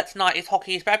awareness that tonight is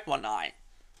Hockey is for Everyone night.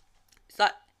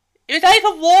 It was only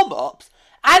for warm-ups.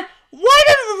 And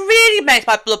whatever really makes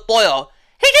my blood boil,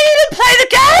 he didn't even play the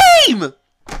game!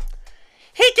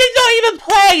 He did not even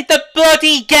play the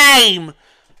bloody game!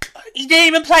 He didn't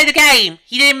even play the game.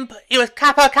 It was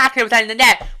Capo Caca who was in the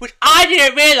net, which I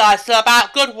didn't realise till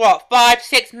about good,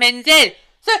 5-6 minutes in.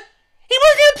 So, he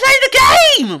wasn't even playing the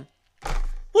game!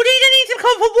 Well, he didn't need to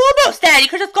come for warm-ups then. He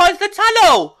could have gone to the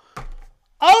tunnel.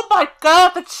 Oh my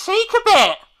god, the cheek of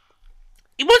it!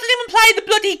 He wasn't even playing the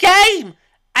bloody game!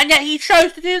 And yet he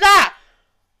chose to do that!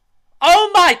 Oh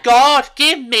my god,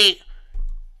 give me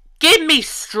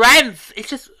strength! It's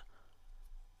just...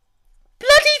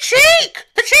 bloody cheek!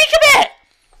 The cheek of it!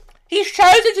 He's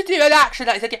chosen to do an action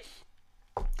that is a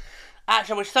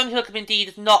action which some people can indeed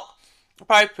is not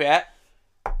appropriate.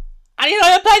 And he's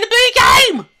not even playing the bloody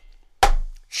game!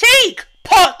 Cheek!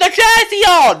 Put the jersey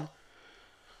on!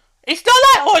 It's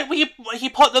not like when you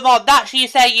put them on, that's you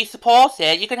say you support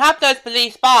it. You can have those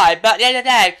beliefs by, but at the end of the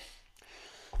day,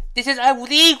 this is a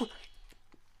league.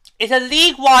 It's a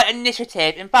league-wide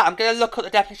initiative. In fact, I'm going to look at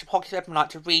the definition of hockey every night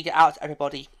to read it out to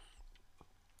everybody.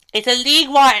 It's a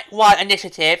league-wide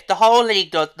initiative. The whole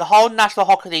league does. The whole National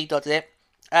Hockey League does it.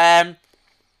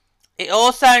 It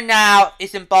also now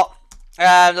is in the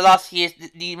last few years.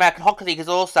 The American Hockey League has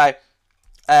also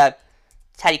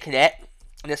taken it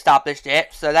and established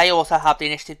it, so they also have the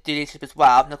initiative as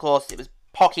well. And of course, it was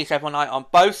hockey every night on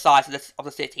both sides of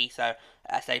the city, so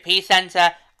at SAP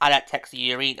Centre and at Texas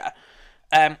Arena.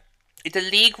 It's a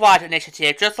league-wide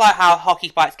initiative, just like how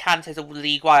Hockey Bites Canada is a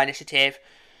league-wide initiative.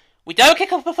 We don't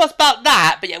kick up a fuss about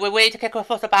that, but yet we're willing to kick up a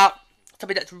fuss about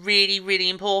something that's really, really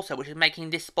important, which is making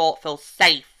this sport feel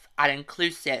safe and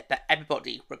inclusive for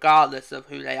everybody, regardless of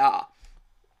who they are.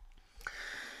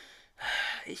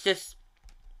 It's just...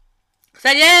 so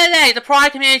yeah, the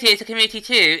Pride community is a community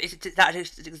too. It's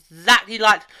exactly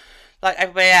like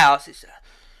everybody else. It's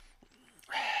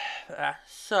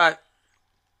so.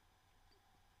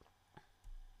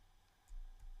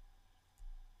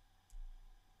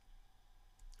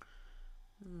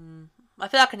 I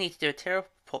feel like I need to do a tier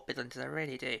report bit on this. I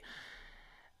really do.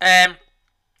 But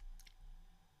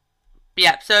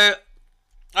yeah, so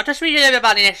I'll just read a little bit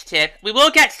about the initiative. We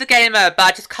will get to the game mode, but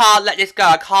I just can't let this go.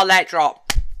 I can't let it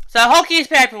drop. So, Hockey is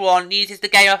for Everyone uses the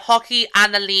game of hockey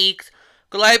and the league's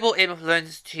global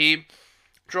influence to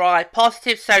drive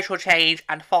positive social change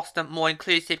and foster more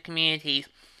inclusive communities.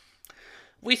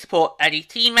 We support any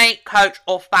teammate, coach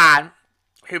or fan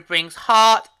who brings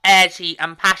heart, energy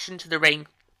and passion to the ring.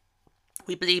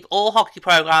 We believe all hockey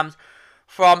programs,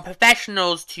 from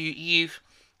professionals to youth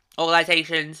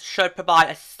organisations, should provide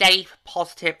a safe,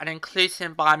 positive and inclusive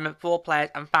environment for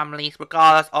players and families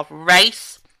regardless of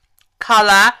race,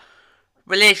 colour,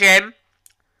 religion,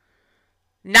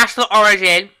 national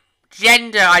origin,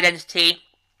 gender identity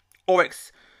or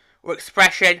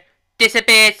expression,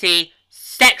 disability,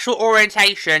 sexual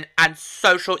orientation and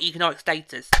social economic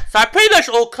status. So I pretty much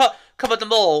all covered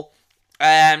them all,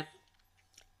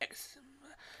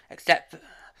 except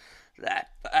that.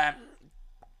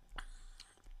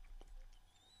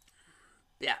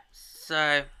 Yeah,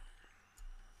 so...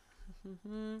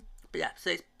 but yeah, so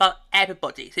it's about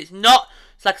everybody. So it's not,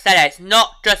 so like I said, it's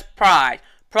not just Pride.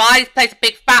 Pride plays a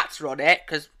big factor on it,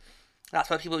 because that's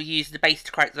what people use as the basis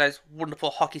to create those wonderful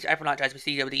hockey every night jerseys we've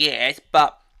seen over the years.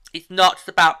 But it's not just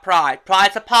about Pride.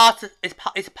 Pride's a part of, it's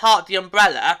part of the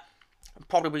umbrella, and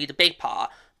probably the big part,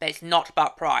 but it's not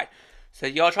about Pride. So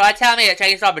you're trying to tell me that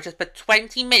James Roberts, just for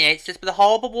 20 minutes, just for the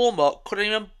whole of the warm-up, couldn't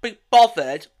even be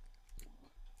bothered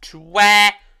to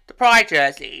wear the Pride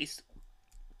jerseys?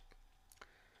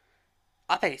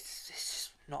 I think it's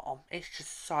just not on. It's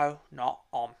just so not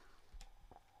on.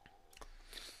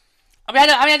 I mean,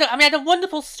 I had a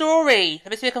wonderful story.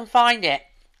 Let me see if I can find it.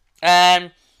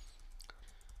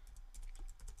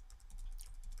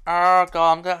 Oh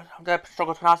god, I'm gonna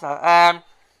struggle to pronounce that.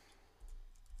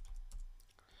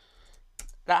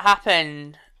 That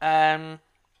happened.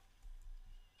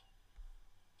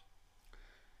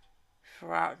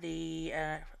 Throughout the.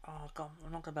 Oh god,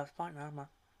 I'm not gonna be able to find it now, am I?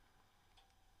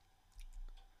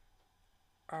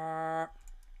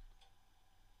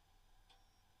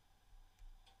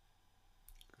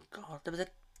 God,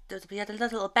 we had a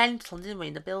little bend on, didn't we,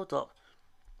 in the build up,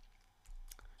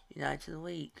 you know, to the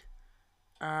week.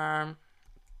 I'm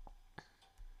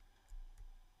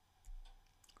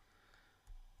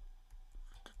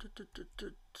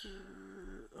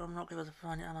not gonna be able to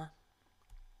find it, am I?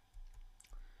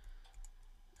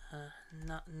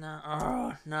 No.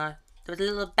 Oh no, there was a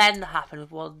little bend that happened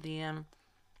with one of the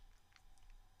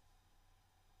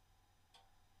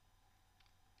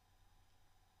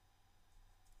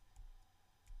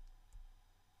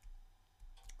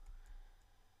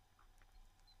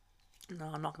No,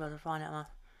 I'm not going to be able to find it, am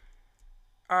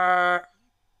I?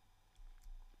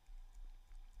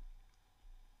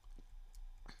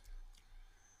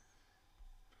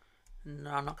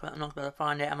 No, I'm not going to be able to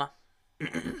find it, am I?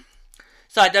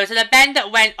 So there was an event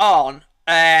that went on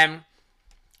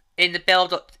in the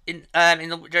build up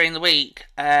during the week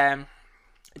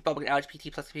involving the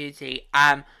LGBT plus community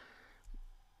and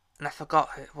I forgot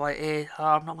what it is. Oh,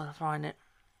 I'm not going to find it.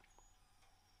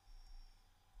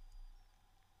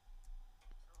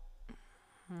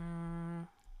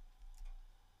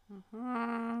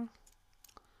 Oh,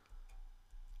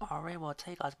 I really want to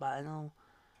tell you guys about it and all.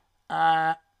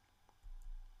 Oh,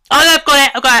 no, I've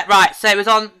got it, right. So it was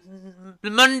on the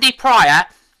Monday prior,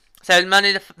 so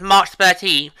Monday, March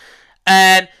 13th.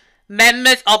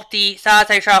 Members of the San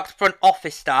Jose Sharks front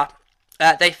office staff,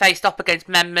 they faced up against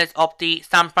members of the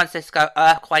San Francisco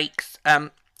Earthquakes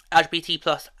LGBT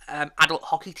plus adult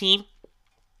hockey team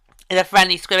in a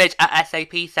friendly scrimmage at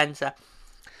SAP Center.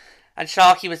 And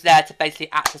Sharky was there to basically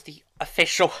act as the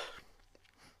official.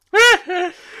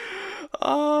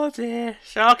 Oh dear.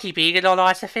 Sharky being an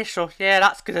all-ice official. Yeah,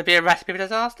 that's going to be a recipe for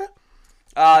disaster.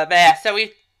 There. So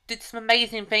we did some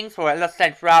amazing things for it. Let's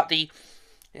say throughout the,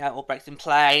 all breaks in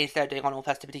plays, they're doing on all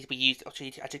festivities. We used it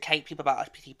to educate people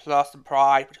about LGBT plus and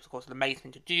Pride, which was of course an amazing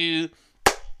thing to do.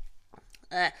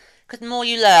 Because the more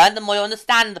you learn, the more you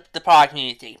understand the Pride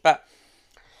community. But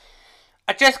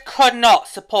I just could not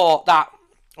support that.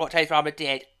 What Taser Armour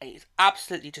did. It's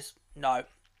absolutely just no.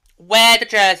 Wear the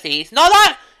jersey. It's not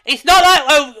like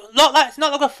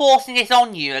we're forcing this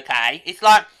on you. Okay, it's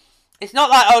not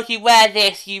like if you wear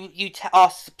this, you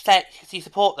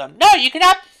support them. No, you can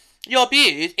have your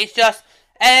views. It's just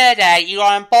every day you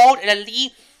are involved in a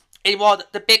league, in one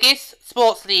of the biggest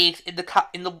sports leagues in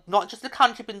the not just the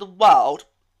country but in the world.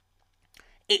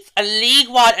 It's a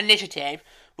league-wide initiative,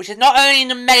 which is not only in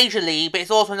the major league but it's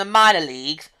also in the minor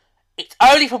leagues. It's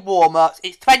only for warm-ups.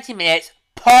 It's 20 minutes.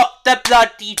 Put the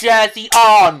bloody jersey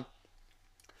on.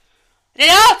 And then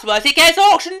afterwards, it gets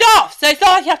auctioned off. So it's not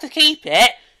like you have to keep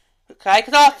it. Okay,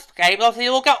 because after the game, obviously, it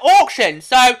will get auctioned.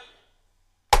 So, I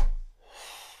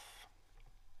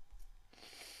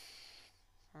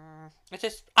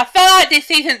feel like this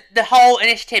season, the whole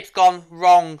initiative's gone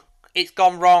wrong. It's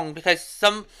gone wrong because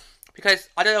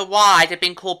I don't know why they've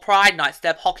been called Pride Nights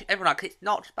instead of Hockey Every Night. Because it's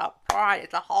not just about Pride.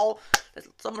 It's a whole. There's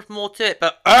so much more to it.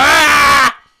 But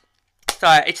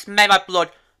sorry, it just made my blood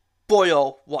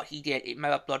boil. What he did, it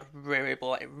made my blood really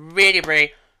boil. It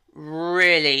really,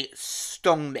 really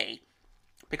stung me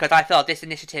because I felt this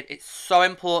initiative is so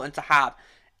important to have,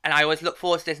 and I always look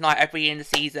forward to this night every year in the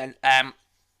season. And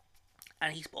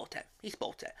he bought it.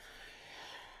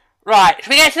 Right, should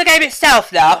we get to the game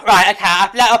itself now? Right, okay,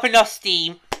 I've let up enough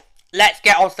steam. Let's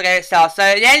get on to the game itself. So,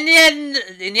 in the end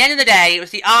of the day, it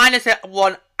was the Islanders that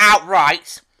won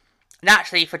outright.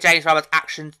 Naturally, for James Roberts'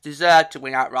 actions, deserved to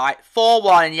win outright.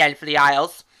 4-1 in the end for the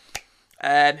Isles,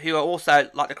 who are also,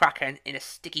 like the Kraken, in a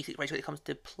sticky situation when it comes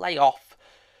to playoff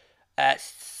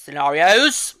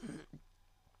scenarios.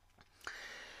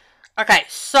 Okay,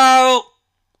 so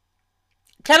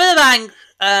Kevin LeBlanc,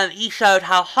 he showed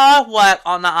how hard work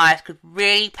on the ice could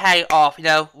really pay off,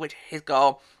 with his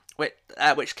goal,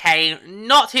 which came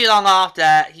not too long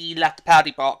after he left the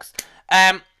penalty box.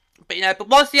 But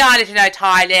once the Islanders,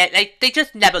 tied it, they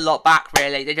just never looked back,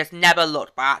 really. They just never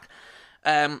looked back.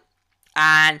 And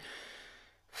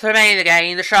for the remainder of the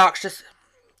game, the Sharks just,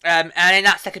 and in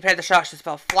that second period, the Sharks just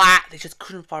fell flat. They just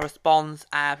couldn't find a response.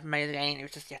 For the remainder of the game, it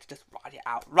was just, you had to just ride it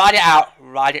out.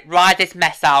 Ride this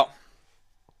mess out.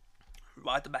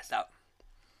 Ride the mess out.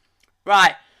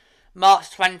 Right.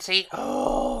 March 20.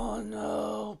 Oh,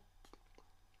 no.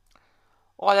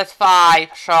 Oh, there's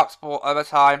 5 Sharks ball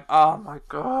overtime. Oh my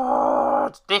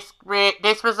god. This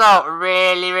result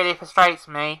really frustrates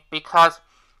me because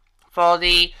for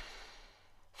the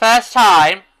first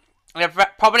time,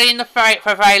 probably for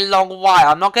a very long while,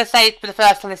 I'm not going to say for the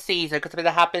first time this season because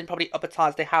there have been probably other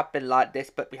times they have been like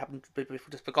this, but we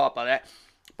just forgot about it.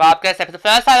 But I'm going to say for the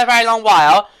first time in a very long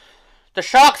while, the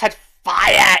Sharks had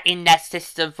fire in their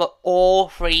system for all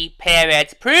 3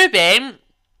 periods, proving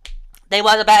they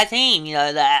were the better team,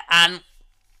 there. And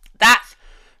that's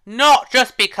not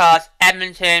just because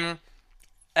Edmonton,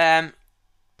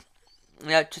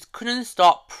 just couldn't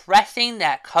stop pressing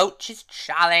their coach's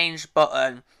challenge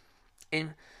button. I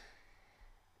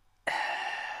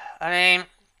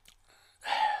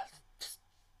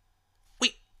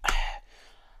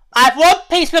have one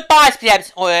piece of advice for the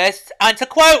Edmonton Oilers, and to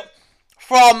quote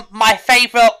from my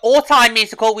favourite all-time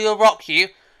musical, We Will Rock You,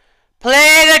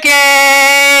 play the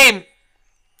game!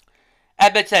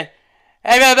 Edmonton,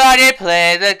 Everybody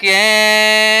play the game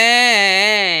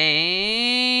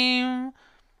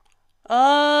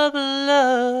of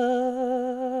love.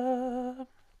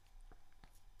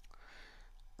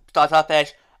 Starts off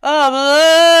page. Of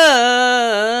love.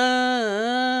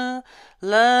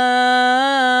 Love.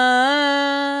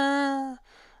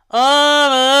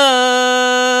 Of love.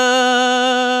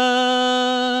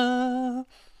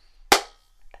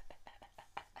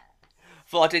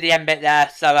 Thought I'd do the end bit there,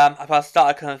 so I'll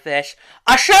start a fish.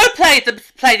 I should have played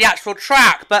the actual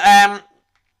track, but I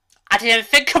didn't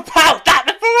think about that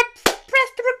before I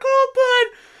pressed the record button.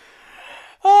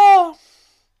 Oh,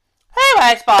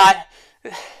 anyway, it's fine.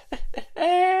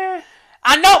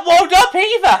 And not warmed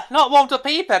up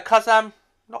either, because I'm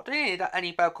not doing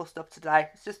any vocal stuff today.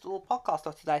 It's just all podcast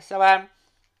stuff today. So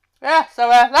yeah, so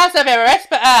that's a bit of a risk,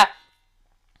 but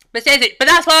seriously, but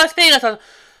that's what I was feeling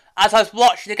as I was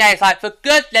watching the game. It's like, for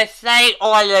goodness sake,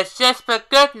 Oilers, just for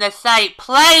goodness sake,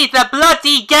 play the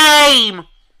bloody game.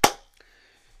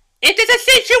 If there's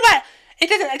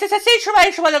a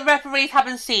situation where the referees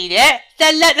haven't seen it,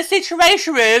 then let the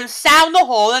situation room sound the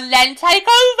horn and then take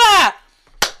over.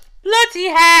 Bloody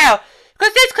hell.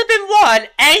 Because this could have been won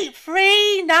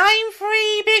 8-3,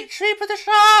 9-3 victory for the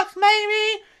Sharks,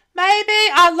 maybe.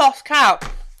 I lost count.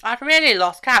 I've really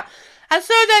lost count. And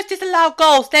so those disallowed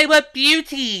goals, they were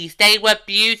beauties.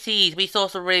 We saw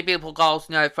some really beautiful goals,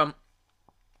 you know, from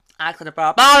Alexander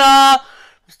Barabara,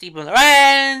 from Stephen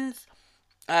Lorenz,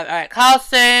 Eric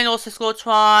Carlson also scored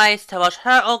twice. Tomas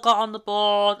Hertl got on the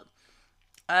board.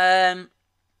 As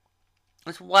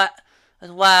well,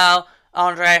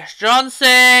 Andreas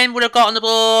Johnson would have got on the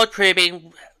board,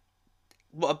 proving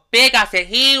what a big asset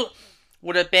he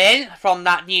would have been from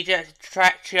that New Jersey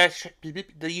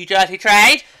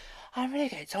trade. I'm really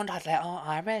getting tongue-tied there, aren't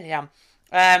I? I really am.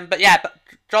 But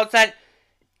Johnson,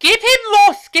 give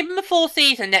him a full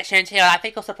season next year until I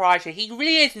think he'll surprise you. He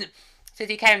really isn't, since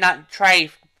he came in that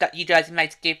trade that New Jersey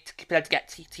made to get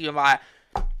to Uriah.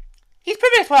 He's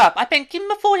proven his worth. I think give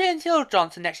him a full year until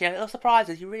Johnson next year. It'll surprise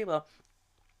us. You really will.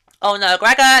 Oh no,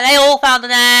 Gregor, they all found the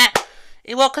net.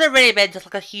 What could have really been just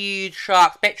like a huge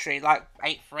Sharks victory, like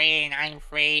 8-3,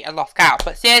 9-3, and lost count.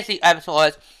 But seriously,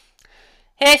 supporters,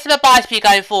 here's some advice for you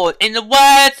going forward. In the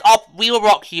words of We Will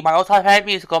Rock You, my all-time favourite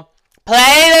musical,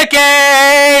 play the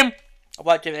game! I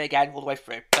won't do it again all the way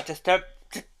through, but just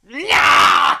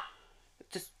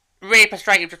really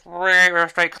frustrating, because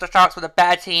the Sharks were the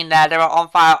better team there. They were on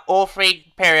fire all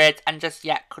 3 periods, and just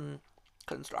yet could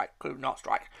not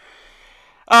strike.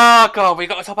 Oh god, we've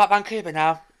got to talk about Vancouver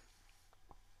now.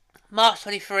 March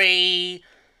 23.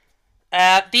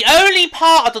 The only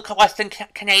part of the Western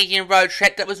Canadian road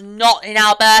trip that was not in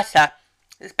Alberta.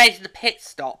 It's basically the pit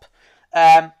stop.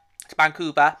 To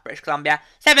Vancouver, British Columbia.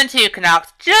 7-2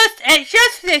 Canucks. It's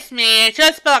just this me.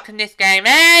 Just back in this game.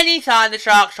 Anytime the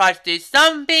Sharks tried to do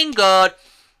something good,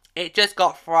 it just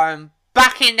got thrown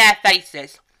back in their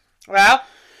faces. Well,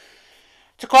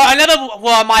 to quote another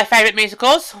one of my favourite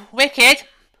musicals, Wicked,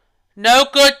 no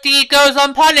good deed goes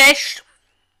unpunished.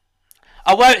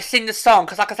 I won't sing the song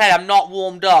because, like I said, I'm not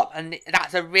warmed up, and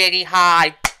that's a really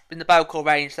high in the vocal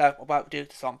range, so I won't do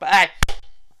the song. But hey,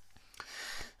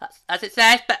 that's as it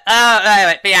says. But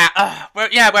anyway,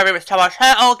 where it was Tomas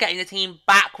Hertl getting the team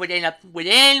back within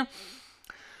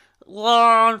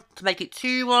one to make it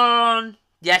 2-1.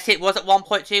 Yes, it was at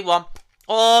 1.21.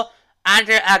 Or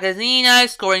Andrew Agazino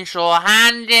scoring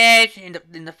short-handed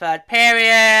in the third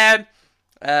period.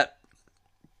 The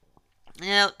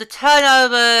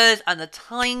turnovers and the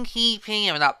timekeeping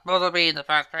and that Brotherby in the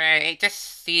first period, it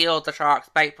just sealed the Sharks'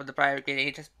 fate from the very beginning.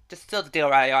 It just sealed the deal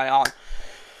early on.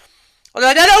 Although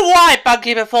I don't know why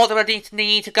Vancouver thought they would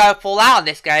need to go full out on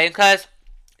this game, because,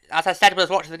 as I said when I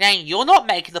was watching the game, you're not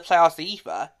making the playoffs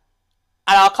either.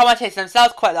 And our commentators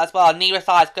themselves quite that as well. Neither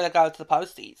side's going to go to the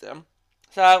postseason.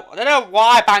 So, I don't know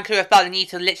why Vancouver felt the need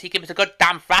to literally give us a good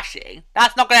damn thrashing.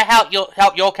 That's not going to help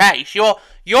your case. You're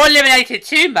eliminated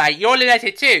too, mate. You're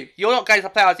eliminated too. You're not going to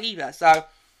the playoffs either. So,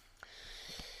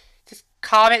 just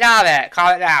calm it down there.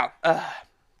 Calm it down.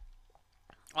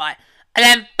 Right. And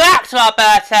then back to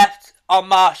Alberta on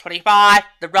March 25.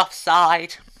 The rough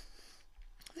side.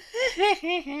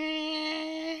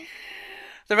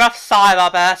 The rough side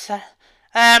of Alberta.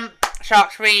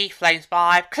 Sharks 3, Flames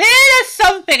 5. Clearly there's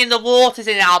something in the waters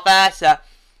in Alberta,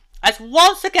 as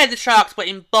once again the Sharks were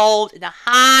involved in a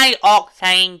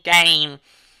high-octane game.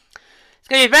 It's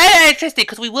going to be very, very interesting,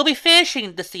 because we will be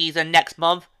finishing the season next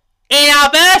month in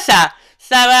Alberta.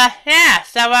 So,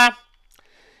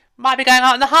 might be going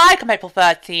out on the high come April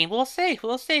 13. We'll see,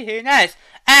 who knows.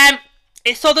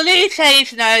 It saw the lead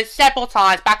change, several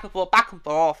times, back and forth.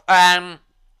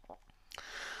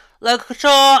 Logan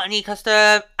Couture, Nick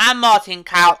Custom, and Martin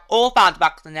Cow all found the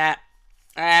back of the net.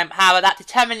 However, that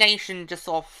determination just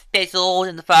sort of fizzled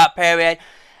in the third period.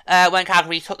 When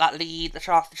Calgary took that lead, the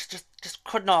Sharks just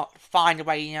could not find a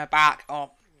way, back.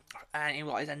 And it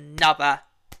was another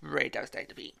really devastating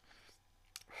defeat.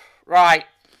 Right.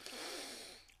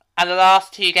 And the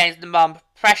last 2 games of the month,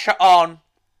 pressure on.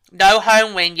 No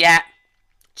home win yet.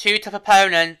 2 tough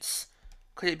opponents.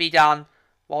 Could it be done?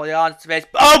 Well, the answer is,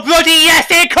 oh bloody yes,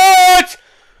 it could!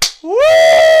 Woo!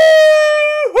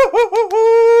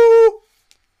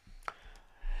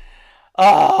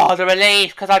 Oh, the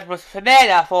relief, because I was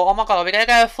familiar. I thought, oh my god, are we going to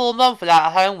go a full month without a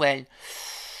home win?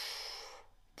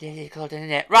 Difficult,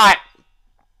 isn't it? Right.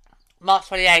 March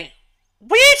 28th.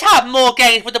 We need to have more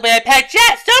games with the Winnipeg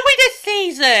Jets, don't we, this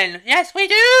season? Yes, we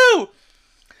do.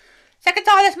 Second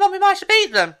time this month we managed to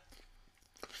beat them.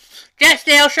 Jets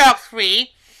nil, Sharks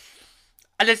 3.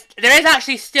 And there is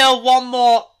actually still one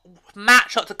more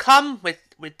matchup to come with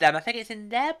them. I think it's in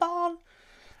their barn.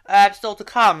 Still to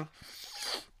come.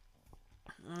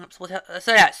 So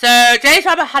yeah, so James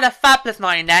Rabbit had a fabulous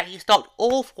night in there. He stopped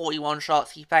all 41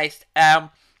 shots he faced. As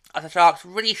the Sharks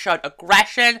really showed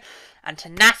aggression and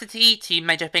tenacity, 2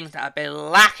 major things that have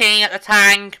been lacking at the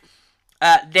tank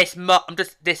this month. I'm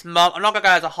not gonna go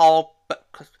as a whole, but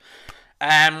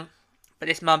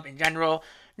this month in general.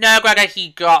 No, Gregor, he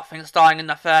got things starting in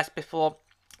the first before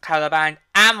Calaban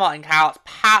and Martin Couch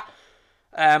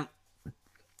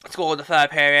scored in the third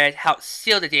period, helped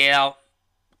seal the deal.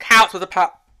 Couch was a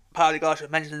part of the goal I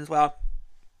should mention as well.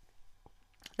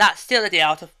 That sealed the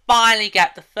deal to finally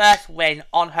get the first win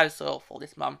on home soil for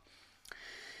this month.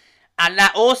 And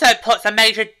that also puts a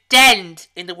major dent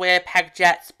in the Winnipeg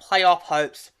Jets' playoff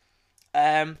hopes.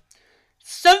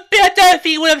 Something I don't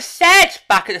think you would have said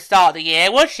back at the start of the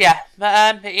year, would you?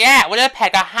 But yeah,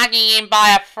 Winnipeg are hanging in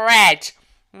by a thread.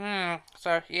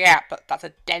 So yeah, but that's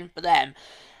a dent for them.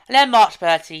 And then March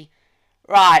 30.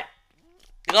 Right.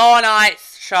 All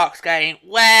Knights, Sharks game.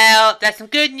 Well, there's some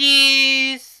good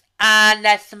news and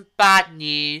there's some bad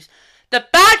news. The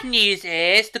bad news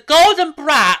is the Golden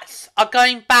Brats are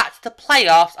going back to the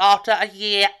playoffs after a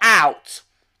year out.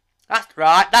 That's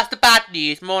right, that's the bad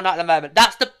news. More on that in a moment.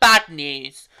 That's the bad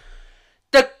news.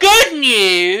 The good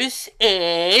news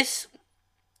is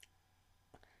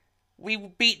we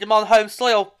beat them on home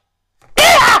soil.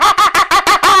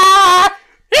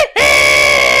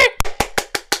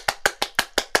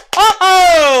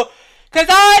 Because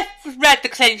I read the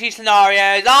clingy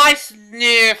scenarios, I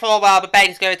knew for a while the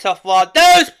Baker's going to be a tough one.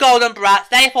 Those Golden Brats,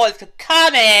 they thought it could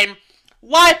come in,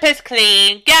 wipe us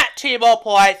clean, get 2 more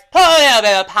points, put a little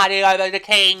bit of padding over the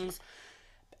Kings.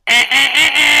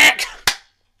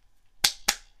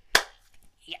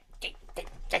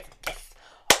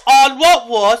 On what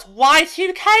was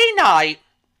Y2K night.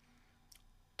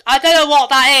 I don't know what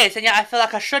that is, and yet I feel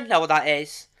like I should know what that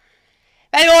is.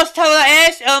 If anyone wants to tell me what that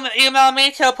is, email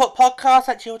me to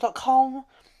putpodcast@gmail.com.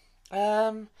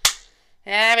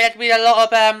 Yeah, we had to read a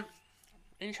lot of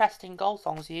interesting goal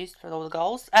songs used for all the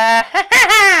goals.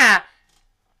 Right.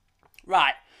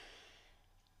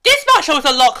 This match was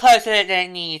a lot closer than it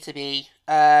needed to be.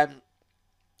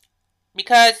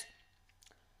 Because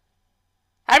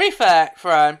Henry Fron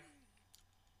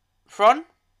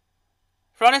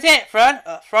is it? Fron?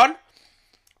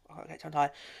 Okay, I'm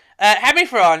tired. Henry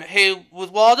Fron, who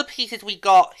was one of the pieces we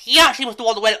got, he actually was the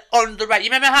one that went under the radar. You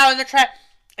remember how in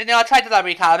our trade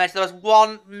library, Cal, I mentioned there was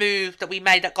one move that we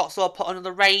made that got sort of put under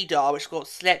the radar, which got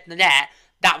slipped in the net.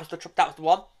 That was the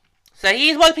one. So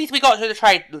he's one of the pieces we got through the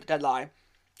trade deadline.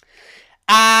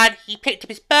 And he picked up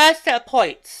his first set of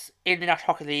points in the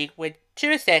National Hockey League with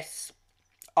 2 assists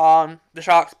on the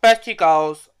Sharks' first 2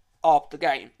 goals of the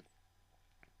game.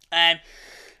 And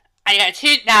you get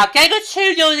getting a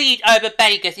 2-0 lead over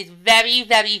Vegas is very,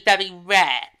 very, very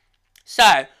rare.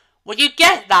 So, when you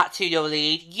get that 2-0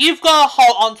 lead, you've got to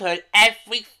hold on to it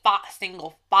every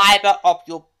single fibre of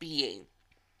your being.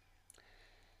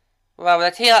 Well,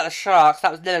 with a team like the Sharks,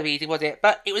 that was never easy, was it?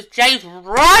 But it was James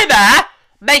Reimer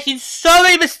making so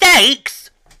many mistakes.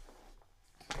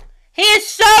 He is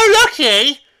so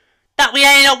lucky that we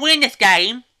ended up winning this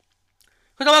game.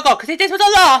 Because, oh my god, because if this was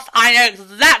a loss, I know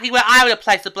exactly where I would have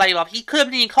placed the blame off. He could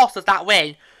have even cost us that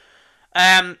win.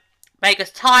 Vegas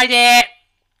tied it.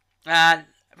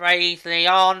 Very easily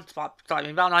on.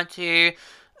 Starting round 9-2.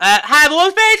 However, what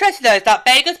was very interesting though is that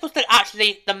Vegas was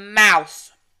actually the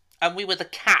mouse. And we were the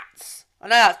cats. I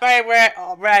know that's very rare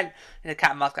in a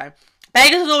cat and mouse game.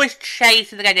 Vegas was always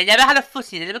chasing the game. They never had a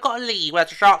footing. They never got a lead, whereas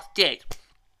the Sharks did.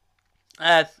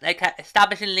 They kept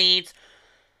establishing leads.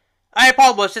 Only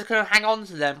problem was just couldn't hang on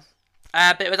to them.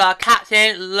 But it was our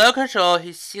captain, Logan Shaw,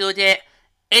 who sealed it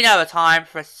in overtime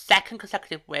for a second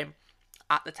consecutive win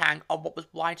at the Tank on what was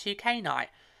Y2K night.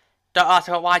 Don't ask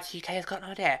me what Y2K has got no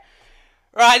idea.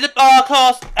 Right, of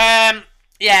course,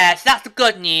 yeah, so that's the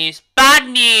good news. Bad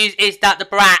news is that the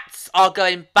Brats are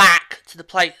going back to the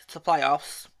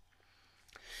playoffs.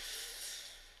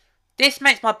 This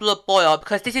makes my blood boil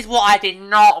because this is what I did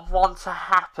not want to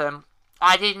happen.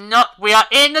 We are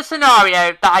in the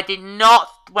scenario that I did not,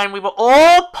 when we were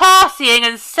all partying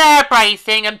and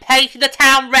celebrating and painting the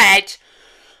town red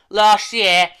last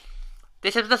year.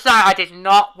 This is the scenario I did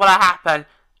not want to happen.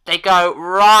 They go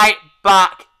right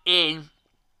back in.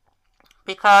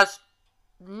 Because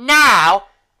now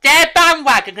their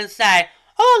bandwagon can say,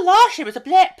 oh, last year was a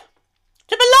blip.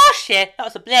 Remember last year? That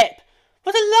was a blip.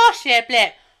 Was it last year a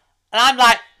blip? And I'm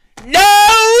like,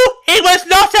 no, it was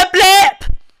not a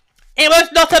blip. It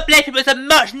was not a blip. It was a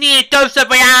much needed dose of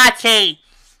reality.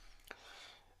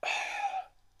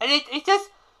 And it just,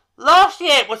 last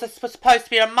year was supposed to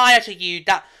be a reminder to you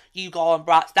that you Golden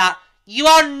Brats, that you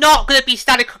are not going to be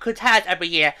standing contenders every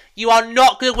year. You are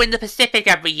not going to win the Pacific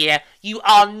every year. You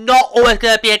are not always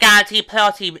going to be a guaranteed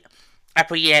playoff team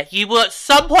every year. You will at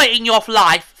some point in your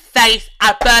life face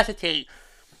adversity.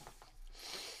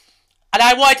 And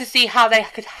I wanted to see how they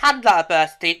could handle that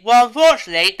adversity. Well,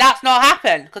 unfortunately, that's not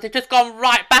happened. Because they've just gone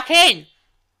right back in.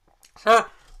 So,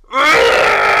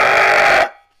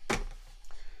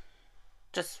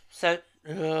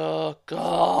 oh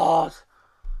God.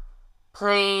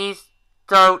 Please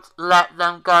don't let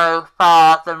them go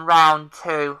far than round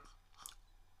 2.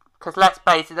 Because let's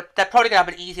face it, they're probably going to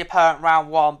have an easy opponent round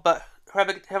 1. But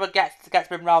whoever gets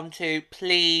them in round 2,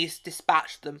 please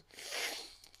dispatch them.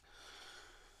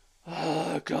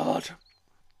 Oh, God.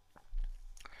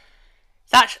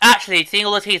 Actually, seeing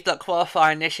all the teams that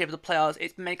qualify this year for the playoffs,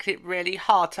 it makes it really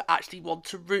hard to actually want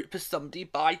to root for somebody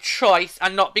by choice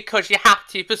and not because you have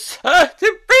to for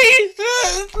certain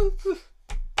reasons.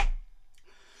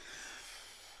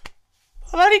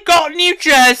 I've only got New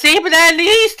Jersey, but they're in the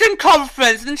Eastern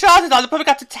Conference, and the chances are they'll probably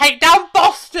have to take down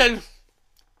Boston.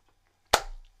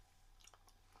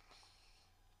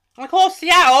 And of course,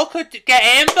 Seattle could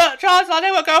get in, but chances are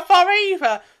they won't go far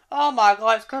either. Oh my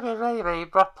God, it's going to be really, really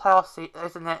rough playoff seat,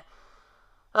 isn't it?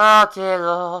 Oh dear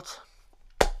Lord.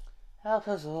 Help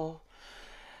us all.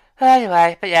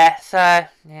 Anyway, but yeah, so,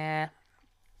 yeah.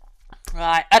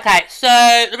 Right, okay,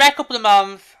 so the record for the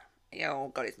month.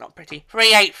 Oh God, it's not pretty.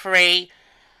 3-8-3.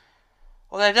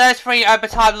 Although those 3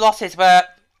 overtime losses were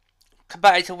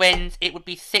converted to wins, it would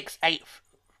be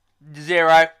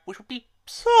 6-8-0, which would be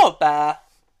sort of better,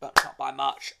 but not by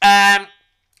much.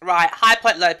 Right, high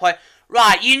point, low point.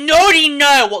 Right, you already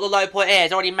know what the low point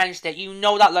is. I already mentioned it. You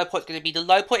know that low point is going to be. The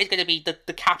low point is going to be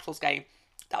the Capitals game.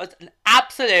 That was an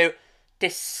absolute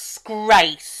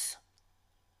disgrace.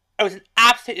 It was an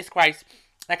absolute disgrace.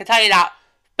 And I can tell you that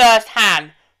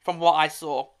firsthand from what I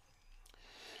saw.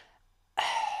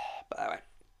 But anyway,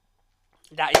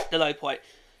 that is the low point.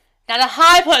 Now, the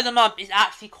high point of the month is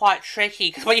actually quite tricky.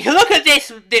 Because when you look at this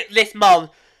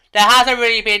month, there hasn't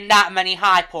really been that many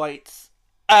high points.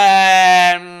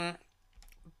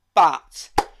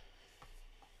 But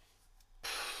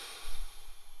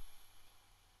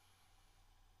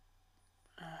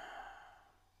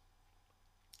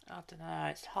I don't know,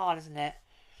 it's hard, isn't it?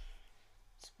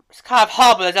 It's kind of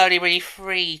hard, but there's only really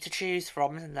 3 to choose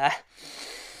from, isn't there?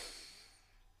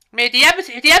 I mean, if the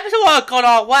episode had gone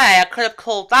our way, I could have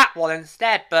called that one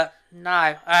instead, but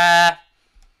no.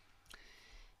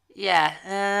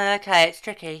 Yeah, okay, it's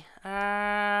tricky.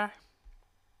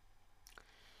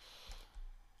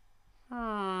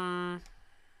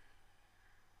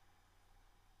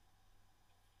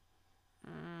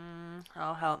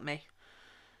 Oh, help me.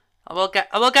 I will get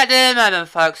there in a moment,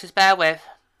 folks. Just bear with.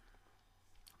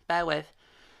 Bear with.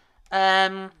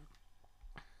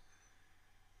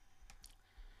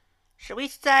 Shall we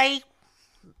say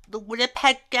the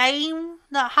Winnipeg game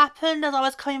that happened as I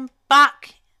was coming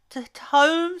back to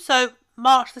home? So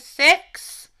March the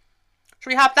 6th. Should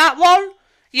we have that one?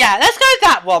 Yeah, let's go with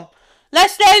that one.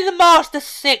 Let's say the March the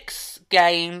 6th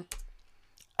game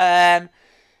as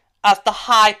the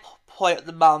high point of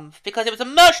the month, because it was a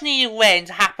much needed win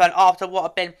to happen after what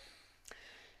had been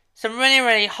some really,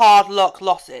 really hard luck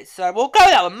losses. So we'll go with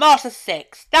that one, March the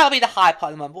 6th. That'll be the high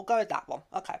point of the month. We'll go with that one.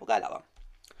 Okay, we'll go with that one.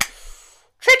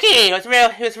 Tricky! It was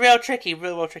real tricky,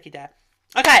 real tricky there.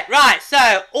 Okay, right,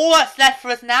 so all that's left for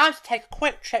us now is to take a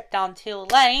quick trip down Teal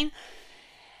Lane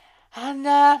and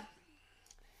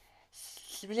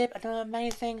relive an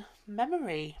amazing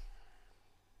memory.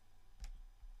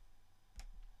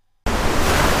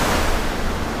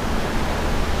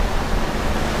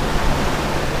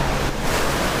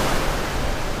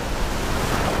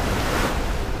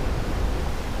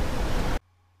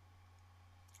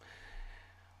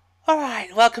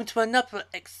 Alright, welcome to another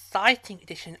exciting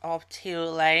edition of Teal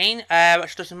Lane,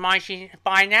 which doesn't mind you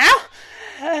by now.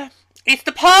 It's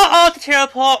the part of the Teal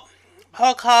Report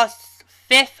podcast's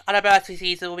 5th anniversary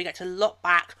season where we get to look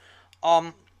back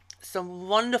on some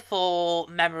wonderful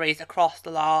memories across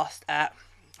the last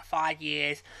 5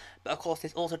 years. But of course,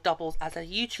 this also doubles as a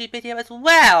YouTube video as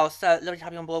well, so lovely to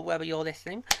have you on board wherever you're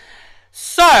listening.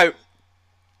 So,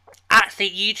 actually,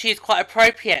 YouTube is quite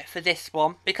appropriate for this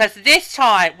one, because this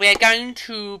time we're going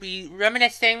to be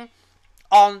reminiscing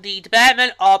on the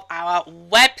development of our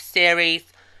web series,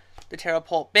 the Teal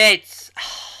Report Bids.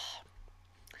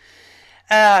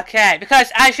 Okay,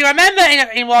 because as you remember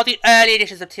in one of the early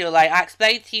editions of Teal Lane, I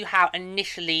explained to you how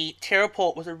initially Teal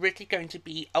Report was originally going to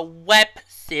be a web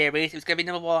series. It was going to be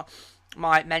number one of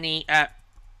my many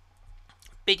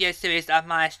video series that I've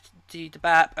managed to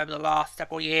develop over the last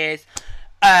several years.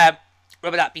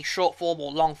 Whether that be short form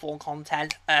or long form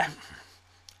content. Because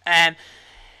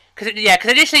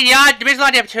initially the original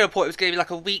idea of Teal Report was going to be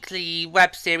like a weekly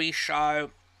web series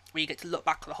show where you get to look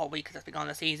back at the whole week that's been on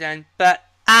the season. But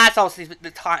as obviously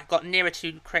the time got nearer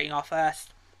to creating our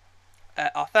first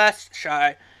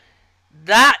show,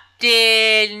 that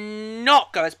did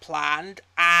not go as planned,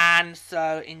 and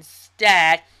so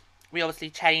instead we obviously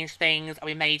changed things and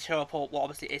we made Teal Report what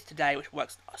obviously it is today, which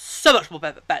works so much more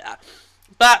better.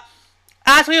 But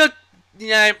as we were,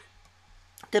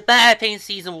 developing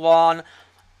season 1,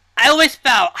 I always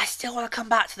felt I still want to come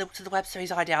back to the web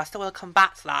series idea. I still want to come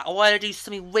back to that. I want to do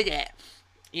something with it,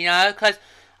 because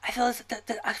I feel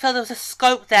there was a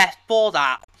scope there for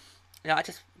that. I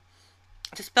just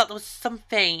felt there was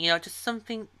something, just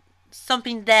something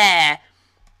there,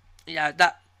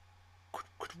 that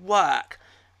could work.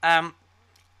 And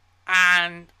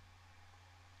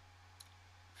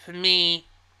for me,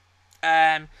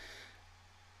 I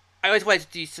always wanted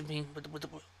to do something with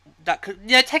that could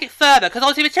take it further, because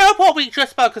obviously with Teal Report we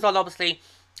just focus on obviously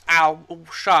our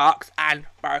sharks and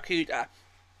barracuda.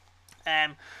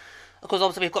 Of course,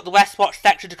 obviously we've got the Westwatch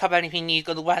section to cover anything news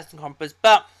on the Western Conference,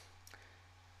 but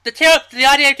the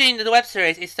idea of doing the web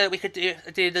series is so we could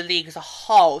do the league as a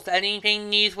whole. So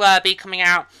anything newsworthy coming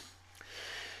out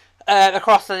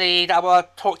across the league that I will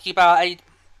talk to you about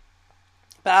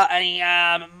any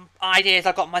ideas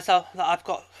I've got myself that I've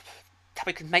got how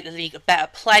we can make the league a better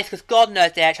place, because God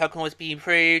knows the HL can always be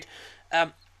improved.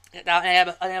 Any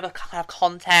other kind of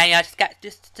content,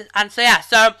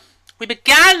 so we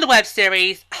began the web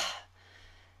series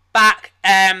back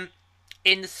in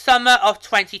the summer of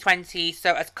 2020,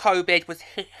 so as COVID was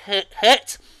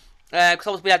hit, because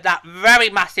obviously we had that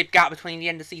very massive gap between the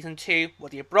end of season 2, or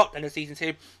the abrupt end of season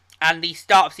 2, and the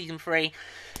start of season 3.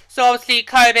 So obviously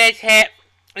COVID hit,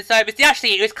 and so it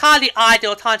was kind of the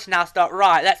ideal time to now start,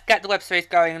 right, let's get the web series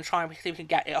going and try and see if we can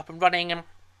get it up and running and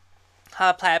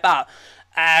have a play about.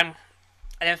 And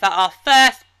in fact, our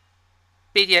first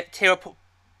video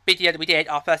that we did,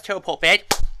 our first Teal Report bid,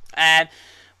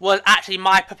 was actually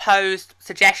my proposed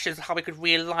suggestions of how we could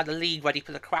realign the league ready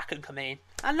for the Kraken coming in.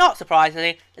 And not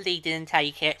surprisingly, the league didn't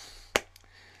take it.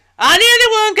 I knew they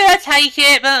weren't going to take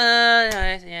it,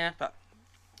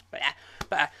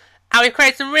 but and we've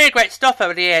created some really great stuff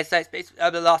over the years. So it's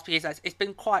over the last few years. It's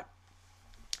been quite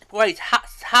great to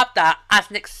have that as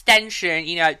an extension,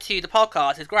 to the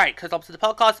podcast. It's great because obviously the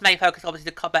podcast may focus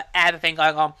obviously to cover everything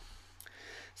going on.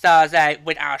 So as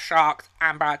with our sharks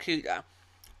and barracuda,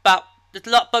 but we've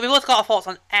also got our thoughts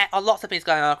on lots of things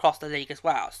going on across the league as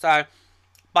well. So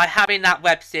by having that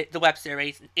web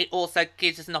series, it also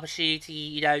gives us an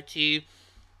opportunity,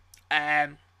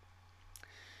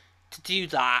 to do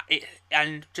that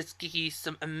and just give you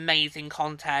some amazing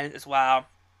content as well.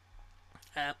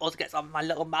 Also get some of my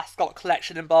little mascot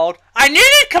collection involved. I knew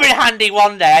it'd come in handy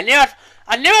one day.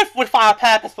 I knew I would find a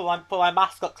purpose for my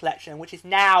mascot collection, which is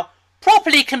now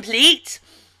properly complete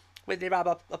with the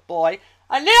rabbit boy.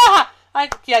 I knew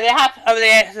they have over the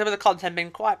years some of the content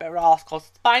been quite a bit of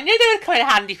rascals, but I knew they would come in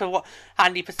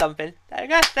handy for something. There we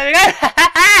go.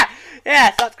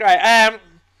 Yes, that's great.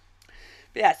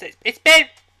 So it's been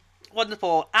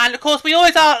wonderful, and of course we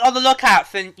always are on the lookout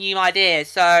for new ideas.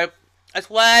 So as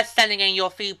well as sending in your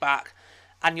feedback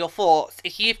and your thoughts,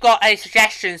 if you've got any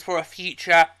suggestions for a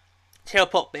future Teal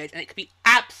Report bid, and it could be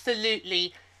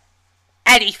absolutely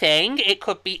anything. It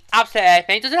could be absolutely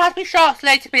anything. It doesn't have to be sharks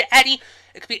related. It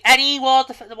could be any one of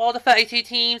the 32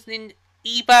 teams in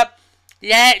either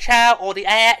the AHL or the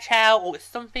AHL, or it's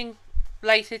something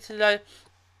related to the.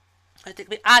 It could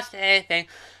be absolutely anything.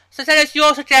 So send us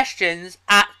your suggestions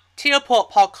at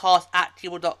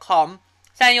tealreportpodcast@gmail.com.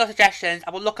 Send your suggestions,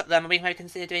 and we'll look at them, and we may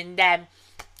consider doing them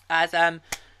as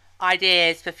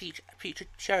ideas for future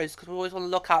shows, because we always want to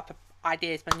look out for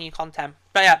ideas for new content.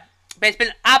 But yeah, but it's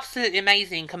been absolutely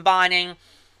amazing combining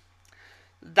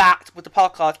that with the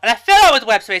podcast. And I feel like with the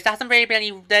web series, there hasn't really been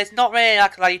any, there's not really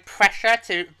like pressure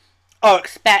to, oh,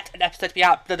 expect an episode to be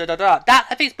out, That,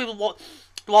 I think, is people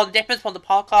one difference from the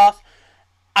podcast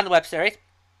and the web series.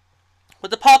 With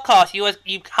the podcast, you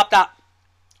have that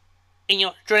in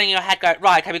your drilling in your head, go,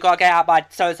 right, okay, we've got to get out by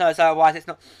so, otherwise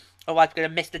we're going to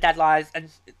miss the deadlines, and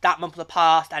that month will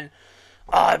pass, and,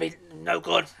 oh, it'll be no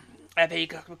good. We've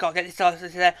got to get this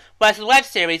started there. Whereas the web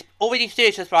series, all we need to do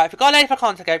is just, right, if we've got an idea for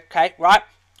content, okay, right,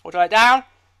 we'll draw it down,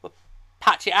 we'll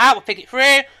patch it out, we'll think it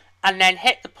through, and then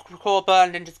hit the record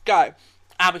button and just go.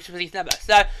 And we should release numbers.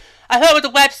 So, I thought with the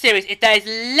web series, if there's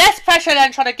less pressure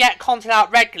than trying to get content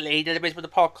out regularly than there is with the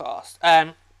podcast.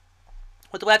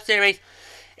 With the web series,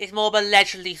 it's more of a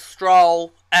leisurely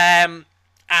stroll, and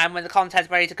when the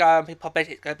content's ready to go and be published,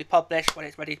 it's going to be published when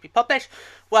it's ready to be published.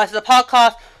 Whereas with the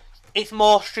podcast, it's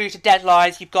more true to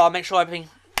deadlines. You've got to make sure everything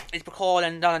is recorded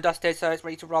and done and dusted, so it's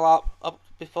ready to roll out up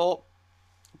before.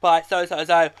 But so.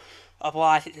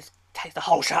 Otherwise, it just takes the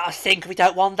whole show out of sync. We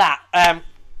don't want that. But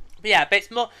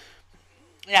it's more.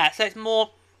 Yeah, so it's more.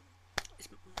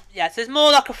 So it's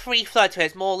more like a free flow to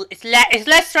it. It's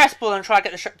less stressful than trying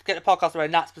to get the podcast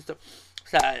around. That's because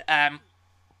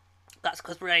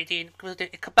we're already doing.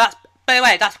 By the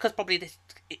way, that's because probably the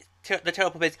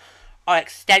Terrible is our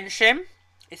extension.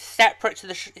 It's separate to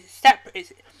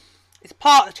it's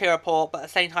part of the tier report, but at the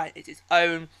same time it's its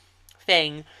own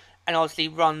thing, and obviously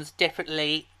runs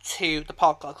differently to the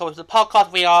podcast. Because the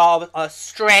podcast, we are on a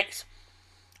strict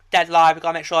deadline. We've got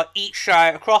to make sure each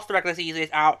show across the regular season is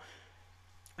out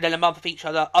within a month of each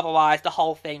other. Otherwise, the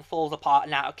whole thing falls apart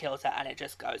and out of kilter, and it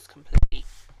just goes completely,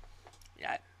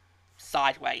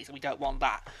 sideways. And we don't want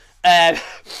that.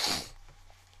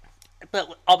 But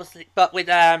with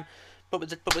the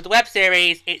web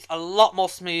series, it's a lot more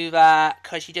smoother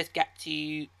because you just get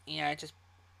to just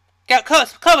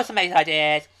cover some amazing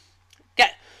ideas,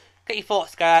 get your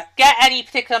thoughts together, get any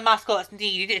particular mascot that's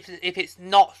needed if it's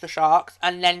not the Sharks,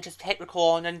 and then just hit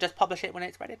record and just publish it when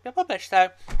it's ready to be published. So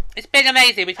it's been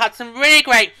amazing. We've had some really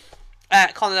great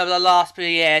content over the last few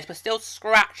years. We're still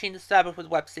scratching the surface with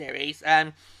the web series.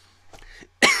 Sorry.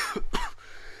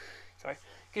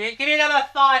 Give me another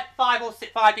 5 or 6,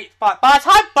 5 years. By the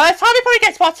time we probably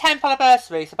get to our 10th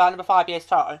anniversary, it's about another 5 years'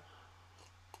 time.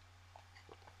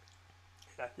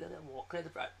 A little bit of water, clear the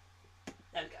throat.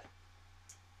 There we go.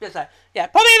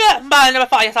 Probably about another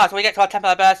 5 years' time, so when we get to our 10th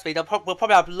anniversary, we'll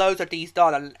probably have loads of these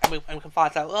done, and we can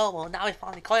find out, oh, well, now we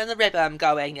finally got the rhythm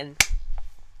going, and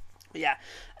because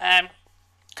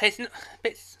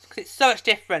it's so much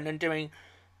different than doing,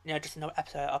 just another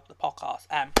episode of the podcast.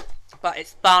 But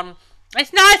it's fun.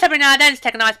 It's nice every now and then to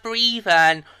take a nice breather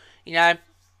and,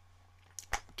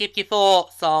 give your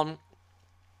thoughts on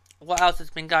what else has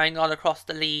been going on across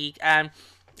the league.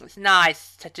 It's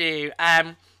nice to do.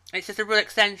 It's just a real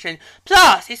extension.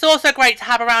 Plus, it's also great to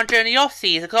have around during the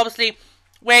off-season, because obviously,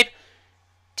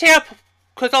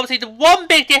 because obviously the one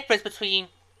big difference between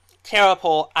Tier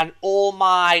Report and all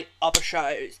my other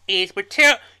shows is with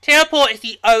Tier Report is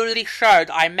the only show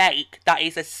that I make that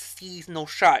is a seasonal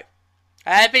show.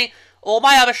 All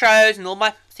my other shows and all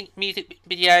my music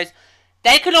videos,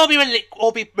 they can all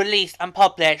be released and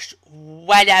published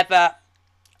whenever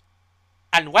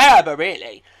and wherever,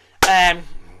 really.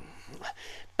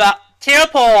 But Tier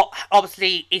Report,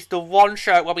 obviously, is the one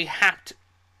show where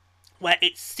where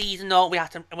it's seasonal.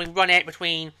 And we run it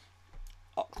between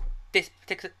those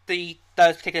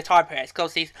particular time periods.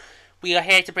 Because obviously, we are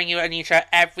here to bring you a new show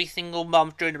every single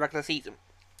month during the regular season.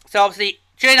 So obviously,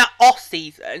 during that off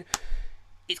season,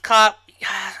 it's kind of,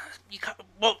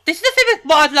 well, this is the thing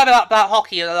what I love about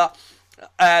hockey a lot,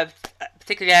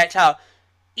 particularly NHL.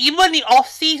 Even when the off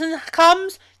season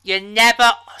comes, you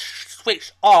never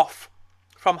switch off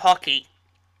from hockey,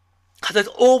 because there's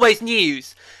always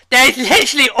news. There's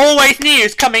literally always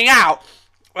news coming out,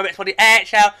 whether it's for the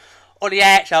AHL or the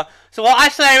AHL. So what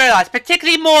I've slowly realised,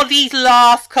 particularly more these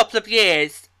last couple of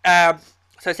years,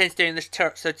 since doing the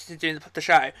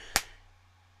show,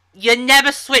 you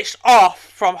never switched off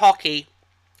from hockey.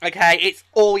 Okay, it's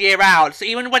all year round. So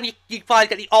even when you finally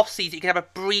get the off season, you can have a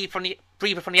breather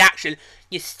from the action.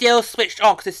 You're still switched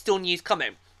on because there's still news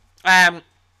coming.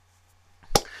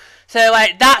 So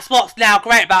that's what's now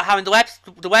great about having the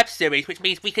web series, which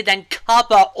means we can then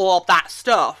cover all of that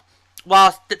stuff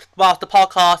whilst the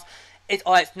podcast is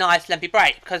on its nice lengthy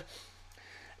break. So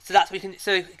we can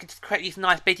just create these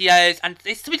nice videos, and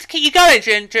it's to keep you going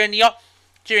during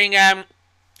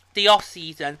the off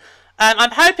season.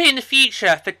 I'm hoping in the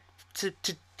future to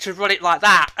run it like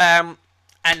that.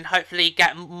 and hopefully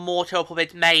get more Tiro Report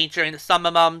vids made during the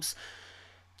summer months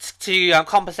to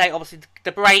compensate, obviously,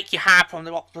 the break you have from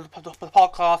the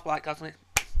podcast. Like, doesn't,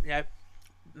 you know,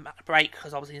 break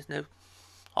because obviously there's no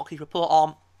hockey report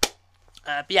on.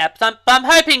 But yeah, but I'm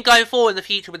hoping going forward in the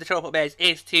future with the Tiro Report vids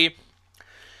is to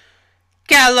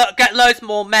get loads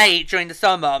more made during the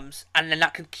summer months, and then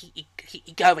that can keep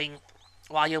you going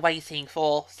while you're waiting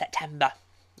for September.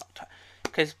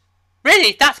 Because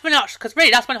really, that's when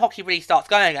hockey really starts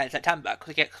going again in September,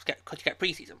 because you get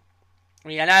pre-season. I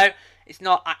mean, I know it's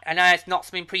not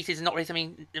something pre-season, not really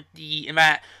something the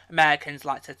Americans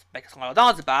like to make a song or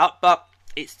dance about, but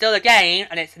it's still a game,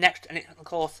 and it's of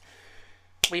course,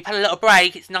 when you've had a little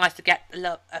break, it's nice to get a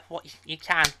little of what you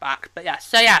can back. But yeah,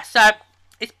 so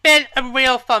it's been a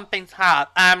real fun thing to have.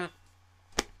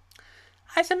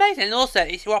 It's amazing, and also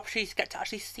it's your opportunity to get to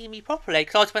actually see me properly.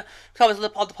 Because I was on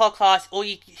the podcast, all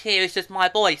you hear is just my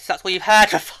voice. That's what you've heard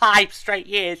for 5 straight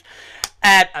years,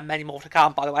 and many more to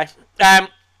come, by the way.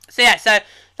 So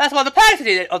that's one of the perks of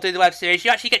doing the web series.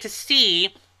 You actually get to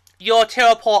see your Tiro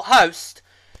Report host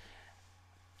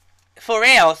for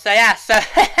real. So yeah,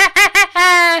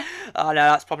 oh no,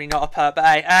 that's probably not a perk,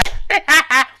 but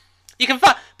you can,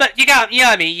 but you know what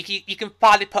I mean. You can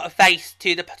finally put a face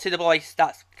to the voice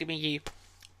that's giving you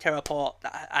Tiro Report,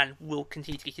 and will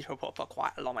continue to give you Tiro Report for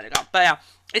quite a long way to go. But yeah,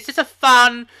 it's just a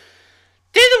fun.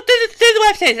 Do the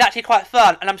web series is actually quite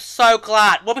fun, and I'm so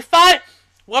glad. When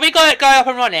we got it going up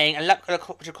and running, and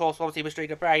which of course obviously was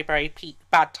during a very, very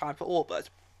bad time for all of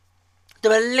us. The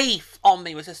relief on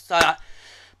me was just so,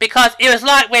 because it was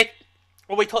like with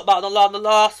what we talked about on the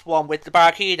last one with the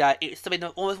Barracuda. It's something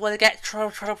that I always want to try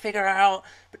to figure out,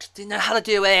 but just didn't know how to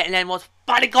do it. And then once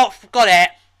finally got it,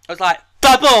 I was like,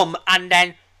 boom, and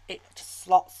then it just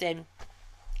slots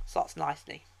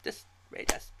nicely. Just really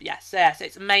does. Yes,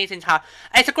 it's amazing to have.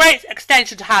 And it's a great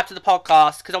extension to have to the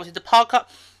podcast, because obviously the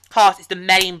podcast is the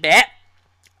main bit,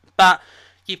 but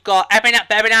you've got every now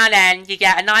and then you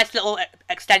get a nice little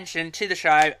extension to the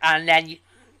show, and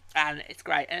it's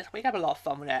great, and we have a lot of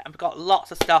fun with it, and we've got lots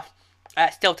of stuff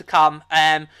still to come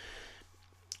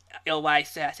your way.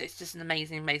 So it's just an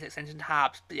amazing extension to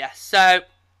have. But yeah, so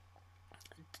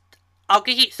I'll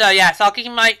give you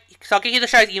the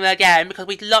show's email again, because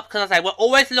we're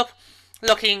always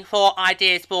looking for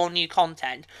ideas for new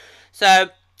content. So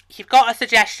if you've got a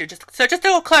suggestion, just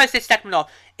to close this segment off,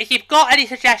 if you've got any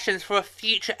suggestions for a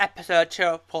future episode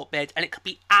Tiro Report vid, and it could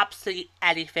be absolutely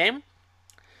anything.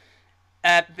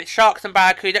 Sharks and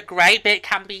Barracuda, great, but it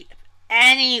can be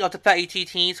any of the 32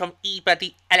 teams from either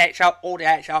the NHL or the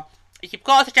NHL. If you've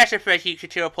got a suggestion for a future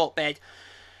Tiro Report vid,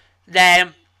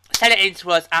 then send it in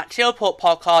to us at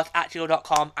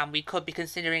tiroreportpodcast@gmail.com, and we could be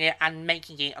considering it and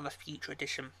making it on a future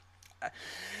edition.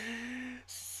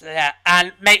 So yeah,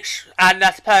 and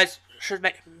I suppose should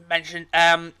mention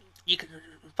you can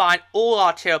find all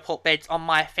our Tiro Report bids on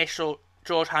my official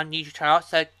Georgetown YouTube channel.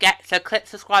 So click the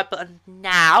subscribe button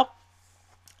now,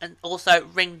 and also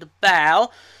ring the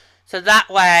bell, so that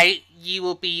way you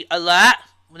will be alert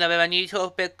whenever a new Tiro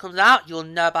bid comes out. You'll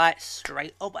know about it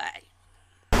straight away.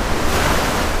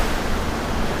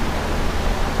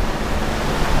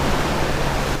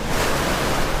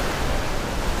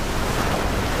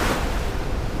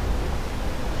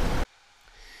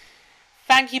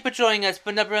 Thank you for joining us for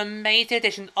another amazing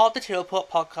edition of the Tiro Report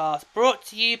podcast, brought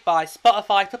to you by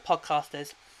Spotify for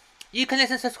podcasters. You can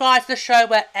listen and subscribe to the show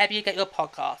wherever you get your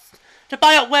podcasts. To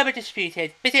buy out where we're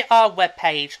distributed, visit our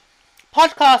webpage,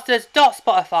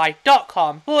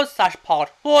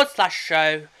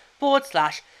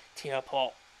 podcasters.spotify.com/pod/show/Tiro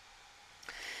Report.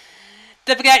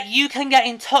 Don't forget, you can get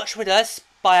in touch with us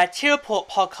via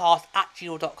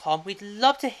tiroreportpodcast@gmail.com. We'd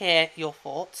love to hear your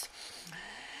thoughts.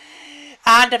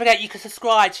 And don't forget, you can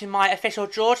subscribe to my official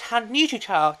Georgetown YouTube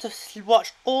channel to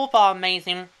watch all of our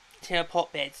amazing Tiro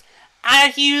Report bids.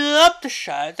 And if you love the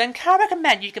show, then can I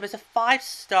recommend you give us a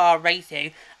 5-star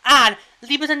rating and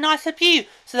leave us a nice review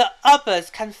so that others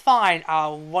can find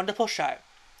our wonderful show.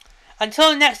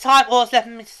 Until next time, all that's left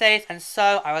for me to say is, and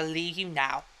so I will leave you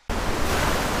now.